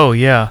 Oh,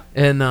 yeah.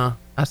 And I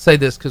say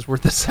this because we're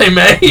the same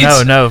age.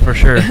 No, for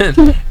sure.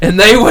 and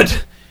they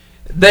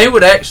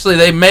would actually,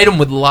 they made them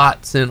with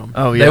lights in them.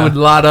 Oh, yeah. They would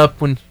light up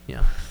when,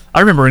 yeah. I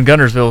remember in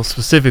Guntersville,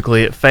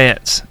 specifically at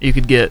Fance, you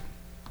could get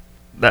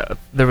that.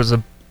 There was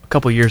a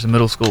couple years in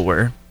middle school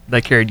where they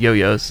carried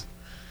yo-yos,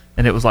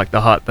 and it was like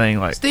the hot thing.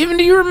 Like, Steven,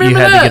 do you remember you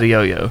had that? to get a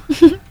yo-yo.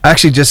 I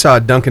actually just saw a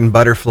Dunkin'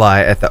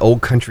 Butterfly at the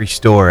Old Country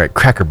Store at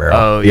Cracker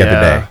Barrel the other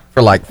day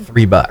for like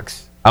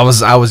 $3. I was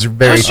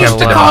very That used tempted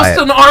to to buy cost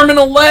it. an arm and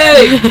a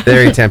leg.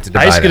 Very tempted to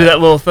buy I used to it. do that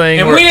little thing.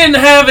 And where we didn't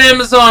have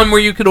Amazon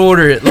where you could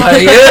order it.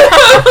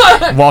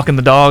 Like, walking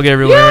the dog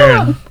everywhere.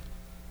 Yeah. And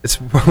It's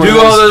do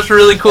all those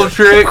really cool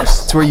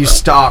tricks. It's where you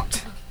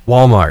stalked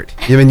Walmart.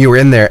 Even you were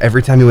in there,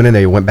 every time you went in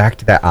there, you went back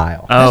to that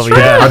aisle. Oh, That's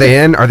yeah. right. Are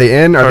they in? Are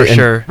they in? Are For they in?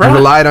 sure. And Right.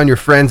 relied on your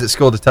friends at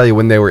school to tell you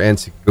when they were in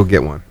so you could go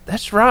get one.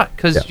 That's right,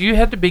 because Yeah. you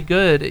had to be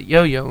good at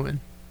yo-yoing.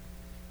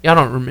 Y'all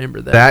don't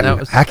remember that. That and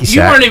was hacky you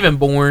sack. weren't even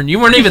born. You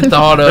weren't even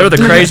thought of. they were the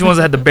crazy ones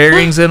that had the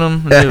bearings in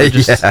them. And they would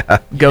just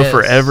go Yes.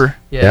 forever.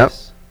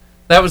 Yes.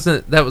 That was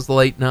the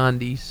late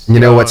 90s. You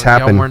know Y'all- what's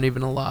happened? Y'all weren't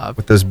even alive.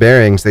 With those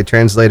bearings, they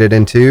translated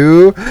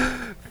into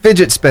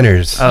fidget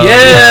spinners. Oh,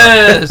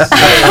 Yes.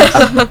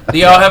 Do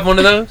y'all have one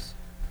of those?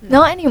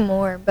 Not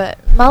anymore, but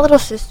my little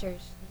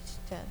sisters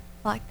used to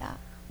like that.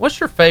 What's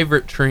your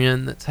favorite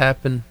trend that's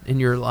happened in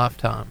your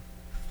lifetime?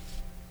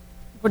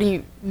 What do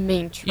you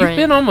mean, trend? You've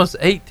been almost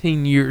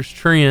 18 years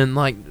trend.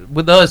 Like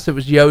with us, it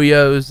was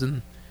yo-yos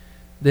and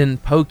then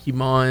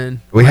Pokemon.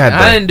 We had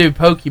I the- didn't do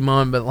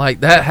Pokemon, but like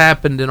that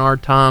happened in our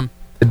time.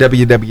 The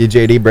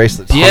WWJD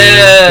bracelets.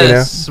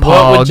 Yes. You know?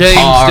 What would James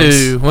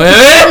Pogs.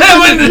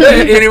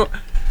 do? Anyway,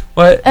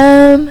 what?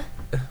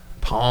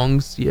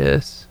 Pongs.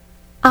 Yes.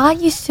 I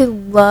used to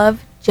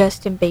love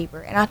Justin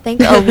Bieber, and I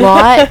think a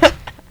lot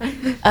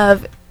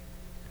of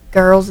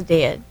girls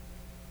did.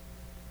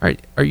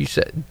 Are you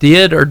saying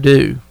did or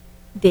do?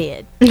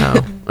 Did.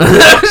 Oh.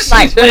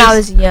 Like when I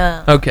was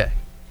young. Okay.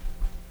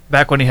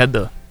 Back when he had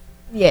the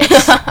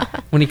Yes.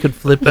 When he could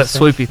flip that his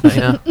swoopy thing.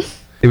 Yeah.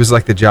 He was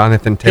like the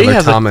Jonathan Taylor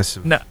has a- Thomas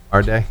of no.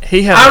 our day.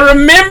 He had I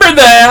remember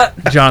that.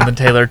 Jonathan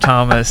Taylor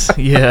Thomas.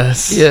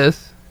 Yes.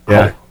 Yes.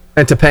 Yeah.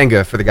 And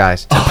Topanga for the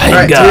guys. Topanga. All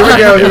right,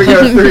 so here we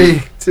go.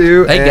 3,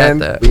 2, They got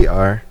and that. we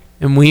are.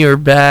 And we are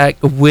back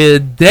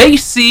with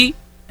Daisy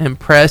and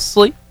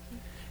Presley.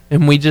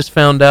 And we just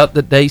found out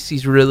that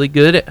Daisy's really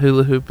good at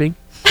hula hooping.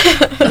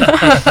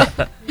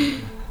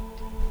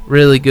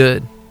 Really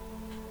good.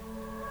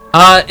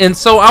 And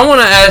so I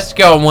want to ask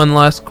y'all one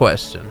last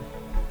question.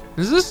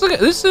 This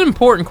is an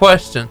important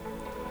question.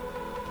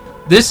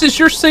 This is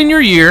your senior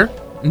year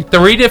in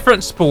 3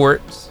 different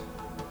sports.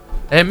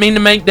 I didn't mean to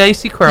make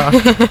Daisy cry.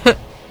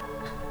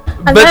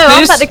 I know,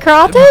 I'm about to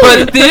cry too.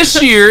 But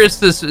this year, it's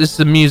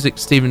the music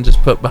Steven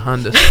just put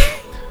behind us.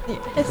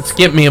 It's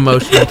getting me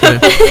emotional too.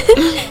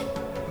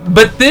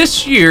 But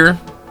this year,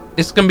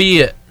 it's gonna be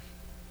it.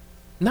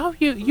 No,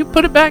 you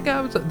put it back.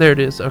 There it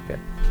is. Okay.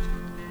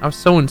 I was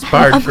so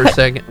inspired for a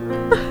second.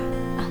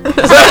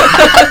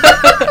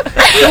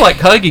 I feel like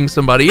hugging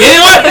somebody.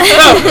 Anyway,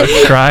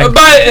 no. Crying.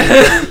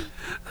 But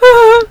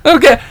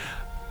okay.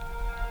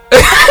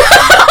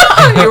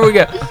 Here we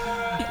go.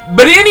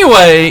 But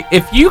anyway,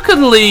 if you could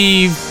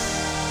leave,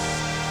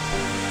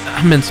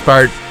 I'm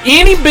inspired.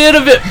 Any bit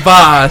of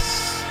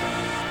advice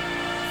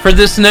for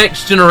this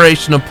next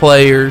generation of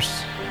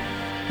players,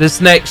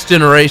 this next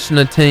generation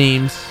of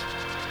teams,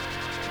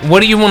 what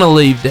do you want to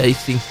leave,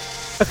 Daisy?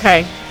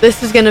 Okay,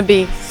 this is gonna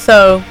be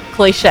so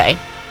cliche.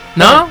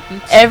 No?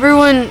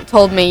 Everyone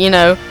told me,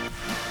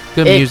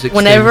 Good music.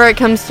 whenever it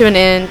comes to an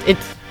end,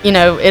 it's,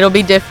 it'll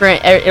be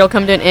different. It'll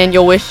come to an end.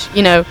 You'll wish,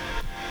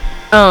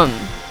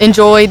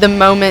 enjoy the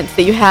moments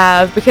that you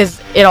have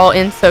because it all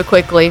ends so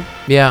quickly.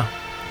 Yeah.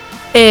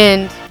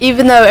 And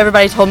even though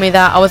everybody told me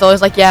that, I was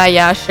always like,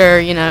 yeah,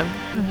 sure,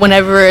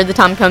 whenever the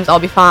time comes, I'll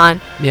be fine.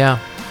 Yeah.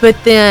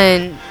 But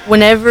then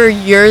whenever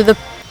you're the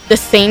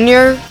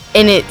senior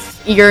and it's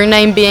your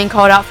name being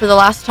called out for the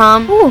last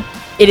time,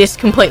 it is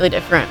completely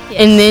different. Yes.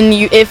 And then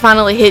it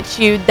finally hits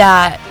you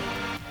that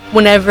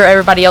whenever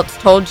everybody else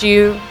told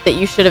you that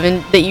you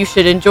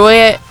should enjoy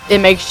it, it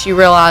makes you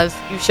realize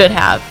you should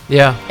have.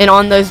 Yeah. And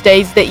on those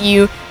days that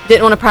you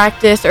didn't want to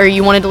practice or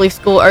you wanted to leave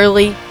school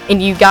early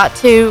and you got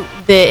to,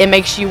 that it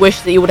makes you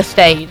wish that you would have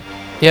stayed.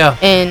 Yeah.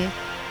 And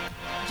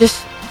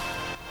just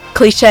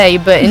cliche,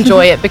 but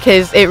enjoy it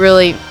because it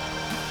really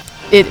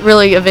it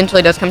really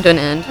eventually does come to an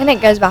end. And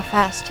it goes by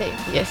fast, too.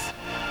 Yes.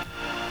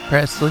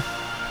 Presley?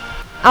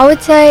 I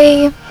would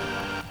say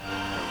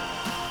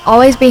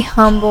always be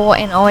humble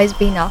and always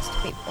be nice to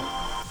people.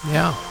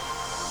 Yeah.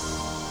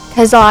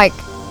 Because, like,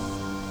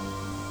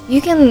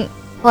 you can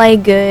play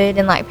good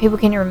and, like, people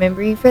can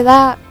remember you for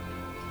that.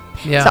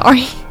 Yeah.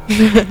 Sorry.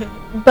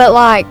 But,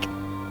 like,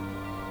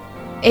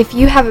 if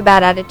you have a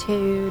bad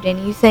attitude and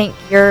you think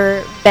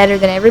you're better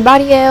than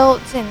everybody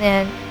else and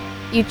then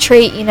you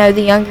treat, you know,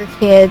 the younger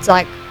kids,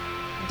 like,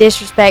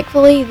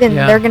 disrespectfully, then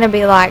they're going to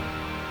be like,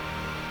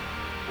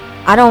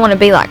 I don't want to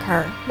be like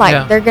her.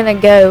 Like, they're going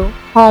to go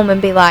home and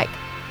be like,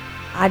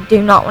 I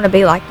do not want to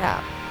be like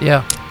that.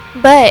 Yeah.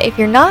 But if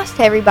you're nice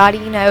to everybody,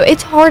 you know,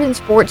 it's hard in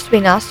sports to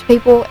be nice to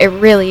people. It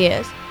really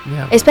is.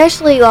 Yeah.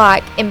 Especially,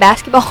 like, in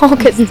basketball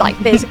because it's, like,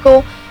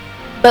 physical.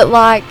 But,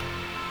 like,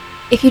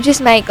 if you just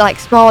make, like,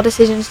 small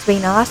decisions to be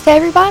nice to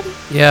everybody,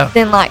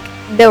 then, like,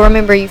 they'll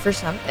remember you for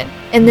something.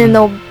 And then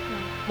they'll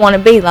want to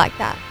be like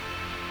that.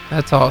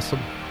 That's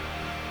awesome.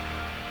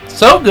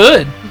 So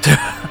good.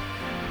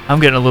 I'm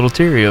getting a little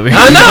teary over here.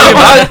 I know.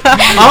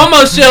 I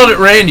almost yelled at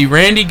Randy.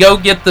 Randy, go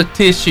get the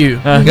tissue.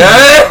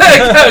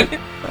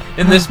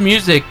 And this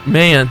music,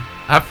 man,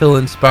 I feel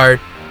inspired.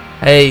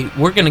 Hey,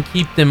 we're going to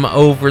keep them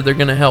over. They're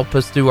going to help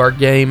us do our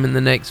game in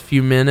the next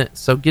few minutes.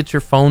 So get your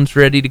phones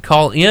ready to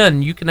call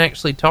in. You can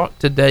actually talk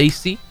to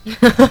Daisy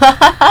and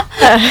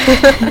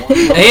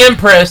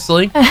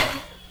Presley.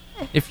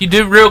 If you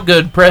do real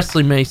good,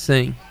 Presley may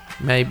sing.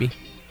 Maybe.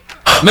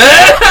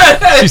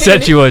 She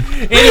said she would.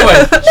 Anyway,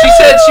 she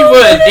said she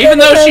would. Even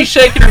though she's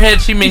shaking her head,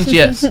 she means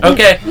yes.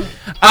 Okay.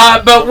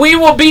 But we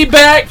will be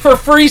back for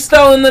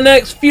freestyle in the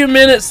next few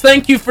minutes.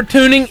 Thank you for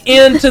tuning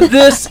in to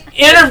this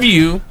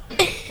interview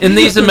and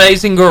these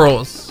amazing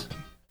girls.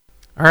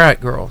 All right,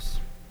 girls.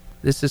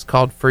 This is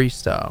called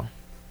freestyle.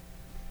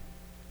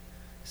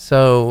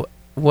 So,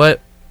 what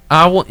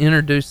I will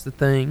introduce the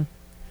thing.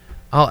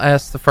 I'll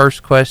ask the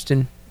first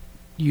question.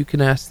 You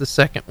can ask the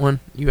second one.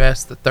 You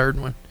ask the third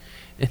one.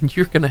 And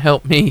you're going to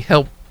help me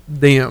help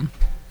them.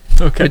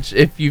 Okay. Which,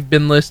 if you've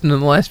been listening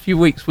the last few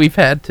weeks, we've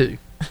had to.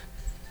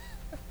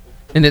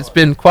 And it's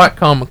been quite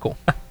comical.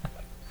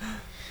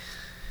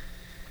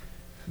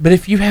 But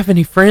if you have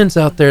any friends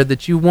out there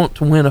that you want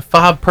to win a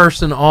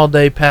 5-person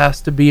all-day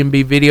pass to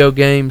B&B Video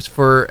Games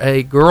for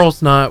a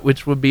girls' night,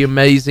 which would be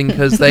amazing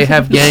because they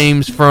have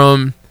games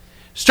from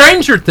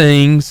Stranger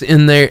Things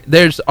in there.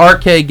 There's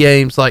arcade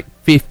games, like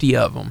 50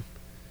 of them.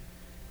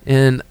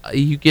 And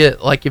you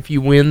get, like, if you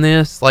win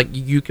this, like,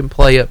 you can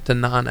play up to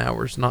 9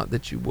 hours. Not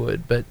that you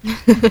would, but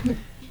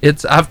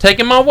I've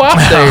taken my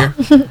wife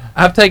there.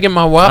 I've taken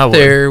my wife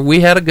there.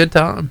 We had a good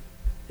time.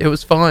 It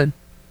was fun.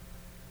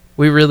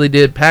 We really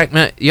did.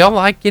 Pac-Man. Y'all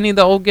like any of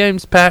the old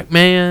games?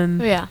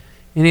 Pac-Man? Oh, yeah.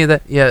 Any of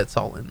that? Yeah, it's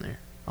all in there.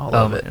 All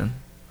of it. Man.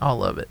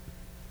 All of it.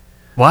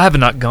 Well, I have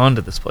not gone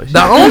to this place.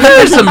 The owner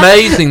is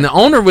amazing. The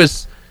owner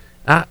was...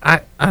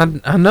 I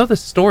know the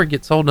story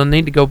gets old. I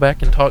need to go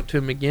back and talk to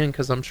him again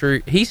because I'm sure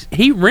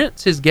he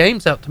rents his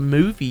games out to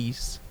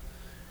movies.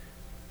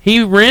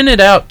 He rented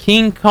out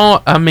Donkey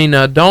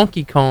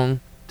Kong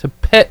to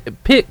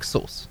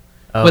Pixels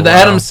with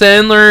Adam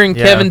Sandler and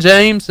Kevin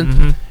James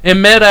and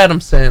met Adam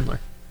Sandler.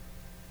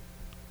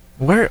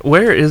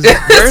 Where is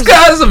this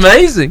guy's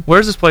amazing?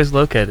 Where's this place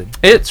located?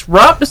 It's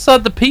right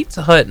beside the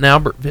Pizza Hut in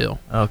Albertville.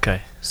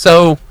 Okay.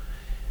 So,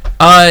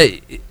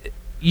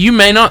 you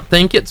may not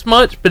think it's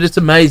much, but it's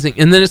amazing.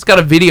 And then it's got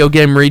a video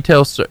game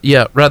retail store.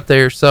 Yeah, right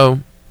there. So,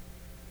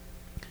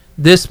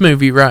 this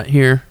movie right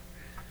here,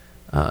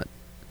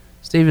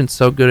 Steven's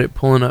so good at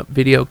pulling up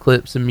video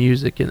clips and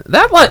music. And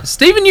that, like,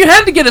 Steven, you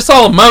had to get us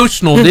all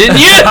emotional, didn't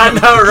you? I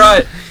know,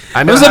 right?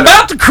 I was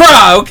about to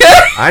cry,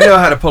 okay? I know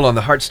how to pull on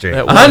the heartstrings.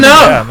 I know.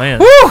 Yeah, man.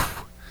 Woo!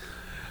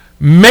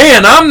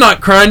 Man, I'm not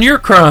crying. You're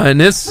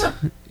crying. It's,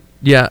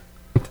 yeah.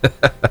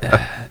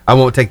 I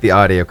won't take the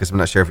audio because I'm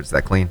not sure if it's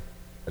that clean.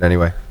 But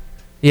anyway.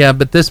 Yeah,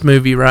 but this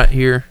movie right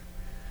here,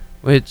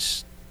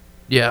 which,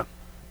 yeah.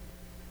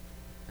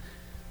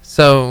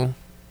 So,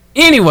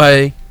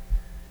 anyway,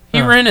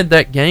 he rented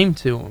that game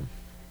to him.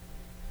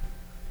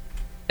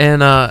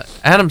 And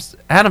Adam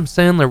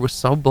Sandler was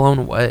so blown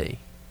away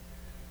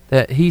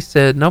that he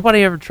said,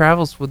 nobody ever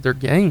travels with their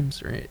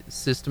games or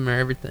system or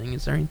everything.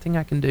 Is there anything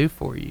I can do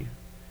for you?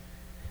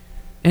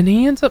 And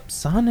he ends up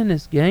signing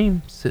his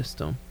game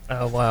system.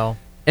 Oh, wow.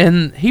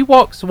 And he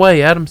walks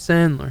away, Adam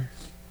Sandler.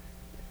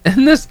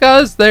 And this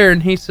guy's there,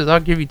 and he says,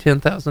 I'll give you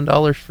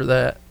 $10,000 for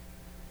that.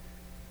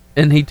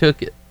 And he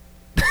took it.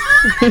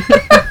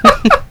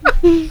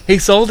 He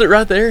sold it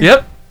right there?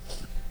 Yep.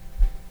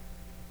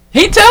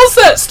 He tells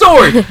that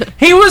story.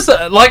 He was,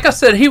 like I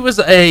said, he was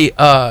a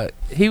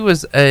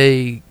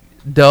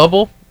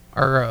double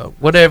or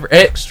whatever,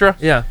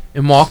 extra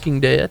in Walking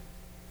Dead.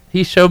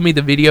 He showed me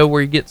the video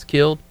where he gets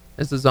killed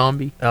as a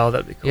zombie. Oh,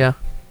 that'd be cool. Yeah.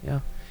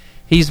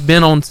 He's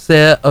been on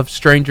set of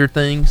Stranger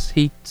Things.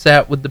 He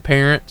sat with the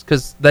parents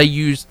because they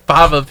used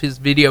 5 of his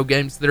video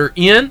games that are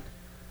in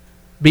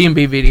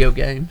B&B Video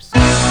Games.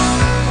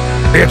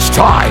 It's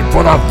time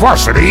for the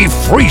Varsity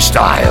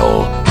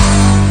Freestyle.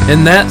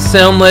 And that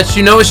sound lets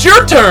you know it's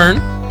your turn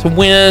to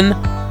win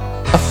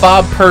a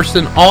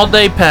five-person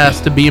all-day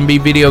pass to B&B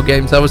Video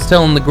Games. I was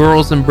telling the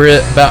girls and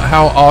Britt about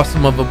how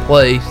awesome of a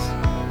place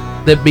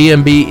that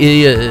B&B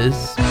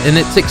is. And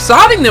it's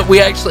exciting that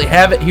we actually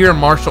have it here in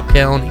Marshall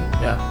County.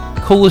 Yeah.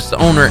 Coolest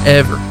owner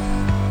ever.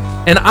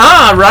 And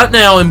I, right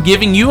now, am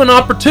giving you an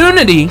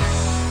opportunity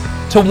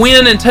to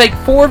win and take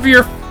 4 of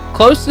your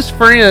closest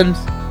friends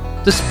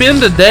to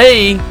spend a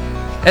day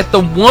at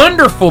the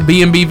wonderful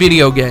B&B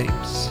Video Games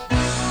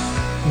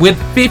with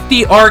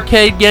 50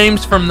 arcade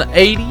games from the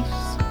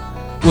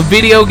 80s, with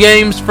video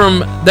games from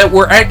that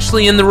were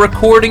actually in the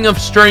recording of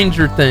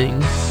Stranger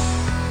Things.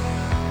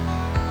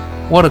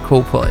 What a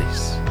cool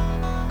place.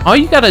 All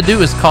you gotta do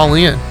is call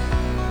in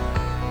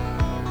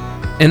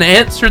and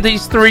answer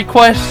these 3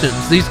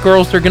 questions. These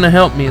girls are gonna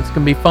help me. It's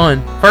gonna be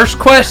fun. First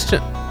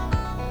question.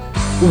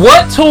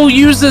 What tool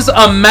uses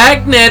a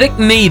magnetic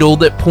needle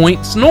that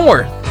points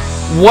north?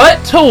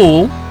 What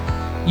tool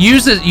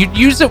uses, you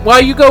use it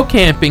while you go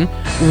camping,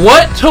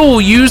 what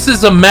tool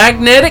uses a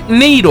magnetic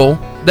needle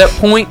that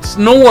points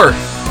north?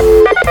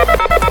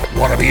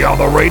 Want to be on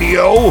the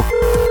radio?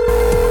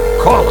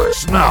 Call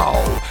us now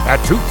at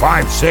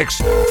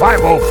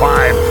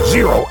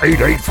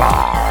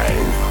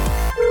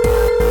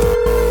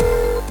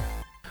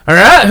 256-505-0885.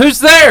 Alright, who's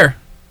there?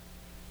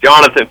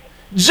 Jonathan.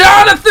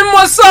 Jonathan,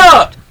 what's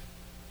up?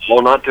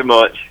 Well, not too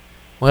much.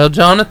 Well,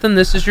 Jonathan,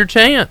 this is your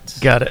chance.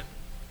 Got it.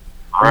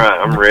 Alright,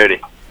 I'm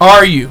ready.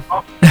 Are you?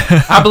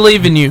 I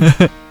believe in you.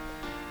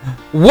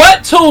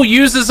 What tool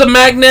uses a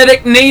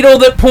magnetic needle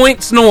that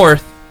points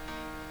north?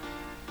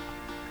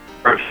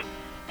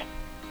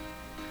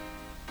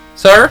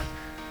 Sir?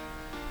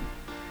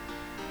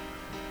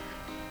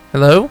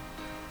 Hello?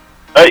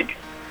 Hey.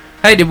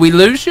 Hey, did we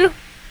lose you?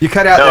 You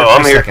cut out No, there for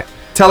I'm a here. second.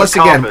 Tell us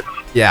again.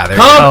 Yeah, there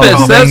Compass, you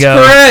go. that's bingo.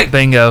 correct.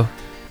 Bingo.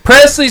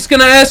 Presley's going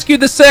to ask you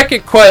the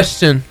second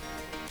question.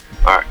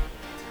 Alright.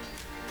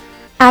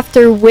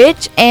 After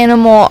which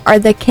animal are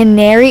the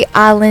Canary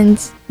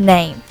Islands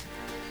named?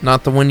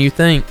 Not the one you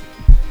think.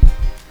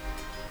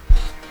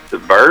 The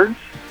birds?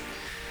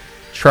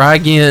 Try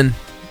again.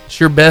 It's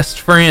your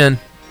best friend.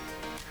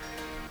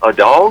 A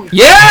dog?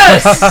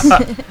 Yes!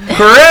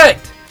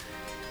 Correct.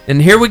 And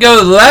here we go,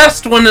 the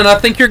last one, and I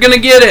think you're going to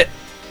get it.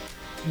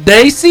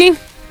 Daisy?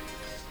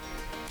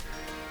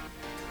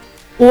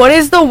 What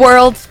is the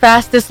world's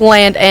fastest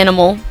land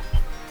animal?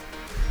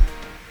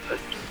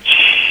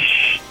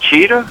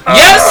 Cheetah?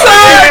 Yes,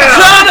 sir!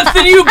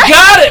 Jonathan, you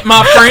got it,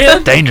 my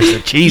friend. Dangerous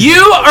and cheesy.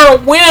 You are a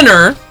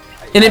winner.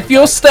 And if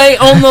you'll stay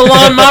on the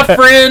line, my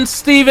friend,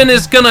 Steven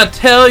is going to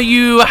tell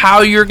you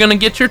how you're going to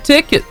get your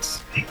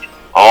tickets.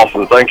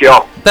 Awesome, thank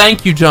y'all.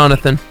 Thank you,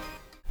 Jonathan.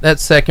 That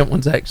second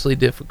one's actually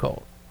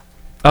difficult.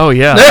 Oh,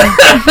 yeah.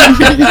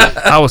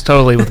 I was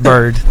totally with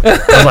Bird. I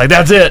was like,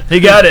 that's it. He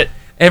got it.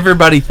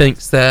 Everybody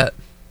thinks that.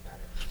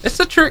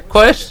 It's a trick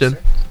question.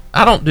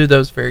 I don't do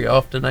those very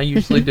often. I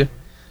usually do.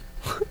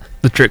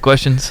 The trick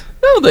questions?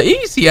 No, the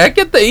easy. I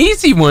get the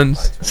easy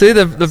ones. See,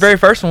 the very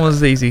first one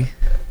was easy.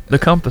 The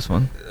compass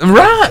one.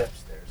 Right.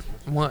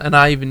 Well, and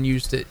I even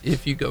used it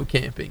if you go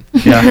camping.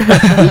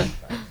 Yeah.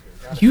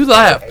 You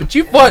laugh, but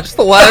you've watched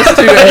the last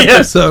 2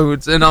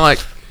 episodes, and I'm like,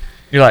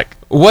 you're like,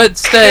 what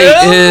state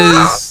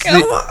is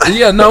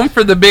known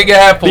for the Big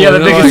Apple? Yeah, the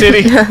biggest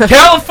city.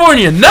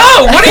 California. No,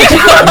 what are you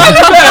talking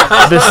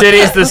about? The city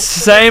is the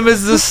same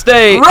as the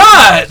state.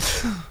 Right.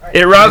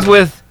 It rhymes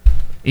with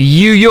New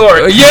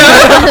York.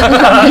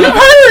 Yeah. You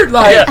heard,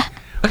 like,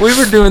 we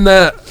were doing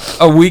that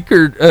a week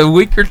or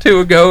 2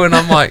 ago, and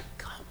I'm like,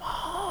 come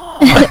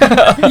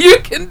on, you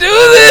can do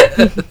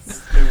this.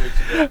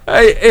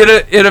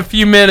 In a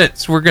few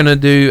minutes, we're going to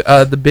do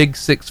the Big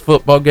 6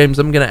 football games.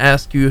 I'm going to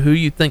ask you who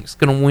you think's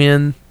going to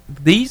win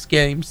these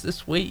games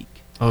this week.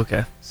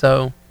 Okay.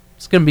 So,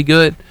 it's going to be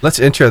good. Let's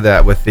intro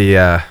that with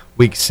the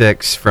week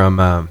 6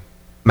 from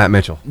Matt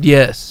Mitchell.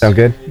 Yes. Sound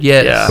good?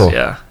 Yes. Yeah. Cool.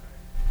 Yeah.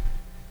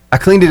 I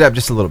cleaned it up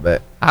just a little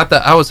bit.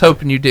 I was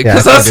hoping you did, Yeah,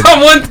 because I I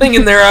saw one thing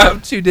in there I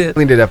hoped you did.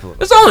 Cleaned it up a little.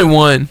 There's only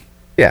one.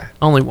 Yeah.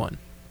 Only one.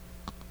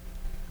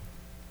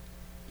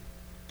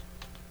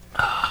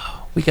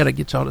 We got to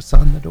get y'all to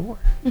sign the door.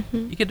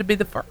 You get to be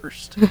the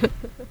first. The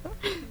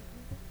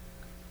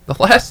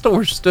last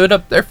door stood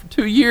up there for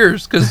 2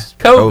 years because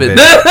COVID.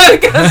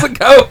 Because of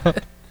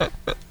COVID.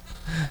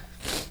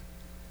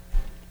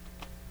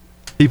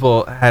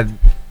 People had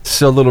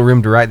so little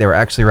room to write, they were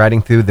actually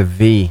writing through the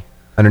V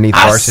underneath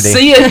I varsity.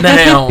 see it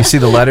now. You see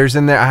the letters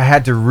in there? I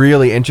had to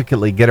really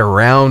intricately get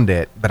around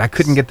it, but I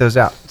couldn't get those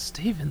out.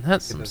 Steven,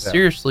 that's some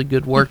seriously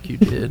good work you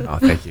did. Oh,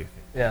 thank you.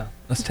 Yeah.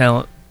 That's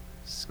talent.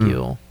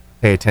 Skill.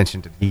 Pay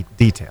attention to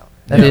detail.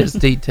 That is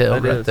detail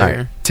That right is. there. All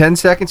right. 10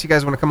 seconds. You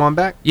guys want to come on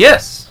back?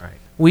 Yes. All right.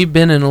 We've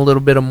been in a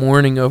little bit of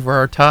mourning over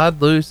our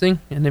Tide losing,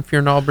 and if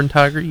you're an Auburn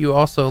Tiger, you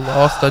also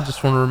lost. I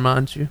just want to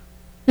remind you.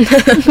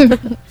 I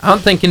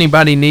don't think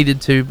anybody needed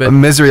to, but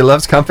Misery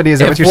loves company. Is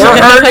that what if you're we're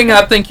saying? hurting,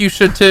 I think you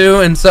should too.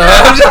 And so,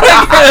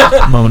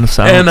 Moment of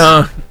silence.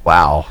 and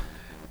Wow.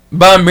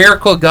 by a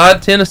miracle of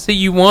God, Tennessee,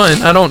 you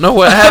won. I don't know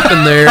what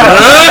happened there.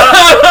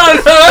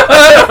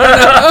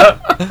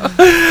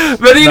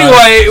 But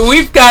anyway,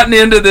 we've gotten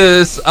into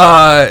this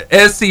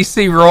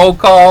SEC roll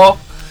call,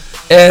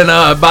 and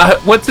by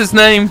what's his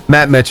name?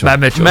 Matt Mitchell.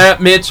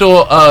 Matt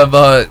Mitchell of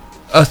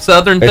a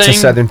Southern thing. It's a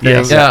Southern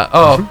thing. Yeah.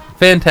 Oh,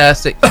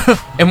 fantastic!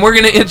 And we're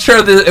gonna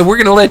intro this. We're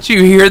gonna let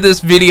you hear this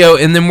video,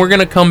 and then we're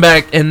gonna come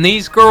back. And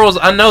these girls,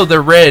 I know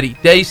they're ready.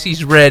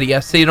 Daisy's ready. I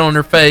see it on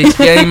her face.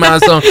 Game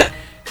eyes on.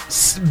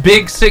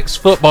 Big 6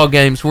 football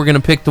games. We're gonna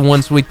pick the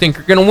ones we think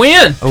are gonna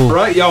win. All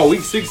right, y'all.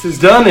 Week 6 is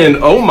done, and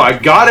oh my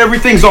God,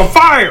 everything's on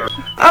fire.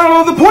 I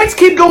don't know. The points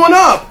keep going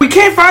up. We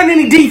can't find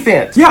any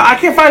defense. Yeah, I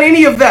can't find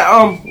any of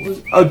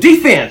that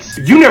defense.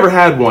 You never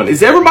had one.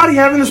 Is everybody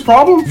having this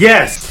problem?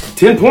 Yes.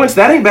 10 points.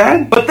 That ain't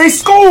bad. But they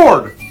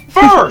scored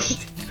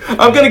first.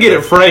 I'm gonna get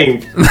it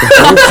framed. The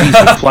whole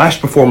season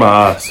flashed before my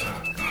eyes.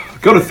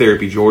 Go to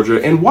therapy,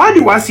 Georgia. And why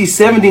do I see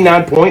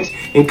 79 points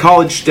in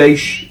College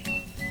Station?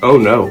 Oh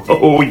no.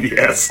 Oh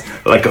yes.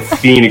 Like a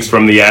phoenix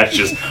from the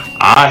ashes,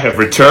 I have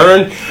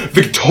returned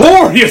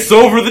victorious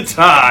over the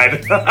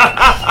tide.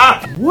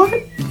 What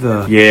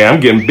the? Yeah, I'm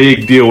getting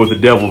big deal with the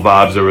devil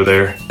vibes over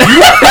there. You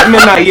watch that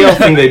midnight yell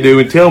thing they do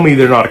and tell me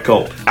they're not a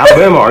cult.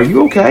 Alabama, are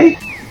you okay?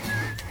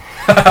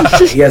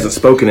 He hasn't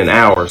spoken in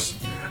hours.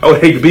 I would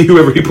hate to be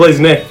whoever he plays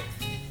next.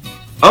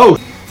 Oh,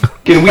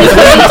 can we please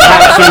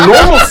have some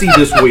normalcy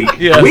this week?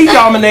 Yes. We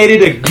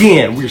dominated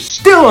again. We're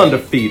still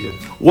undefeated.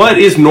 What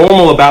is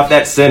normal about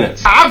that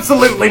sentence?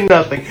 Absolutely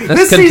nothing.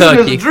 This season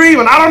is a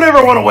dream and I don't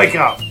ever want to wake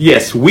up.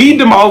 Yes, we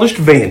demolished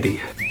Vandy.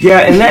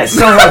 Yeah, and that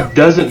somehow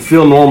doesn't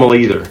feel normal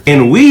either.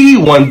 And we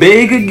won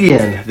big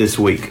again this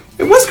week.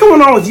 What's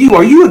going on with you?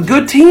 Are you a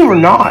good team or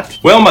not?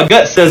 Well, my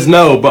gut says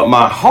no, but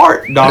my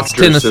heart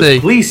doctor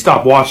says please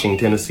stop watching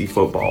Tennessee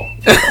football.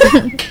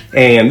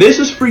 And this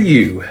is for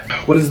you.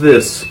 What is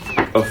this?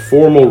 A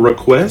formal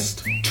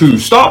request? To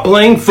stop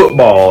playing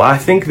football. I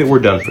think that we're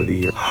done for the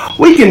year.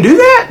 We can do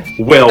that?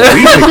 Well,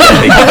 we picked up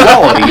a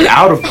quality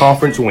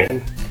out-of-conference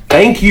win.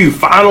 Thank you.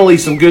 Finally,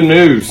 some good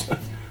news.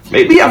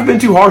 Maybe I've been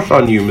too harsh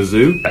on you,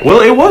 Mizzou.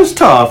 Well, it was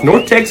tough.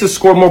 North Texas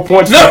scored more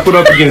points than I put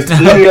up against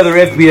any other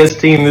FBS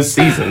team this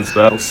season,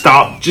 so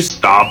stop. Just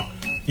stop.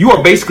 You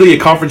are basically a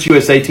Conference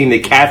USA team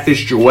that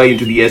catfished your way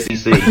into the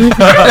SEC.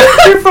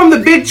 You're from the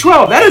Big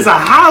 12. That is a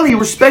highly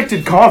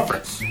respected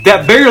conference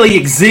that barely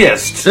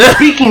exists.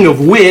 Speaking of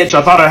which,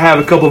 I thought I'd have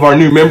a couple of our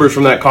new members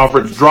from that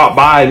conference drop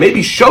by and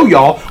maybe show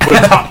y'all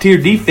what a top-tier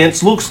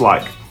defense looks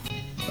like.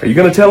 Are you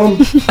going to tell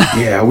them?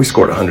 Yeah, we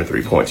scored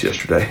 103 points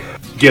yesterday.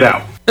 Get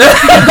out.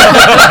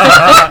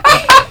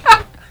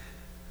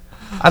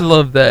 I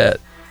love that.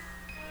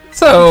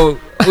 So,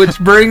 which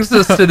brings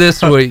us to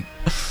this week.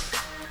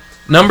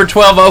 Number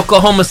 12,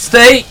 Oklahoma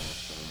State.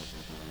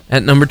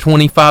 At number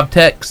 25,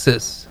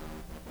 Texas.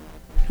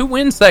 Who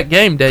wins that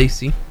game,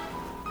 Daisy?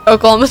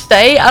 Oklahoma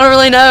State? I don't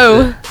really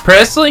know.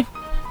 Presley?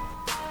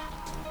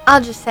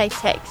 I'll just say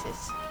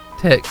Texas.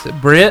 Texas.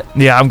 Britt?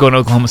 Yeah, I'm going to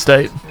Oklahoma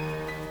State.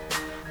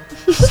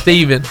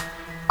 Steven?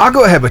 I'll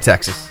go ahead with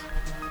Texas.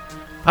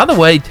 By the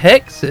way,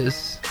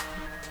 Texas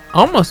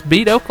almost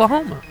beat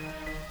Oklahoma.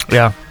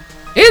 Yeah.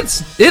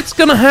 It's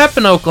going to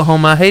happen,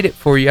 Oklahoma. I hate it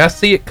for you. I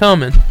see it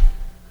coming.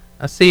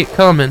 I say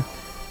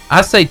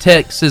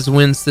Texas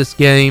wins this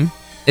game.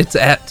 It's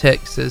at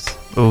Texas.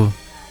 Ooh.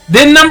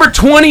 Then number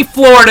 20,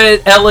 Florida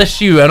at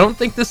LSU. I don't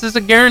think this is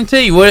a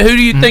guarantee. Who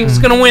do you think is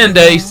going to win,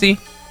 Daisy?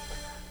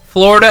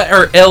 Florida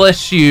or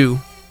LSU?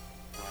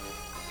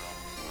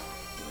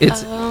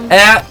 It's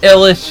at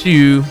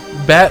LSU,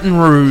 Baton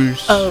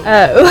Rouge.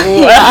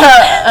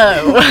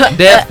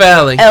 Death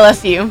Valley.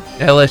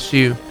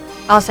 LSU.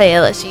 I'll say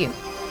LSU.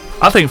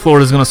 I think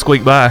Florida's going to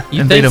squeak by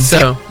You and think beat them.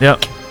 so?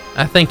 Yep.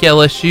 I think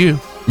LSU.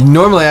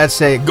 Normally I'd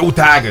say go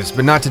Tigers,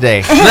 but not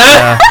today.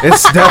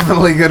 It's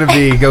definitely going to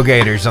be go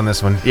Gators on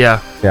this one.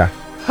 Yeah. Yeah.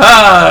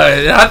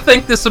 I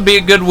think this will be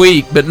a good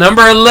week. But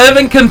number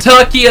 11,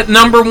 Kentucky at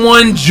number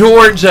 1,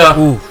 Georgia.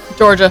 Ooh.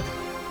 Georgia.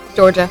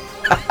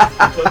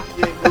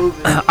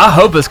 I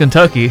hope it's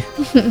Kentucky.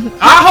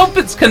 I hope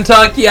it's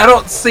Kentucky. I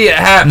don't see it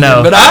happening.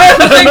 No. But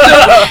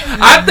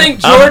I think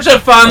Georgia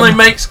finally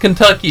makes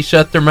Kentucky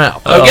shut their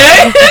mouth.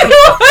 Okay?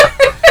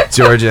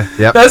 Georgia.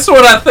 Yep. That's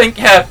what I think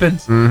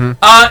happens. Mm-hmm.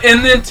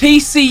 And then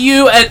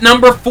TCU at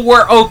number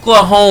 4,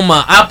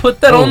 Oklahoma. I put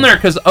that on there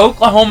because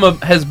Oklahoma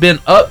has been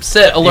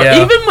upset alert.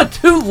 Yeah. Even with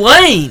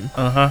Tulane.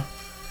 Uh-huh.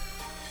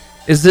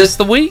 Is this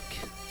the week?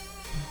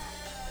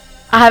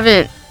 I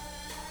haven't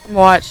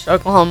watched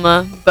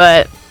Oklahoma,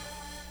 but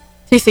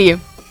TCU.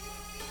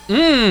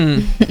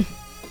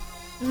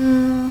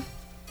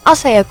 I'll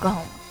say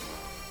Oklahoma.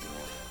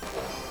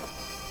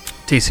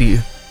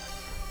 TCU.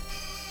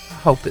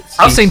 I hope it's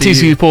I've seen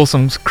TCU pull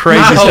some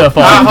crazy stuff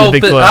off the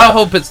Big 12. I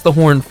hope it's the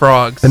Horned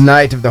Frogs. The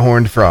night of the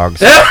Horned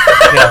Frogs.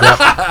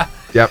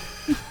 Yep.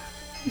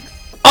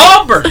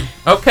 Auburn.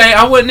 Okay,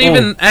 I wouldn't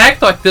even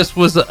act like this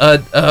was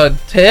a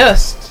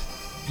test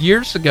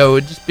years ago.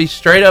 It'd just be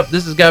straight up,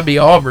 this has got to be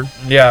Auburn.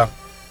 Yeah.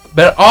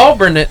 But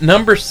Auburn at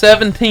number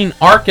 17,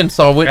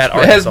 Arkansas, which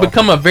has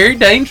become a very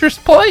dangerous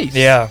place.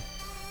 Yeah.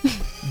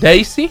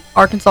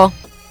 Arkansas.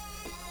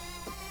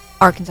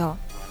 Arkansas.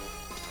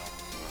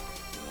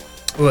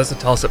 Well, that's a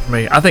toss-up for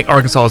me. I think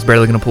Arkansas is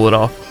barely going to pull it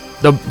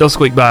off. They'll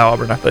squeak by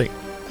Auburn, I think.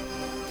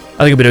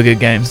 I think it'll be a good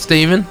game.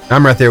 Steven?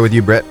 I'm right there with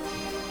you, Brett.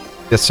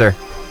 Yes, sir.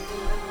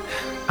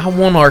 I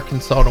want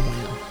Arkansas to win.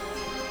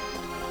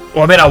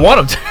 Well, I mean, I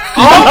want them to.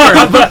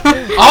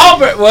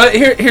 Auburn. Well,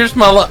 here's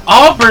my.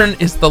 Auburn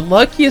is the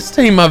luckiest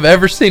team I've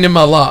ever seen in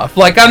my life.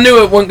 Like, I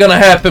knew it wasn't going to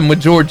happen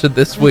with Georgia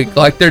this week.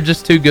 Like, they're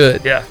just too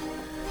good. Yeah.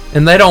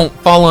 And they don't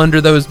fall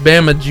under those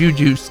Bama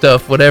Juju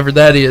stuff, whatever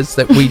that is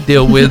that we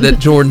deal with at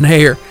Jordan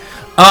Hare.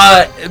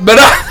 But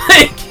I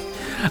think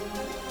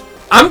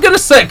I'm going to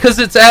say, because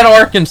it's at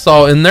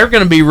Arkansas, and they're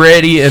going to be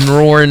ready and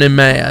roaring and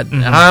mad.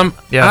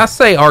 Mm-hmm. I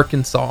say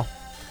Arkansas.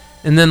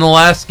 And then the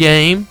last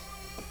game,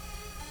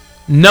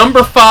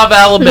 number 5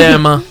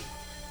 Alabama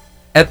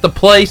at the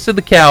place of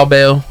the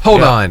cowbell.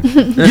 Hold on.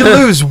 You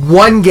lose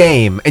one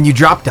game and you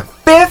drop to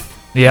 5th?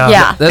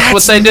 Yeah. That's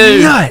what they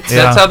do. Nuts.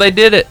 That's how they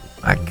did it.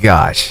 My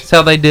gosh. That's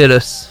how they did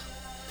us.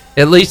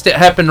 At least it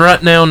happened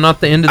right now,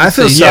 not the end of the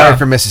season. I feel sorry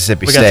for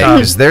Mississippi State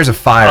because there's a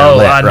fire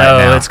lit right now.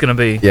 I know. It's going to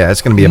be. Yeah,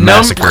 it's going to be a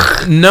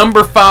massacre.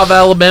 Number 5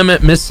 Alabama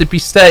at Mississippi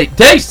State.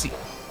 Daisy.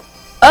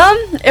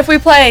 If we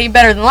play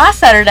better than last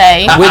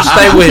Saturday. Which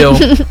they will.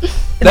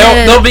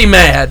 They'll be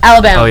mad.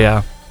 Alabama. Oh,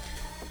 yeah.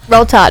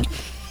 Roll Tide.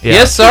 Yeah,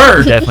 yes,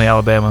 sir. Definitely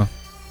Alabama.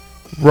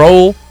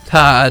 Roll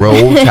Tide.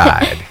 Roll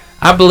Tide.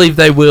 I believe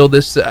they will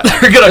this. They're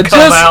going to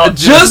come out.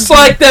 Just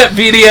like that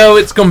video,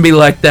 it's going to be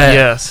like that.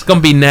 Yes. It's going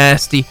to be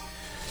nasty.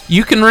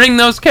 You can ring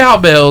those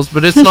cowbells,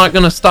 but it's not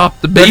going to stop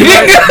the beating.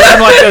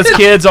 They're like those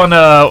kids on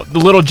the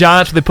Little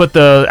Giants where they put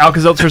the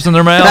Alka-Seltzers in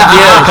their mouth.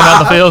 Yeah. Come out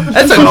in the field.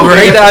 That's a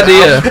great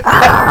idea.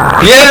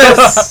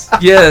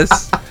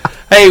 Yes.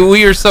 Hey,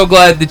 we are so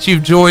glad that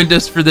you've joined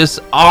us for this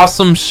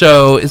awesome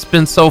show. It's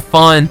been so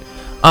fun.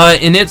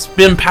 And it's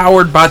been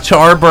powered by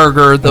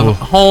Charburger, the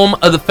home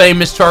of the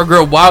famous Char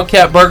Grill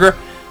Wildcat Burger,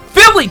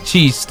 Philly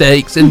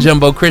cheesesteaks, and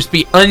Jumbo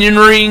Crispy Onion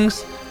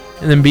Rings,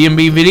 and then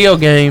B&B Video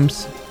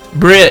Games.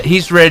 Britt,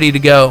 he's ready to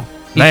go.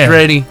 He's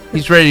ready.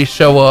 He's ready to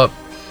show up.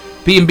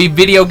 B&B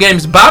Video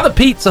Games by the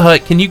Pizza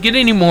Hut. Can you get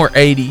any more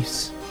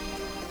 80s?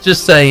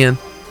 Just saying.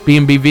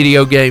 B&B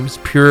Video Games,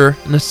 pure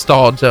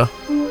nostalgia.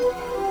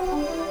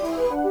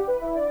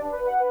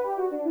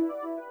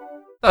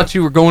 Thought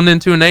you were going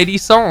into an 80s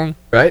song.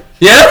 Right?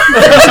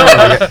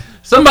 Yeah.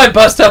 Somebody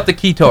bust out the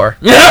guitar.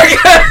 Like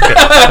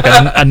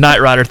a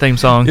Knight Rider theme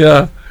song.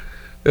 Yeah.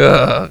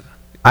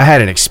 I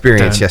had an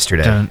experience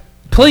yesterday.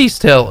 Please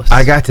tell us.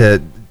 I got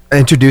to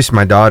introduce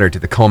my daughter to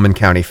the Coleman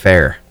County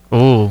Fair.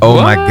 Ooh.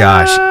 Oh my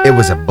gosh, it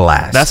was a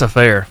blast. That's a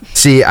fair.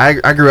 See,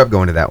 I grew up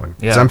going to that one.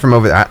 Yeah. I'm from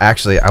over there.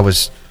 I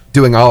was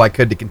doing all I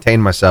could to contain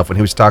myself when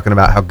he was talking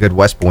about how good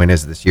West Point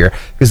is this year,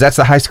 because that's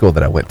the high school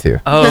that I went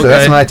to. Oh, so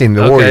that's okay. my team,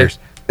 the Warriors.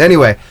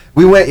 Anyway,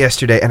 we went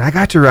yesterday, and I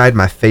got to ride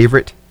my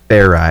favorite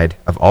fair ride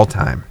of all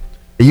time.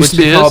 It used to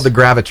be called the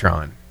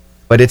Gravitron,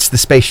 but it's the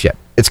spaceship.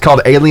 It's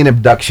called Alien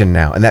Abduction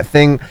now, and that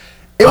thing...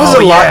 It was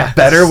a lot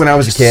better when I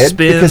was a kid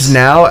because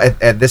now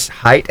at this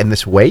height and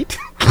this weight,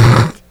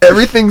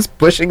 everything's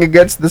pushing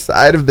against the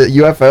side of the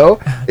UFO.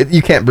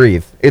 You can't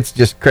breathe. It's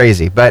just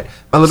crazy. But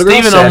my little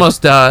girl Steven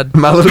almost died.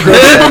 My little girl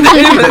said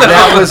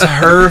that was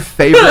her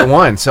favorite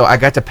one. So I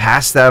got to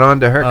pass that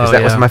on to her because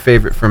that was my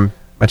favorite from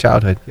my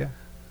childhood. Yeah.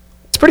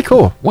 It's pretty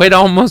cool. Wait,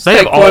 almost They've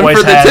take one always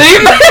for the had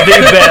team.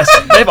 the best.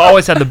 They've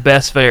always had the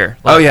best fair.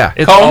 Oh, yeah.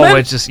 It's Coleman?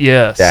 always just,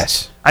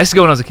 yes. I used to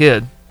go when I was a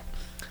kid.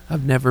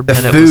 I've never The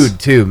been.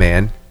 food too,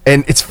 man.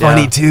 And it's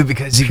funny too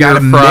because you got to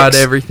fried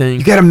mix everything.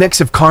 You got a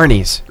mix of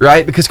carnies,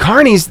 right? Because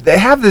carnies, they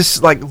have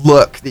this like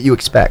look that you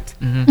expect,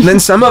 and then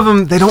some of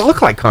them they don't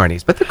look like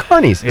carnies, but they're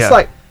carnies. Yeah. It's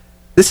like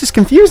this is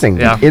confusing.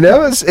 Yeah. You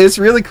know, it's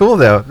really cool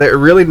though. They're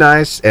really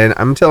nice, and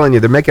I'm telling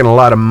you, they're making a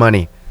lot of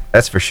money.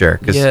 That's for sure.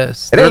 'Cause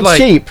Yes, it they're ain't like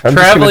cheap. I'm just gonna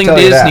traveling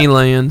tell you that.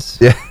 Disneylands.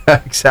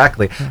 Yeah,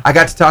 exactly. I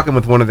got to talking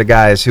with one of the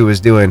guys who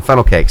was doing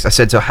funnel cakes. I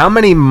said, "So how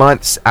many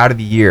months out of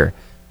the year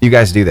do you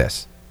guys do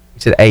this?" He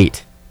said,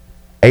 8.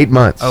 8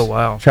 months. Oh,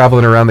 wow.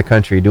 Traveling around the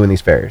country doing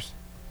these fairs.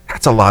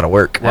 That's a lot of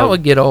work. That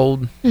would get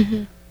old.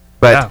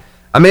 But Yeah.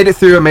 I made it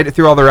through. I made it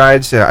through all the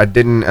rides. I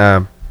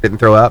didn't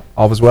throw up.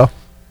 All was well.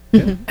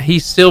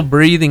 He's still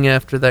breathing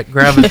after that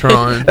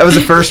Gravitron. That was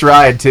the first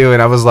ride too,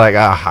 and I was like,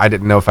 I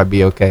didn't know if I'd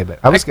be okay, but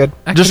I was good.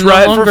 Just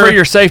ride for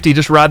your safety.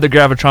 Just ride the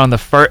Gravitron.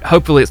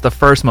 Hopefully, it's the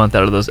first month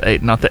out of those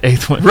 8, not the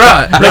 8th one.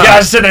 Right. The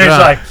guy's sitting there, he's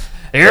like,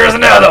 "Here's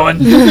another one."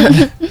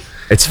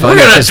 It's funny. We're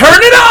gonna 'cause turn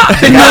it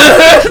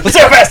on. Let's see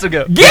how fast it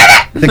go. Get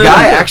it. The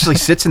guy actually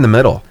sits in the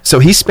middle, so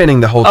he's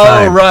spinning the whole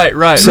time. Oh,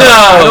 right. So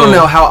I don't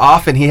know how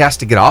often he has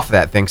to get off of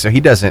that thing, so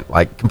he doesn't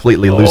like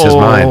completely lose his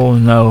mind. Oh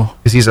no,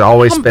 because he's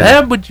always How spinning.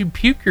 bad would you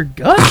puke your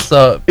guts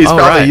up? He's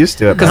probably used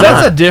to it. Because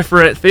that's a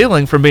different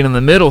feeling from being in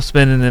the middle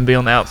spinning and being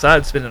on the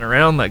outside spinning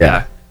around that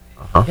guy.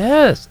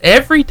 Yes,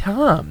 every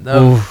time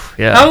though. Oof,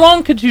 yeah. How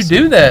long could you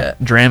do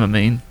that?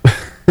 Dramamine.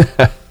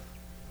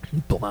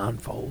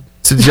 Blindfold.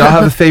 So did y'all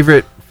have a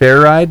favorite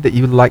fair ride that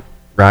you like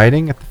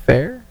riding at the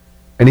fair?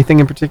 Anything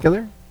in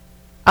particular?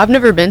 I've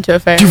never been to a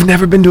fair. You've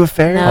never been to a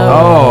fair?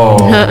 No.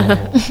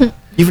 Oh.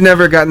 You've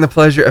never gotten the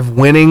pleasure of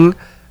winning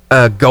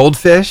a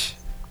goldfish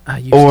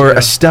or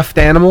a stuffed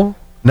animal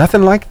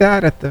Nothing like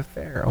that at the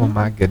fair. Oh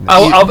my goodness.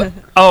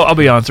 I'll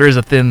be honest. There is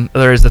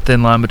a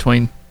thin line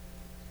between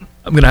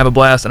I'm gonna have a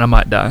blast and I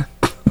might die.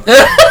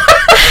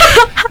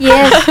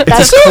 Yes,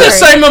 that's It's the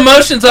same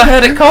emotions I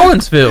had at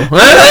Collinsville.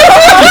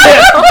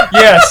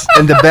 Yes.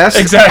 And the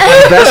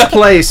best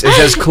place is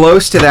as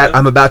close to that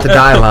I'm about to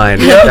die line.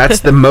 Yep. That's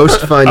the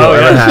most fun you'll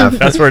ever have.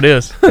 That's where it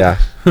is. Yeah.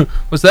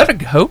 Was that a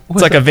goat?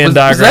 It's like a Venn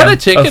diagram. Was that a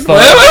chicken? of fun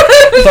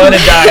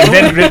and dying.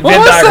 Venn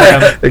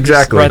diagram.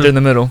 Exactly. Right there in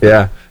the middle.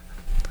 Yeah.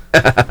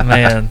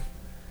 Man,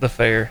 the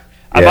fair.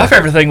 Yeah. My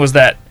favorite thing was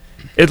that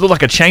it looked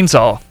like a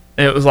chainsaw.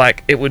 And it was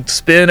like it would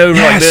spin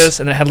over like this,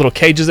 and it had little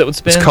cages that would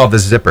spin. It's called the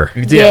zipper.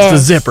 Yeah, it's the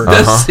zipper.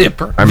 The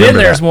zipper. Then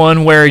there's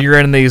one where you're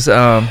in these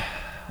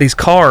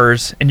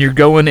cars and you're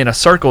going in a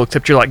circle,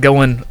 except you're like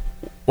going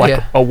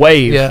like a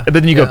wave, and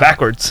then you go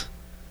backwards.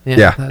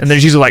 Yeah. And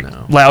there's usually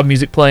like loud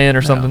music playing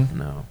or something.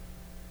 No.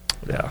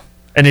 Yeah.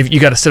 And if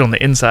you got to sit on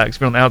the inside, because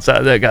if you're on the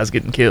outside, that guy's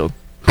getting killed.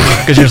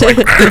 Because you're just like,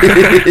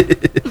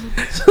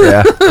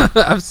 yeah.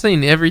 I've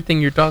seen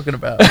everything you're talking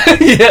about.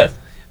 Yes.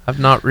 I've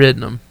not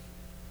ridden them.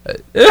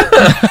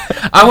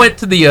 I went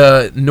to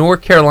the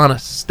North Carolina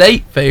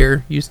State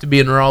Fair. Used to be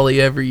in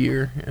Raleigh every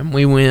year, and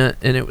we went,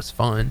 and it was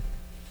fun.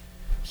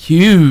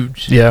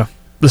 Huge. Yeah.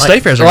 The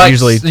state fairs are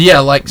usually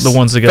the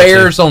ones that go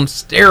fairs to. on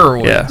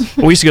steroids. Yeah.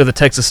 We used to go to the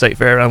Texas State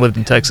Fair, and I lived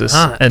in Texas,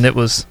 and it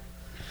was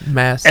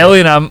massive. Ellie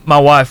and I, my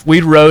wife,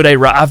 we rode a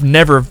ride. I've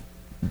never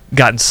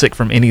gotten sick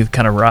from any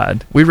kind of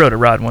ride. We rode a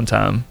ride one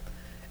time,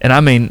 and I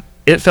mean,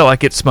 it felt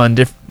like it spun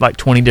like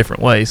 20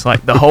 different ways.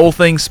 Like the whole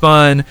thing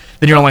spun,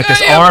 then you're on like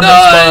this arm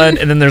that spun,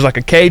 and then there's like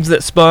a cage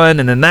that spun,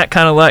 and then that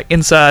kind of like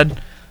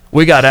inside.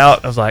 We got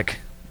out. I was like,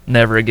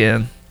 never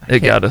again.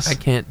 It got us. I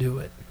can't do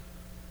it.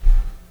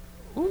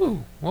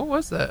 Ooh, what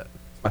was that?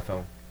 My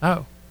phone.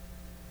 Oh.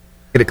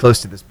 Get it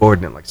close to this board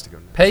and it likes to go.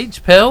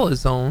 Paige Pell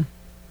is on.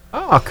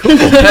 Oh, cool.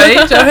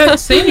 Paige, I haven't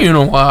seen you in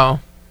a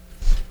while.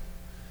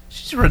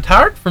 She's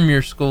retired from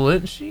your school,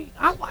 isn't she?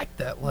 I like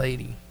that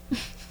lady.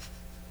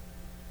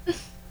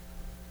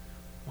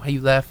 Why are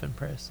you laughing,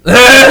 Press? But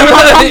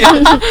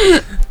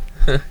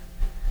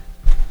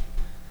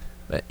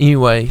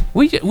anyway,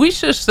 we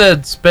just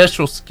said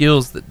special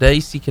skills that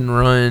Daisy can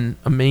run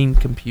a mean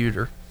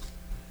computer.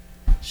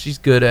 She's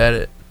good at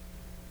it.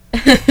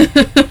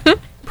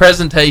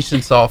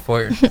 Presentation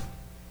software. I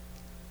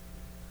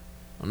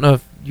don't know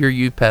if your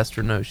youth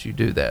pastor knows you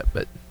do that,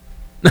 but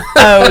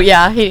Oh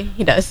yeah, he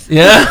does.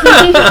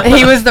 Yeah.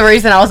 He was the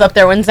reason I was up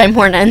there Wednesday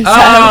morning. So.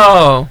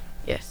 Oh.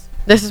 Yes.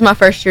 This is my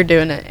first year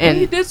doing it, and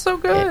you did so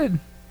good.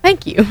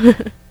 Thank you.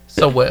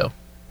 So well.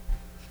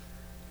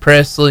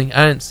 Presley,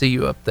 I didn't see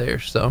you up there,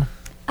 so.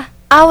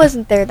 I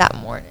wasn't there that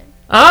morning.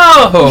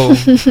 Oh,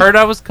 heard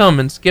I was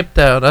coming, skipped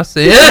out. I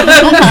see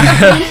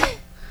it.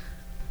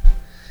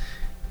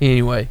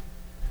 Anyway,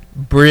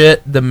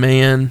 Britt the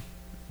man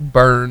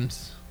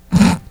Burns.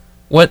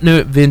 What new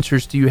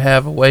adventures do you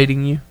have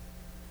awaiting you?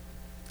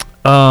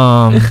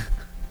 Kind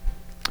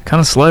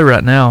of slow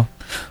right now.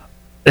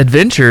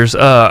 Adventures.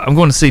 I'm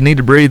going to see Need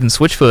to Breathe and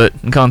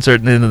Switchfoot in concert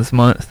at the end of this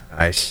month.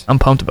 Nice. I'm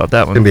pumped about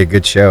that one. It's gonna be a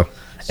good show.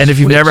 And if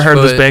you've never heard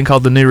of this Switchfoot. band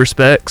called The New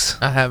Respects,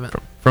 I haven't.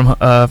 From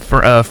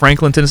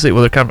Franklin, Tennessee.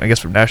 Well, they're kind of, I guess,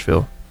 from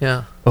Nashville.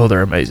 Yeah. Oh,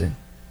 they're amazing.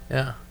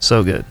 Yeah.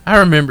 So good. I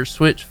remember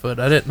Switchfoot.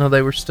 I didn't know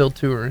they were still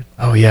touring.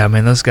 Oh yeah,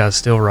 man, those guys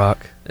still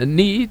rock. I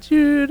need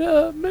you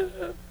to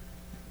move.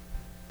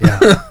 Yeah.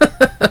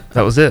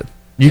 That was it.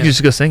 You could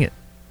just go sing it.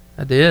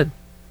 I did.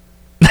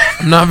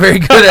 I'm not very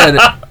good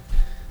at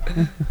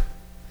it.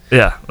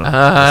 Yeah.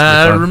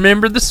 I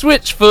remember the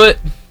Switchfoot.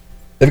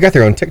 They've got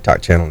their own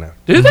TikTok channel now.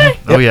 Do they?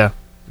 Oh yeah.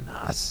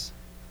 Nice.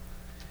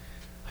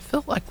 I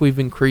feel like we've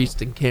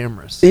increased in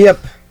cameras. Yep.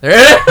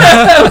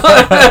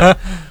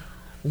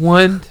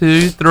 1,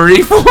 2,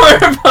 3, 4,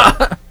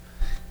 5.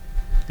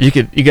 You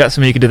got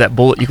somebody you could do that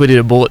bullet. You could do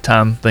a bullet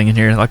time thing in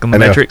here, like on the I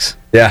know. metrics.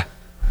 Yeah.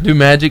 Do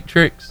magic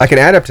tricks. I can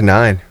add up to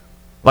 9.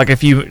 Like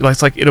if you, like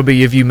it's like it'll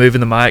be if you move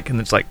in the mic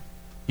and it's like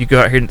you go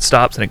out here and it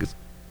stops and it goes.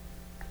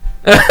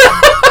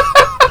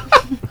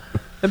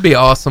 That'd be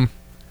awesome.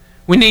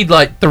 We need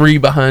like 3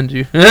 behind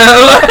you.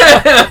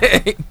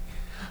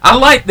 I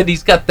like that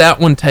he's got that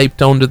one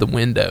taped onto the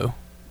window,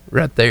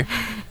 right there.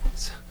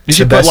 You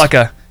should put like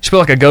a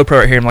GoPro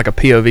right here and like a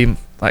POV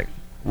like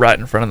right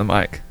in front of the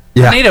mic.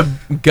 Yeah. I need a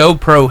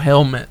GoPro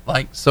helmet,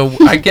 like so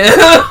I can.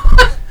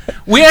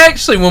 We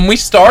actually, when we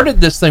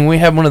started this thing, we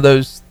had one of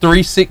those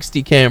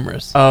 360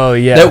 cameras. Oh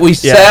yeah. That we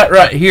sat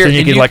right here, So you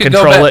and could, you like, could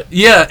go control back. it.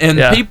 Yeah, and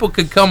Yeah. people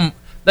could come.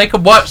 They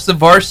could watch the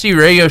Varsity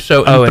Radio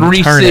Show in Oh, and turn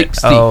it.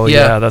 360. Oh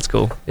yeah, that's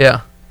cool.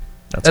 Yeah.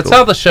 That's cool.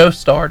 how the show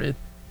started,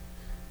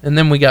 and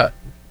then we got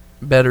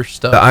better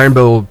stuff. The Iron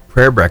Bowl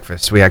prayer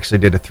breakfast, we actually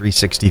did a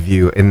 360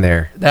 view in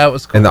there. That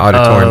was cool. In the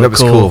auditorium. Oh, that was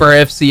cool. For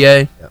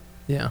FCA. Yep.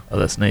 Yeah. Oh,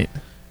 that's neat.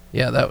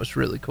 Yeah, that was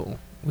really cool.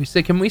 We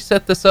said, can we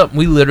set this up? And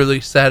we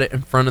literally sat it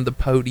in front of the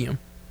podium.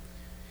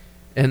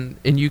 And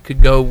you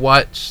could go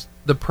watch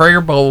the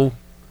prayer bowl,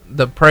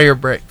 the prayer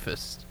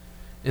breakfast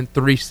in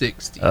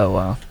 360. Oh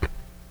wow.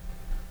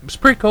 It was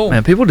pretty cool.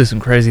 Man, people do some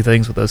crazy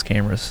things with those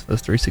cameras,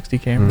 those 360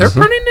 cameras.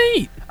 They're pretty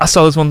neat. I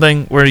saw this one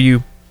thing where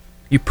you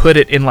you put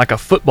it in like a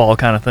football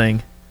kind of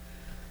thing,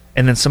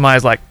 and then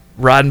somebody's like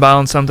riding by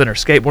on something or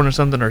skateboarding or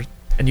something,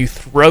 and you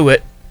throw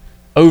it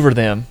over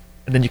them,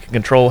 and then you can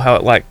control how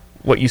it like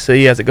what you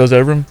see as it goes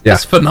over them. Yeah.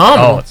 It's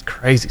phenomenal. Oh, it's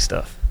crazy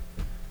stuff.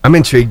 I'm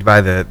intrigued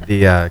by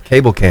the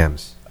cable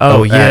cams.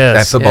 Oh, yes.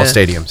 At football Yes.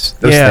 stadiums.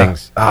 Those Yeah.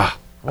 things.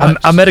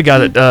 I met a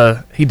guy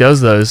that he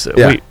does those.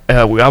 Yeah.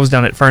 I was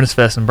down at Furnace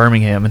Fest in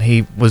Birmingham, and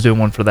he was doing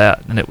one for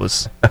that, and it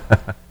was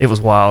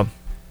wild.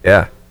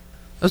 Yeah.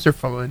 Those are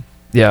fun.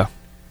 Yeah.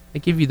 They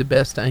give you the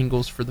best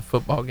angles for the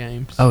football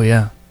games. Oh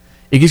yeah,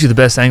 it gives you the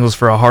best angles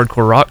for a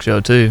hardcore rock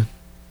show too.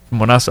 From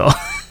what I saw,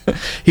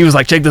 he was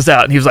like, "Check this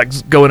out," and he was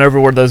like going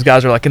over where those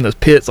guys are like in those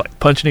pits, like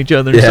punching each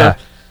other. And Yeah.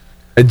 stuff.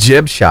 A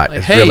jib shot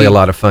is really a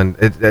lot of fun.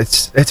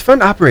 It's fun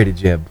to operate a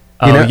jib.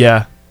 You know?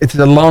 Yeah. It's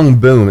a long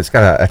boom. It's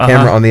got a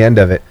camera on the end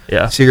of it.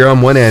 Yeah. So you're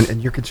on one end,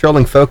 and you're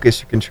controlling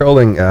focus. You're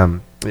controlling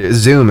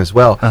zoom as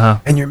well,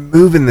 and you're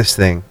moving this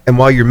thing. And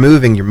while you're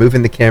moving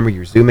the camera.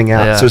 You're zooming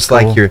out. Yeah, so it's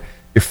cool. like you're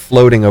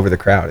floating over the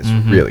crowd. It's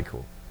really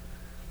cool.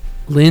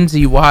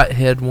 Lindsay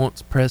Whitehead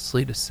wants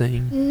Presley to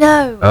sing.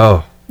 No.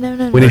 Oh.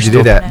 No. When did you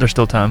do that? There's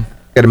still time.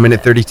 Got a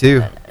minute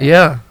 32.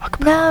 Yeah.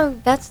 No,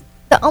 that's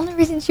the only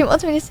reason she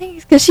wants me to sing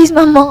is because she's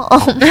my mom. Go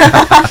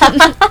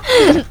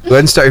ahead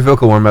and start your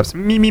vocal warm ups.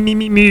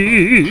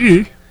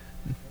 Me.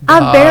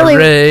 I barely.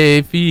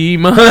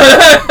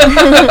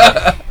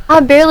 I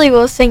barely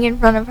will sing in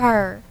front of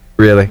her.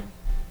 Really?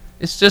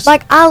 It's just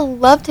like I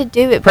love to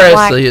do it, but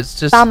Presley. like It's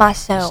just by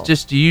myself. It's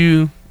just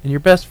you and your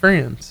best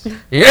friends.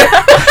 Yeah.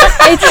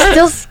 It's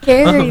still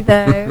scary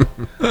though.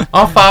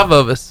 All 5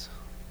 of us.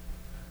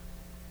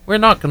 We're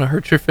not gonna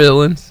hurt your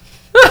feelings.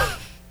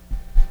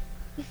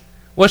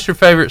 What's your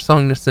favorite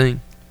song to sing?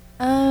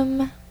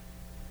 I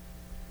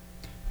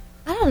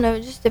don't know.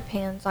 It just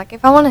depends. Like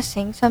if I want to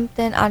sing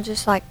something, I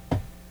just like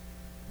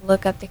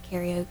look up the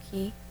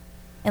karaoke,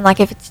 and like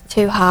if it's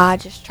too high, I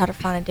just try to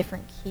find a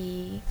different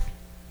key,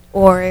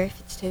 or if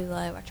it's too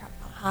low, I try to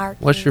find a higher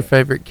key. What's your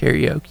favorite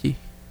karaoke?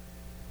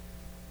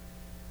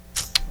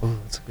 Oh,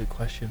 that's a good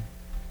question.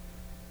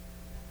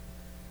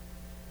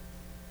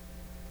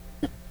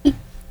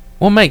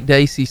 We'll make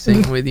Daisy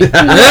sing with you. No.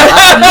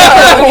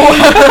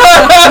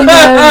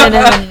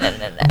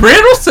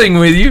 Britt will sing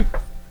with you.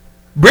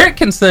 Britt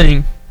can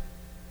sing.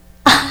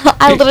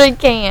 I literally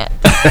can't.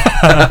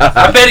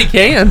 I bet he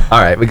can. All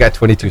right, we got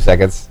 22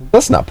 seconds.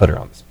 Let's not put her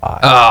on the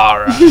spot.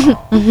 All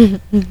right.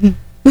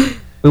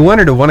 We want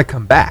her to want to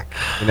come back,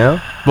 you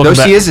know? Welcome Though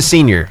back. she is a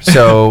senior,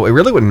 so it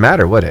really wouldn't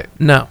matter, would it?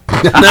 No.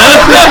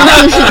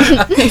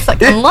 It's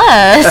like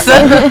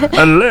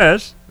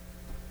unless.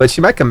 But she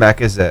might come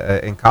back as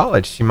in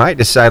college. She might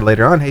decide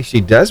later on, hey,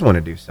 she does want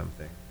to do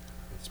something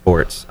in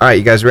sports. All right,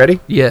 you guys ready?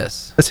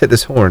 Yes. Let's hit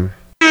this horn.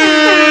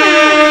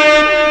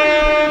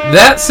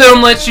 That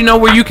sound lets you know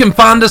where you can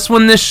find us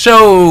when this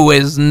show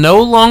is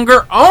no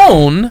longer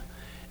on.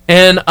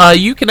 And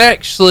you can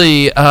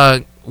actually,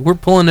 we're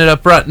pulling it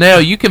up right now.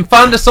 You can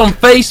find us on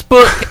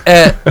Facebook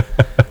at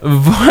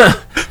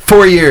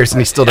 4 years and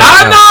he still doesn't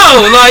I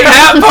know, like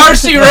at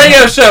Varsity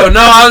Radio Show.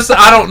 No,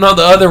 I don't know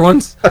the other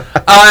ones.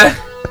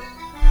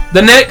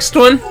 The next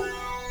one.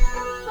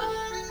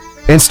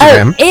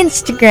 Instagram. Oh,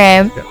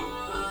 Instagram.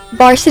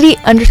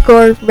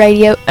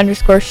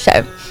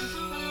 Varsity_radio_show.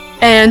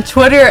 And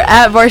Twitter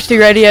at Varsity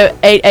Radio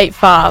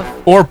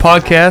 885. Or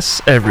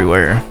podcasts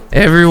everywhere.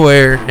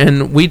 Everywhere.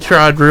 And we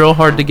tried real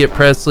hard to get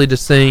Presley to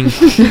sing.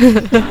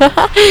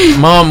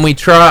 Mom, we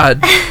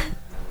tried.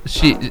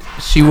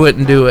 She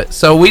wouldn't do it.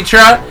 So we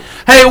tried.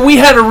 Hey, we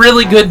had a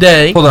really good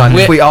day. Hold on,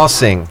 if we all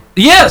sing.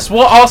 Yes,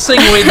 we'll all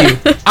sing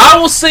with you. I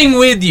will sing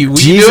with you. Will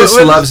you do Jesus it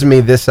with loves me,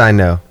 this I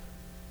know.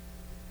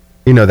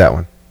 You know that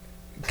one.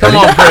 Come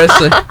on,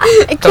 Presley.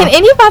 Can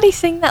anybody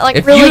sing that like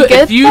If really good?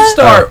 If you though?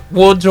 start,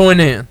 we'll join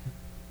in.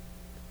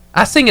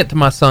 I sing it to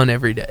my son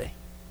every day.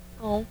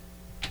 Oh.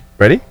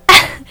 Ready?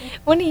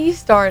 When do you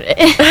start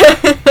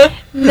it?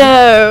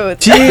 No.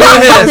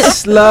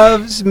 Jesus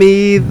loves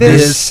me,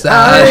 this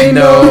I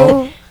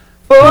know.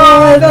 For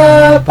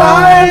the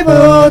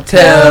Bible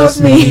tells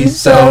me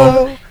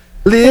so.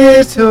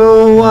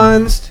 Little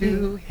ones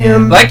to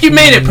him. Like you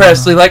mean it,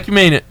 Presley. Like you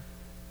mean it.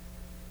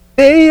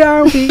 They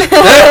are weak.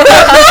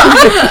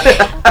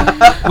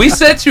 We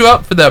set you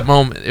up for that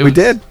moment. We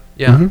did.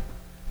 Yeah.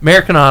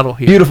 American Idol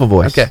here. Beautiful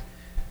voice. Okay.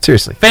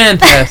 Seriously.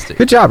 Fantastic.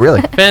 Good job,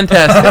 really.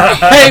 Fantastic.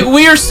 Hey,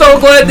 we are so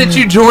glad that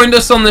you joined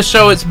us on the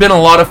show. It's been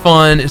a lot of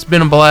fun. It's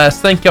been a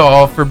blast. Thank y'all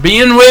all for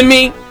being with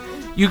me.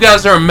 You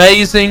guys are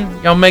amazing.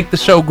 Y'all make the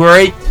show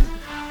great.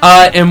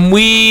 And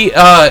we,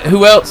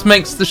 who else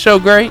makes the show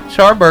great?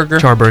 Charburger.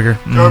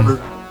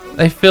 Charburger.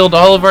 They filled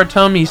all of our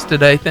tummies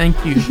today.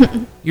 Thank you.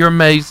 You're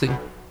amazing.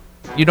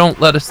 You don't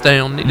let us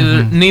down.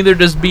 Neither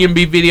does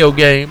B&B Video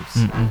Games.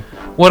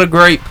 What a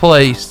great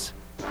place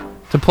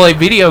to play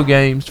video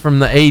games from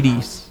the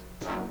 80s.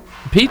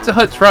 Pizza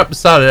Hut's right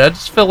beside it. I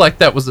just feel like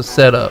that was a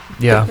setup.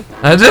 Yeah.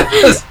 I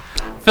just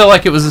feel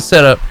like it was a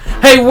setup.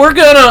 Hey, we're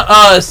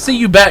gonna see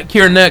you back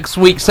here next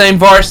week. Same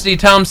varsity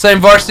time, same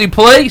varsity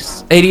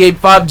place.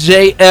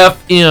 88.5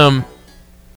 JFM.